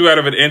kicked you out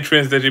of an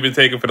entrance that you've been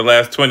taking for the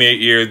last 28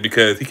 years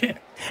because he can't.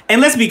 And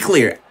let's be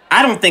clear,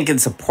 I don't think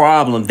it's a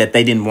problem that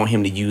they didn't want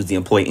him to use the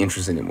employee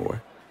interest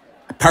anymore.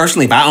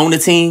 Personally, if I own the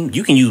team,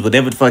 you can use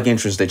whatever the fuck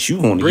interest that you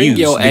want to Bring use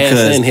your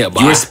because ass in here,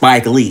 boy. you're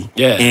Spike Lee.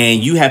 Yeah.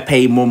 And you have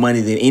paid more money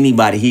than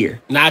anybody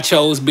here.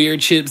 Nachos, beer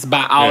chips,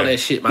 buy all that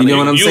shit, my You know nigga.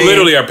 what I'm You saying?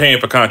 literally are paying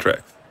for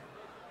contracts.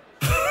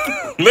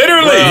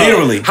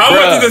 Literally. How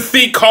much does a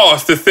seat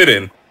cost to sit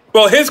in?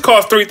 Well, his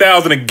cost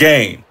 $3,000 a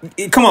game.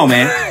 Come on,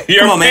 man.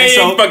 You're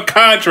paying for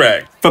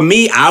contracts. For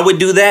me, I would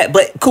do that,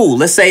 but cool.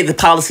 Let's say the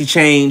policy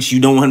changed. You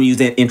don't want him to use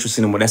that interest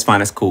anymore. That's fine.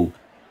 That's cool.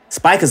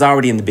 Spike is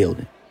already in the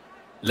building.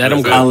 Let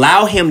him go.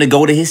 Allow him to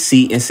go to his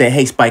seat and say,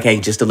 hey, Spike, hey,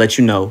 just to let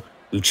you know,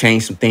 we've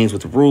changed some things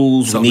with the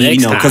rules. So we need,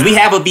 next because we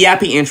time. have a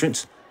VIP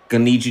entrance.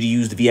 Gonna need you to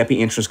use the VIP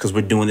entrance because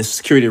we're doing this for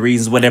security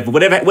reasons,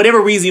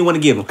 whatever reason you want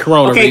to give him.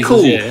 Corona okay, reasons,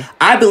 cool. yeah.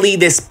 I believe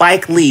that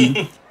Spike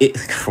Lee,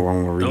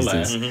 Corona Don't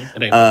reasons.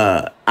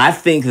 laugh. I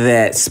think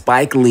that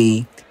Spike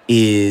Lee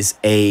is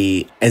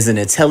an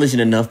intelligent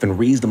enough and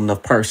reasonable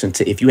enough person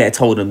to, if you had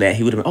told him that,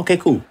 he would have been, okay,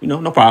 cool. You know,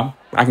 no problem.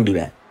 I can do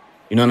that.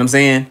 You know what I'm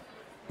saying?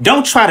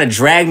 Don't try to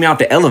drag me out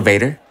the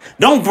elevator.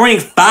 Don't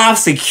bring 5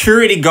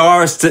 security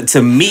guards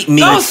to meet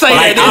me. Don't say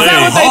that. Is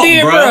that what they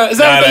did, bro? Is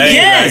that what they did?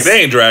 Yes.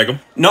 They ain't drag him.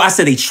 No, I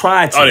said they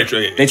tried to. Oh, they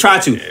tried. They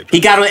tried to. Yeah, He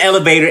got on the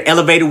elevator.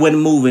 Elevator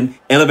wasn't moving.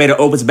 Elevator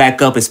opens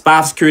back up. It's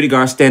 5 security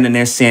guards standing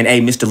there saying, hey,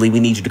 Mr. Lee,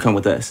 we need you to come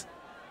with us.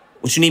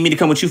 What you need me to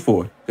come with you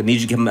for? I need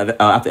you to get him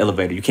out the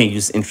elevator. You can't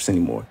use his interest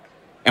anymore.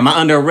 Am I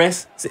under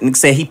arrest? Nigga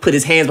said he put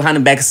his hands behind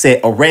his back and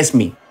said, arrest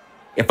me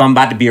if I'm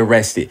about to be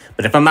arrested.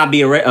 But if I'm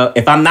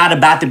not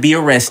about to be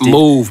arrested,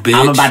 move, bitch.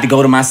 I'm about to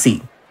go to my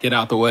seat. Get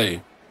out the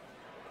way.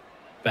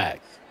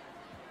 Facts.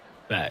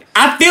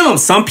 I feel him.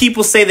 Some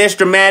people say that's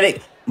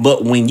dramatic,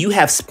 but when you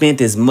have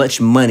spent as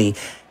much money,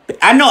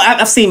 I know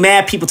I've seen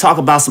mad people talk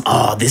about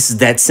this is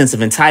that sense of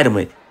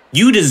entitlement.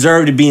 You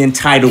deserve to be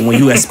entitled when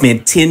you have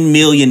spent $10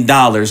 million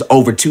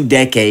over 2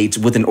 decades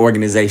with an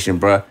organization,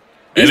 bruh.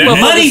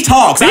 Money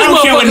talks. I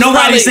don't care what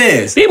nobody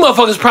says. These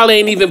motherfuckers probably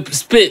ain't even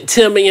spent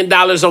 $10 million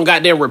on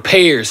goddamn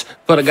repairs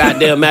for the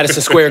goddamn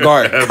Madison Square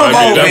Garden. That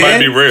might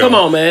be real. Come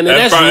on, man.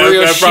 That's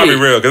real That's shit. probably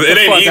real. Because it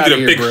ain't easy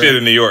to fix shit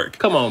in New York.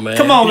 Come on,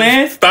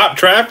 man. Stop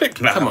traffic?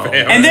 Nah, Come on.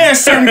 And there are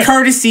certain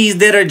courtesies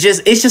that are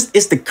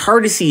it's the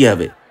courtesy of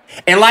it.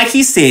 And like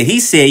he said, he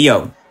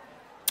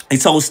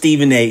told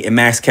Stephen A. and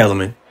Max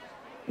Kellerman,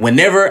 when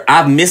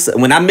I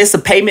miss a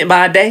payment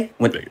by a day,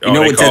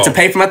 to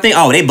pay for my thing,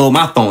 they blow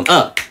my phone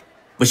up.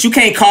 But you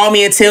can't call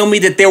me and tell me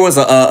that there was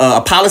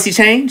a policy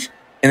change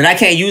and that I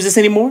can't use this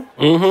anymore.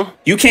 Mm-hmm.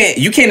 You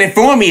can't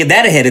inform me of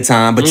that ahead of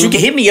time, but you can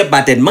hit me up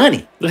about that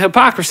money. The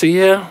hypocrisy,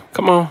 yeah.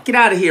 Come on. Get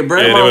out of here, bro.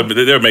 Yeah,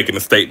 they're making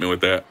a statement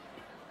with that.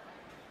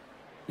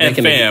 And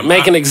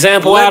make an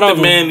example out of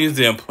the man use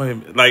the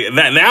employment. Like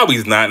now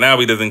he's not. Now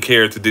he doesn't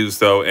care to do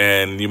so,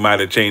 and you might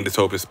have changed his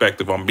whole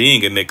perspective on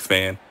being a Knicks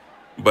fan.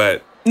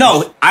 But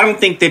no, I don't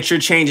think that you're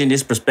changing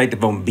this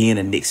perspective on being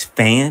a Knicks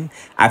fan.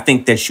 I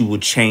think that you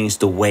would change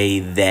the way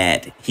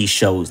that he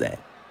shows that.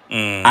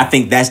 I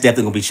think that's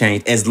definitely going to be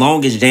changed as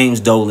long as James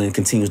Dolan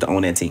continues to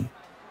own that team.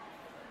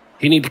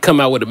 He need to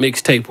come out with a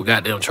mixtape with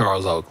goddamn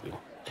Charles Oakley.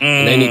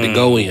 And they need to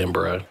go in,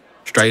 bro.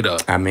 Straight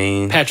up. I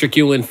mean, Patrick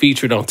Ewing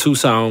featured on 2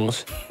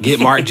 songs. Get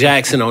Mark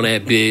Jackson on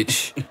that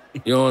bitch.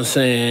 You know what I'm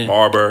saying?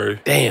 Marbury.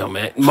 Damn,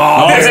 man.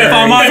 Marbury.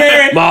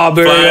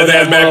 Flying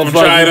that back from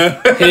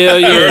China. Hell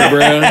yeah,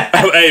 bro.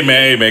 Hey,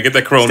 man, get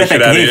that corona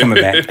shit out of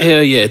here.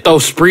 Hell yeah. Throw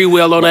spree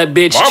wheel on that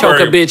bitch. Choke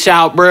a bitch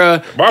out,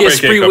 bro. Get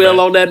spree wheel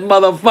on that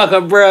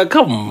motherfucker, bro.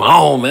 Come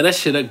on, man. That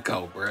shit'll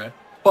go, bro.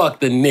 Fuck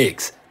the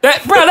Knicks.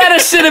 That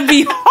shit'll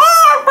be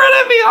hard, bro.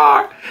 That'd be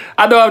hard.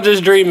 I know I'm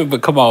just dreaming,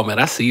 but come on, man.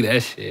 I see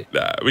that shit.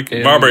 Nah,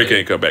 Marbury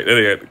can't come back.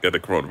 They got the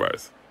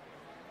coronavirus.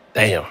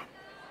 Damn.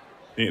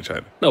 He ain't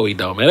China. No, he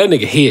don't, man. That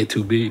nigga head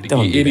too big to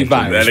get any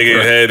virus. That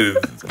nigga head is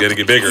gonna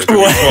get bigger.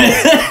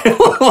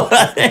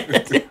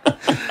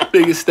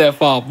 Nigga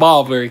step off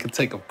Marbury can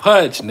take a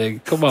punch,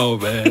 nigga. Come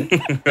on, man.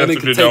 That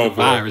nigga can take a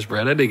virus,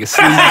 bro. That nigga sneeze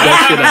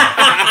that shit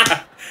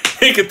out.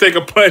 He can take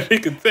a punch. He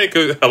can take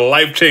a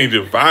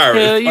life-changing virus.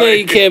 Hell yeah,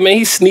 he can, man.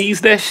 He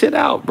sneezed that shit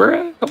out,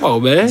 bro. Come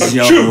on, man.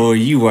 Yo,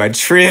 you are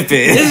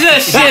tripping. It's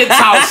just shit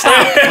talk.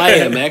 Stop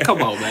playing, man.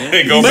 Come on, man.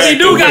 But he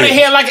do got a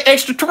head like an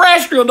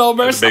extraterrestrial, though,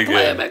 man. Stop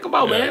playing, man. Come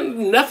on,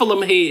 man.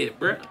 Nephilim head,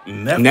 bro.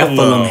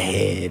 Nephilim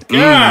head.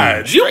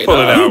 God, you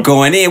pull it out. You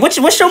going in. What's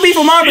your beef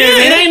with Marbury,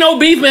 man? It ain't no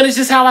beef, man. It's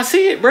just how I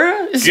see it,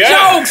 bro. It's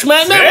jokes,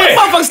 man. What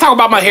motherfuckers talk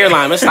about my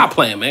hairline, man? Stop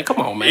playing, man. Come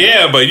on, man.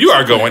 Yeah, but you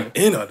are going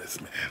in on this,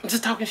 man. I'm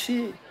just talking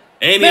shit.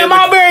 Man,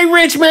 Marbury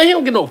rich, man. He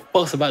don't get no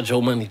fuss about Joe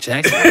Money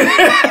Jackson.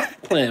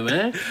 Playing,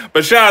 man.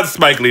 But shout out to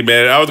Spike Lee,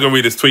 man. I was gonna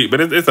read this tweet,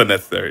 but it's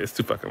unnecessary. It's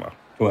too fucking long.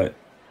 What?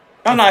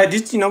 Oh no,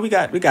 just we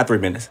got 3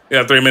 minutes.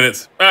 Yeah, 3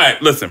 minutes. All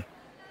right, listen.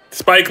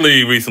 Spike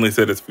Lee recently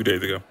said this a few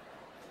days ago.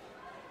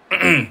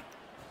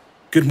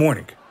 Good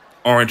morning,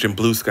 orange and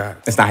blue skies.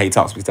 That's not how he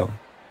talks. We tell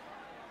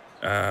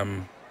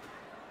him.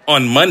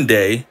 On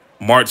Monday,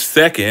 March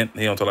 2nd,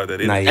 he don't talk like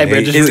that either. Hey,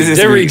 bro, just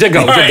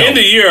go. All right, in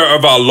the year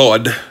of our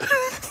Lord.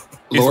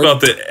 He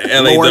spelled it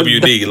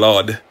L-A-W-D,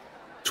 Lord.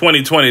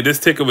 2020, this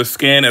ticket was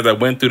scanned as I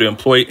went through the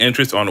employee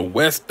interest on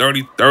West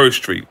 33rd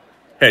Street.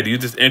 Had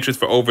used this interest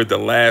for over the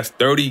last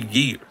 30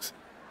 years.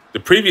 The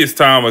previous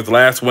time was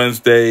last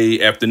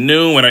Wednesday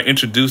afternoon when I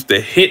introduced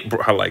the hit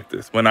Broadway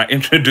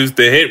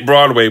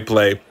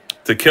play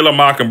To Kill a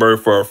Mockingbird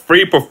for a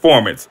free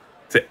performance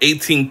to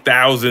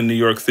 18,000 New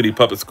York City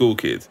public school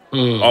kids.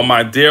 On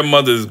my dear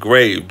mother's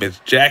grave, Miss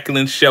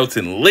Jacqueline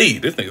Shelton Lee.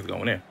 This nigga's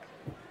going in.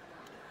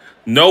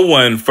 No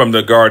one from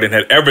the garden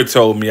had ever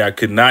told me I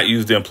could not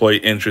use the employee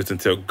interest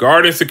until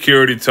garden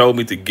security told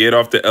me to get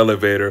off the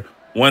elevator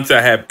once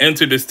I have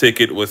entered this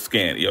ticket was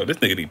scanned. Yo, this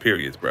nigga need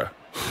periods, bro.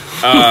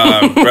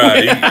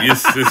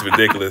 It's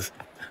ridiculous.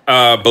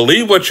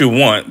 Believe what you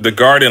want. The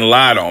garden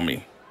lied on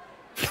me.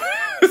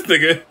 This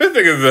nigga's a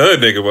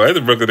hood nigga, boy. That's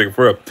a Brooklyn nigga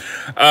for real.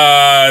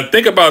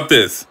 Think about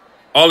this.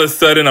 All of a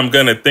sudden, I'm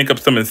going to think up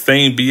some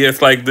insane BS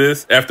like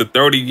this. After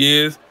 30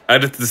 years, I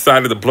just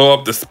decided to blow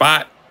up the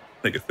spot.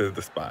 Nigga says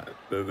the spot.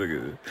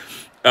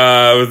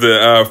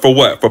 For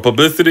what? For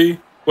publicity?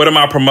 What am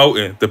I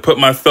promoting? To put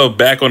myself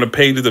back on the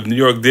pages of New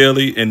York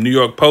Daily and New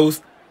York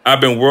Post?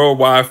 I've been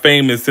worldwide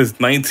famous since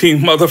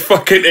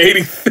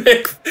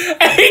 1986.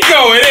 He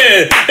going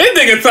in. This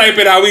nigga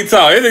typing how we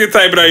talk. This nigga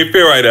typing how you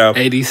feel right now.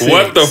 86.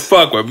 What the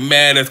fuck with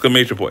mad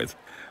exclamation points?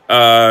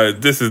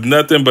 This is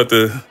nothing but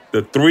the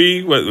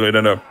three.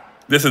 No.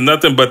 This is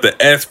nothing but the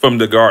S from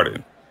the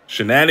garden.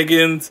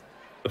 Shenanigans.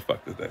 The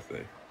fuck does that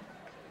say?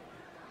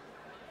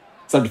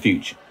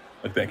 Subterfuge.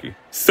 Thank you.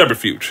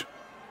 Subterfuge.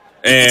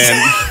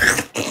 And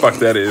fuck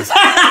that is.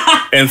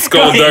 And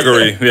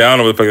skullduggery. Yeah, I don't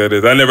know what the fuck that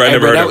is. I never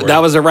heard that word. That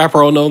was a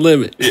rapper on No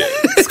Limit. Yeah.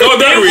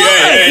 Skullduggery.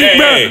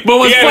 hey. But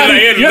what's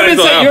funny, you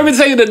ever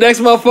tell you the next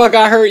motherfucker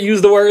I heard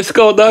use the word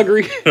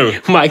skullduggery?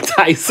 Mike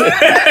Tyson.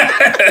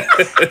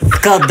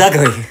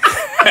 Skullduggery.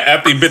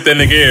 After he bit that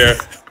nigga ear,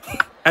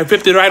 I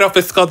ripped it right off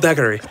his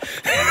skullduggery.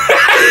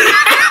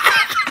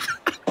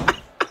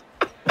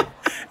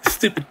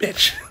 Stupid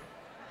bitch.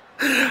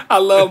 I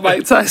love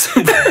Mike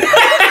Tyson.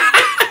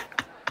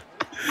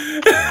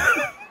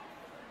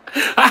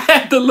 I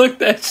had to look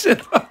that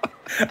shit up.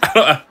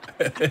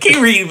 Keep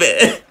reading,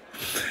 man.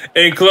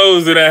 In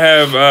closing, I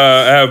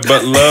have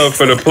but love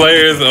for the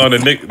players on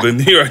the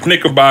New York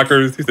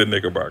Knickerbockers. He said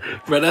Knickerbockers.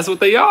 But that's what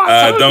they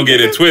are. Don't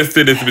get it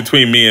twisted. It's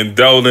between me and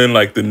Dolan,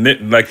 like the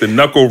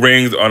knuckle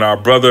rings on our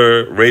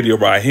brother Radio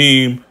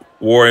Raheem.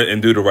 War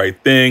and do the right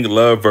thing.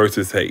 Love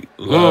versus hate.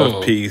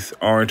 Love, peace,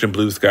 orange and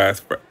blue skies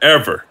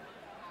forever.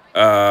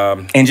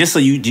 And just so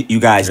you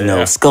guys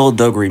know,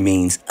 skullduggery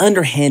means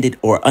underhanded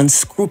or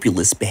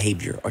unscrupulous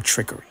behavior or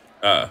trickery.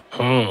 So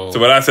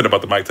what I said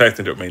about the Mike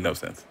Tyson joke made no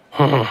sense.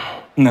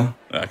 No.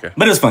 Okay.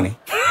 But it was funny.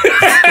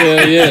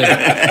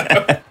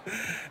 Yeah.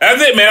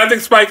 That's it, man. I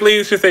think Spike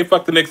Lee should say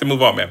fuck the Knicks and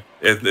move on, man.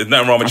 There's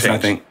nothing wrong with change. I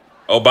think.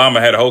 Obama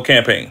had a whole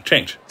campaign.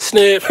 Change.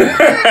 Snip.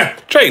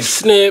 Change.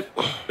 Snip.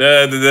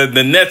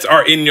 The Nets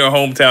are in your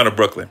hometown of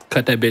Brooklyn.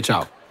 Cut that bitch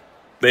out.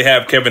 They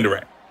have Kevin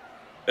Durant.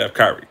 They have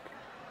Kyrie.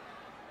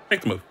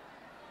 Make the move.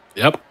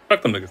 Yep.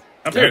 Fuck them niggas.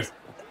 I'm serious.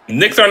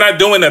 Knicks are not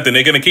doing nothing.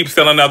 They're going to keep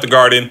selling out the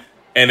Garden,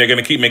 and they're going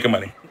to keep making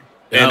money.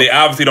 Yep. And they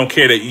obviously don't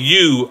care that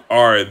you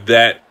are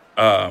that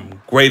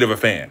great of a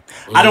fan.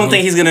 I don't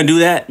think he's going to do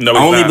that. No,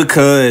 he's only not.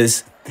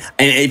 because,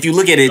 and if you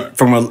look at it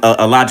from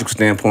a logical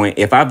standpoint,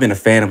 if I've been a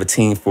fan of a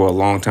team for a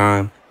long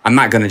time, I'm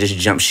not going to just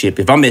jump ship.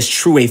 If I'm as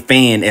true a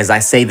fan as I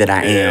say that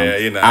I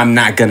am, I'm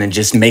not going to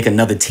just make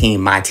another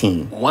team my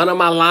team. One of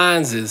my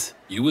lines is,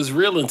 you was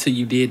real until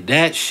you did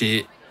that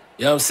shit.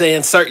 You know what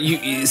I'm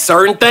saying?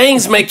 Certain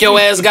things make your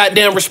ass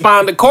goddamn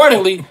respond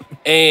accordingly.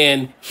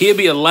 And he'll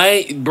be a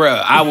lame...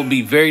 Bruh, I would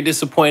be very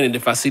disappointed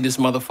if I see this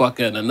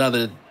motherfucker in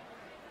another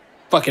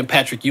fucking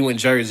Patrick Ewing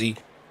jersey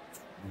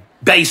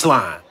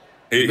baseline.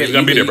 He's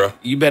going to be there, bro.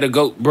 You better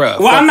go... Bruh.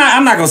 Well, I'm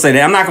not going to say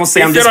that. I'm not going to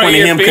say I'm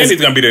disappointed in him because...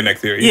 He's going to be there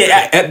next year.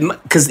 Yeah,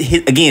 because,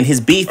 again, his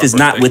beef is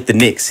not with the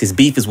Knicks. His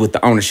beef is with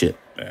the ownership.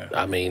 Yeah.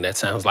 I mean, that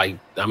sounds like...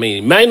 I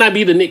mean, it may not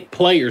be the Knicks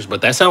players, but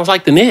that sounds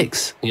like the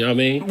Knicks. You know what I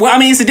mean? Well, I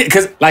mean, it's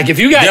because... Like, if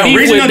you got the beef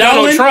with original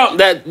Donald Dolan- Trump,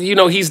 that, you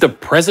know, he's the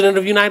president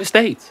of the United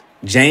States.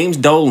 James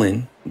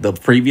Dolan, the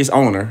previous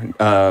owner...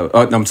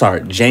 I'm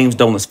sorry, James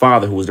Dolan's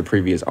father, who was the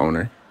previous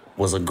owner,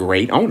 was a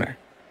great owner.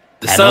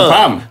 The Had son. no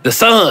problem. The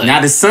son.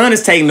 Now the son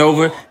is taking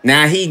over.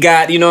 Now he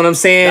got, you know what I'm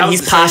saying?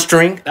 He's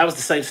posturing. That was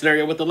the same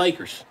scenario with the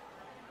Lakers.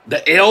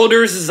 The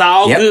elders is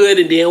all Yep. good,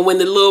 and then when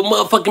the little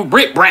motherfucking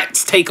Brit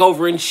Brats take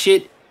over and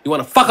shit, you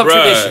want to fuck up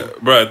tradition.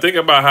 Bruh, think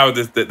about how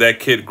that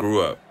kid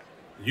grew up.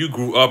 You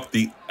grew up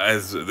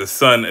as the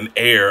son and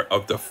heir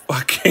of the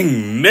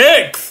fucking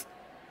Knicks.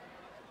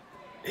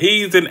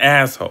 He's an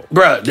asshole.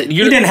 Bruh,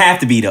 You didn't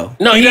have to be, though.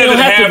 No, he didn't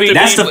have to be.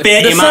 That's the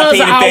fair, in my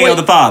opinion, fair of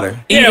the father.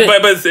 Yeah, Even-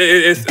 but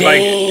it's like,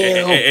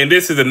 Damn. and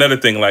this is another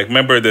thing. Like,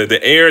 remember the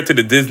heir to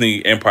the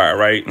Disney empire,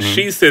 right? Mm-hmm.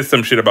 She said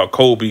some shit about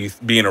Kobe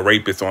being a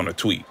rapist on a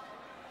tweet.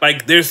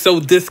 Like, they're so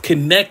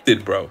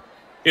disconnected, bro.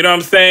 You know what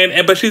I'm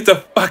saying? But she's a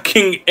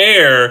fucking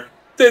heir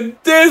to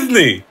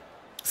Disney.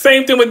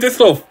 Same thing with this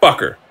little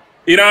fucker.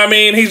 You know what I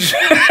mean? He's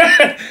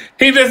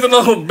just a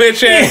little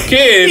bitch ass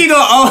kid.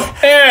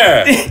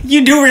 Yeah.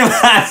 You do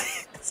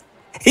realize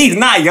he's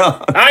not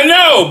young. I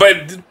know,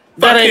 but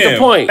That ain't the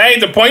point. That ain't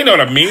the point. You know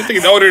what I mean? I think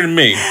he's older than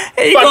me.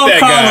 He Fuck gonna that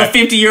call guy. a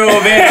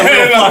 50-year-old man a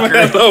little fucker.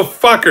 That little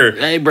fucker.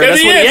 Hey, bro,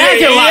 that's what he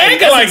acting He like. acting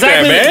That's like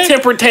exactly that, man. the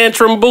temper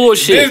tantrum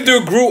bullshit. This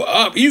dude grew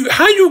up.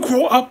 How you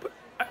grow up?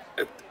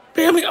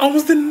 Family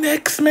owns the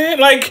Knicks, man.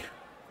 Like,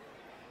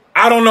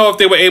 I don't know if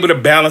they were able to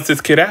balance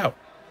this kid out.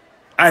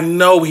 I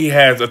know he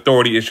has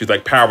authority issues,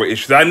 like power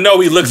issues. I know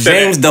he looks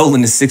James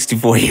Dolan is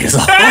 64 years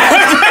old.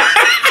 That's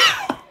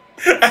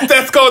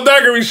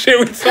skullduggery shit.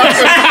 We talking.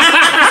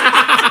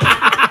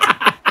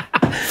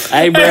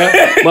 Hey, bro,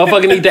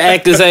 motherfucker need to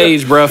act his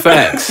age, bro.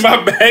 Facts.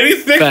 My bad.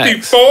 He's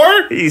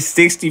 64? He's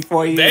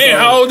 64 years Damn, old.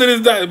 how old is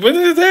his dad? When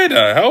did his dad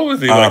die? How old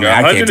was he? Like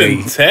man, I can't tell you.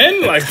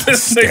 110? Like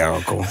this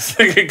Hysterical.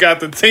 nigga got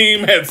the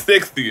team at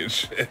 60 and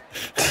shit.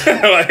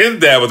 Like his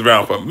dad was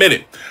around for a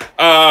minute.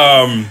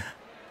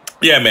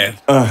 Yeah, man.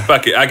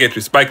 Fuck it. I get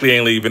you. Spike Lee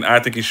ain't leaving. I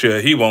think he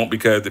should. He won't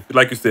because,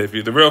 like you said, if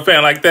you're the real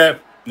fan like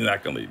that, you're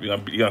not gonna leave. You're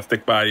gonna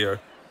stick by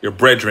your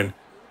brethren.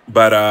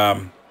 But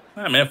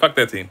man, fuck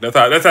that team. That's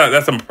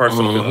a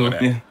personal feeling with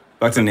that. Yeah.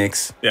 Fuck the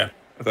Knicks. Yeah.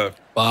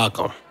 Fuck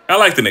him. I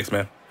like the Knicks,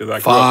 man.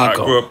 Because I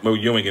grew up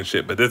with Ewing and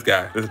shit. But this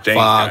James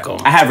Fuck guy. him.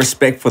 I have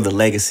respect for the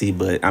legacy,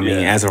 but I mean,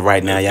 as of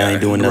right now, y'all ain't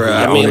doing nothing.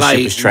 Bruh, Your I mean, ownership like,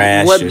 is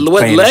trash. what your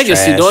playing is legacy?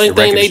 trash, The only your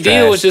thing they record's did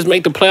trash. was just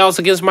make the playoffs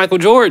against Michael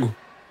Jordan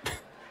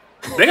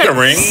They got a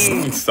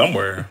ring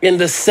somewhere. in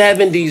the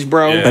 70s,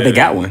 bro. Yeah. But they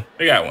got one.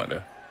 They got one,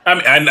 though. I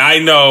mean, I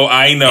know,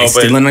 It's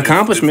but still an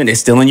accomplishment. It's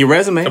still in your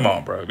resume. come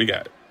on, bro. We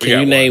got it. Can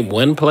you name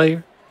one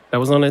player that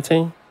was on that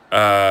team?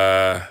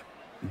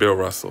 Bill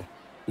Russell.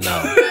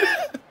 No.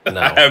 No.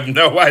 I have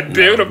no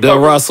idea. Who the Bill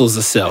fuck Russell's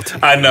a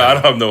Celtic. I know.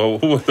 I don't know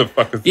who the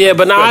fuck is. Yeah,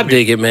 but nah, I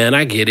dig it, man.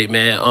 I get it,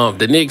 man.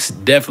 The Knicks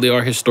definitely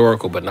are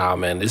historical, but nah,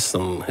 man, this is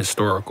some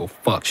historical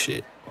fuck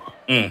shit.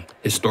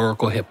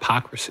 Historical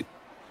hypocrisy.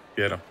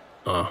 Get him.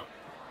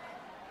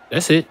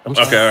 That's it. I'm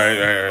sorry.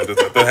 Okay, all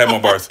right. Don't have more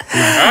bars. All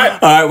right.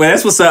 All right, well,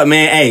 that's what's up,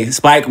 man. Hey,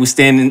 Spike, we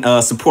standing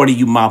supporting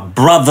you, my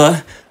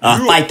brother.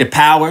 Fight the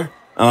power.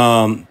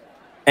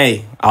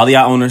 Hey, all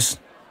y'all owners,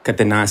 cut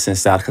the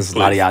nonsense out because a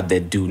lot of y'all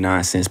that do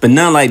nonsense. But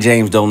none like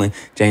James Dolan.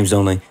 James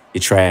Dolan,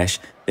 you're trash.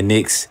 The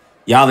Knicks,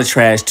 y'all are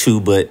trash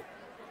too, but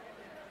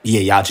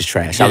yeah, y'all just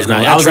trash. I was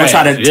gonna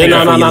try to take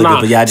it from you a little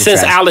bit, but y'all just Since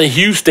trash. Allen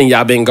Houston,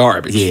 y'all been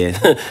garbage. Yeah,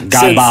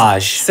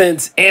 garbage.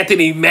 Since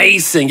Anthony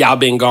Mason, y'all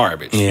been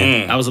garbage.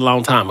 Yeah. That was a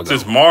long time ago.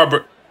 Since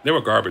Marbury, they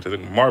were garbage. I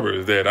think Marbury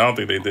was dead. I don't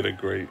think they did it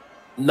great.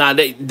 Nah,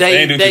 they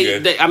ain't do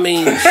too good. I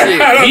mean,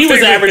 shit, he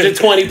was averaging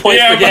 20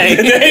 points per game.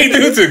 They ain't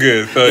do too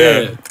good. So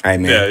yeah. Hey,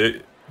 man.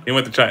 Yeah, he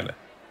went to China.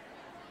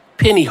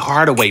 Penny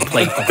Hardaway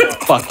played for the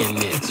fucking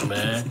Knicks,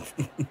 man.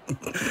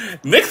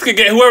 Knicks can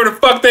get whoever the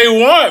fuck they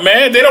want,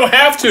 man. They don't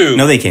have to.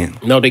 No, they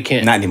can't. No, they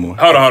can't. Not anymore.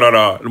 Hold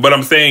on. What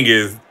I'm saying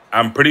is,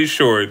 I'm pretty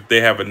sure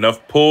they have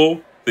enough pull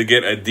to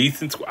get a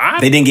decent squad.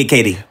 They didn't get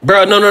KD.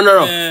 Bro, no.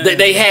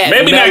 They had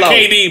Maybe Melo. not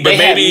KD, but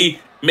They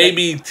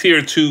maybe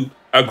tier 2,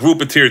 a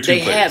group of tier 2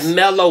 They players. had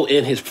Melo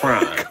in his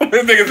prime.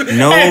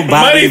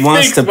 Nobody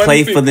wants to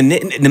play for the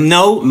Knicks.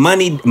 No,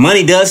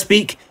 money does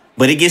speak,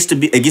 but it gets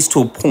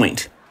to a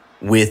point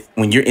with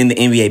when you're in the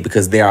NBA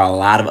because there are a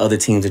lot of other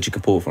teams that you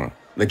can pull from,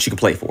 that you can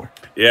play for.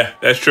 Yeah,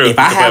 that's true. If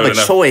I have a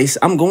choice,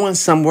 I'm going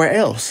somewhere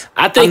else.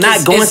 I think I'm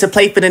not going to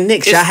play for the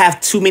Knicks. Y'all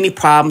have too many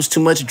problems,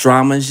 too much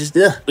drama. It's just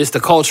It's the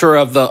culture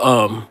of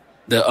the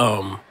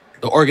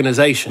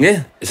organization.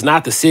 Yeah. It's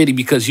not the city,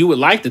 because you would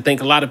like to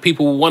think a lot of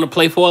people would want to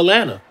play for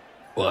Atlanta.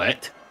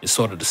 But it's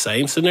sort of the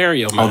same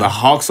scenario, man. Oh, the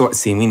Hawks are...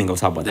 See, we didn't go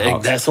talk about the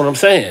Hawks. That's what I'm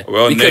saying.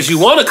 Well, because Knicks- you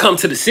want to come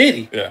to the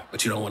city, Yeah.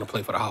 but you don't want to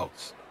play for the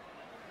Hawks.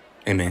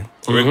 Hey, man.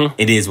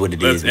 It is what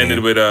it Let's is, end man.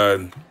 it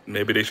with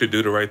maybe they should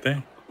do the right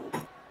thing.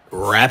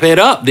 Wrap it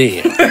up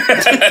then.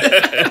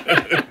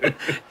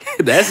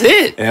 That's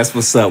it. That's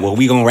what's up. Well,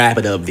 we gonna wrap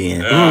it up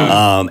then.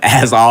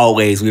 As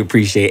always, we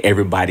appreciate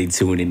everybody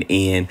tuning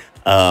in.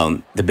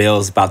 The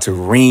bell's about to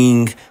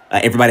ring.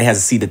 Everybody has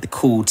a seat at the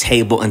cool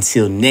table.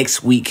 Until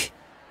next week,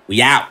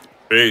 we out.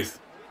 Peace.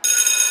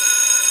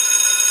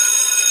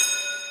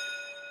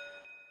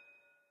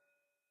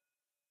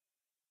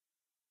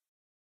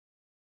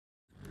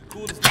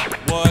 Coolest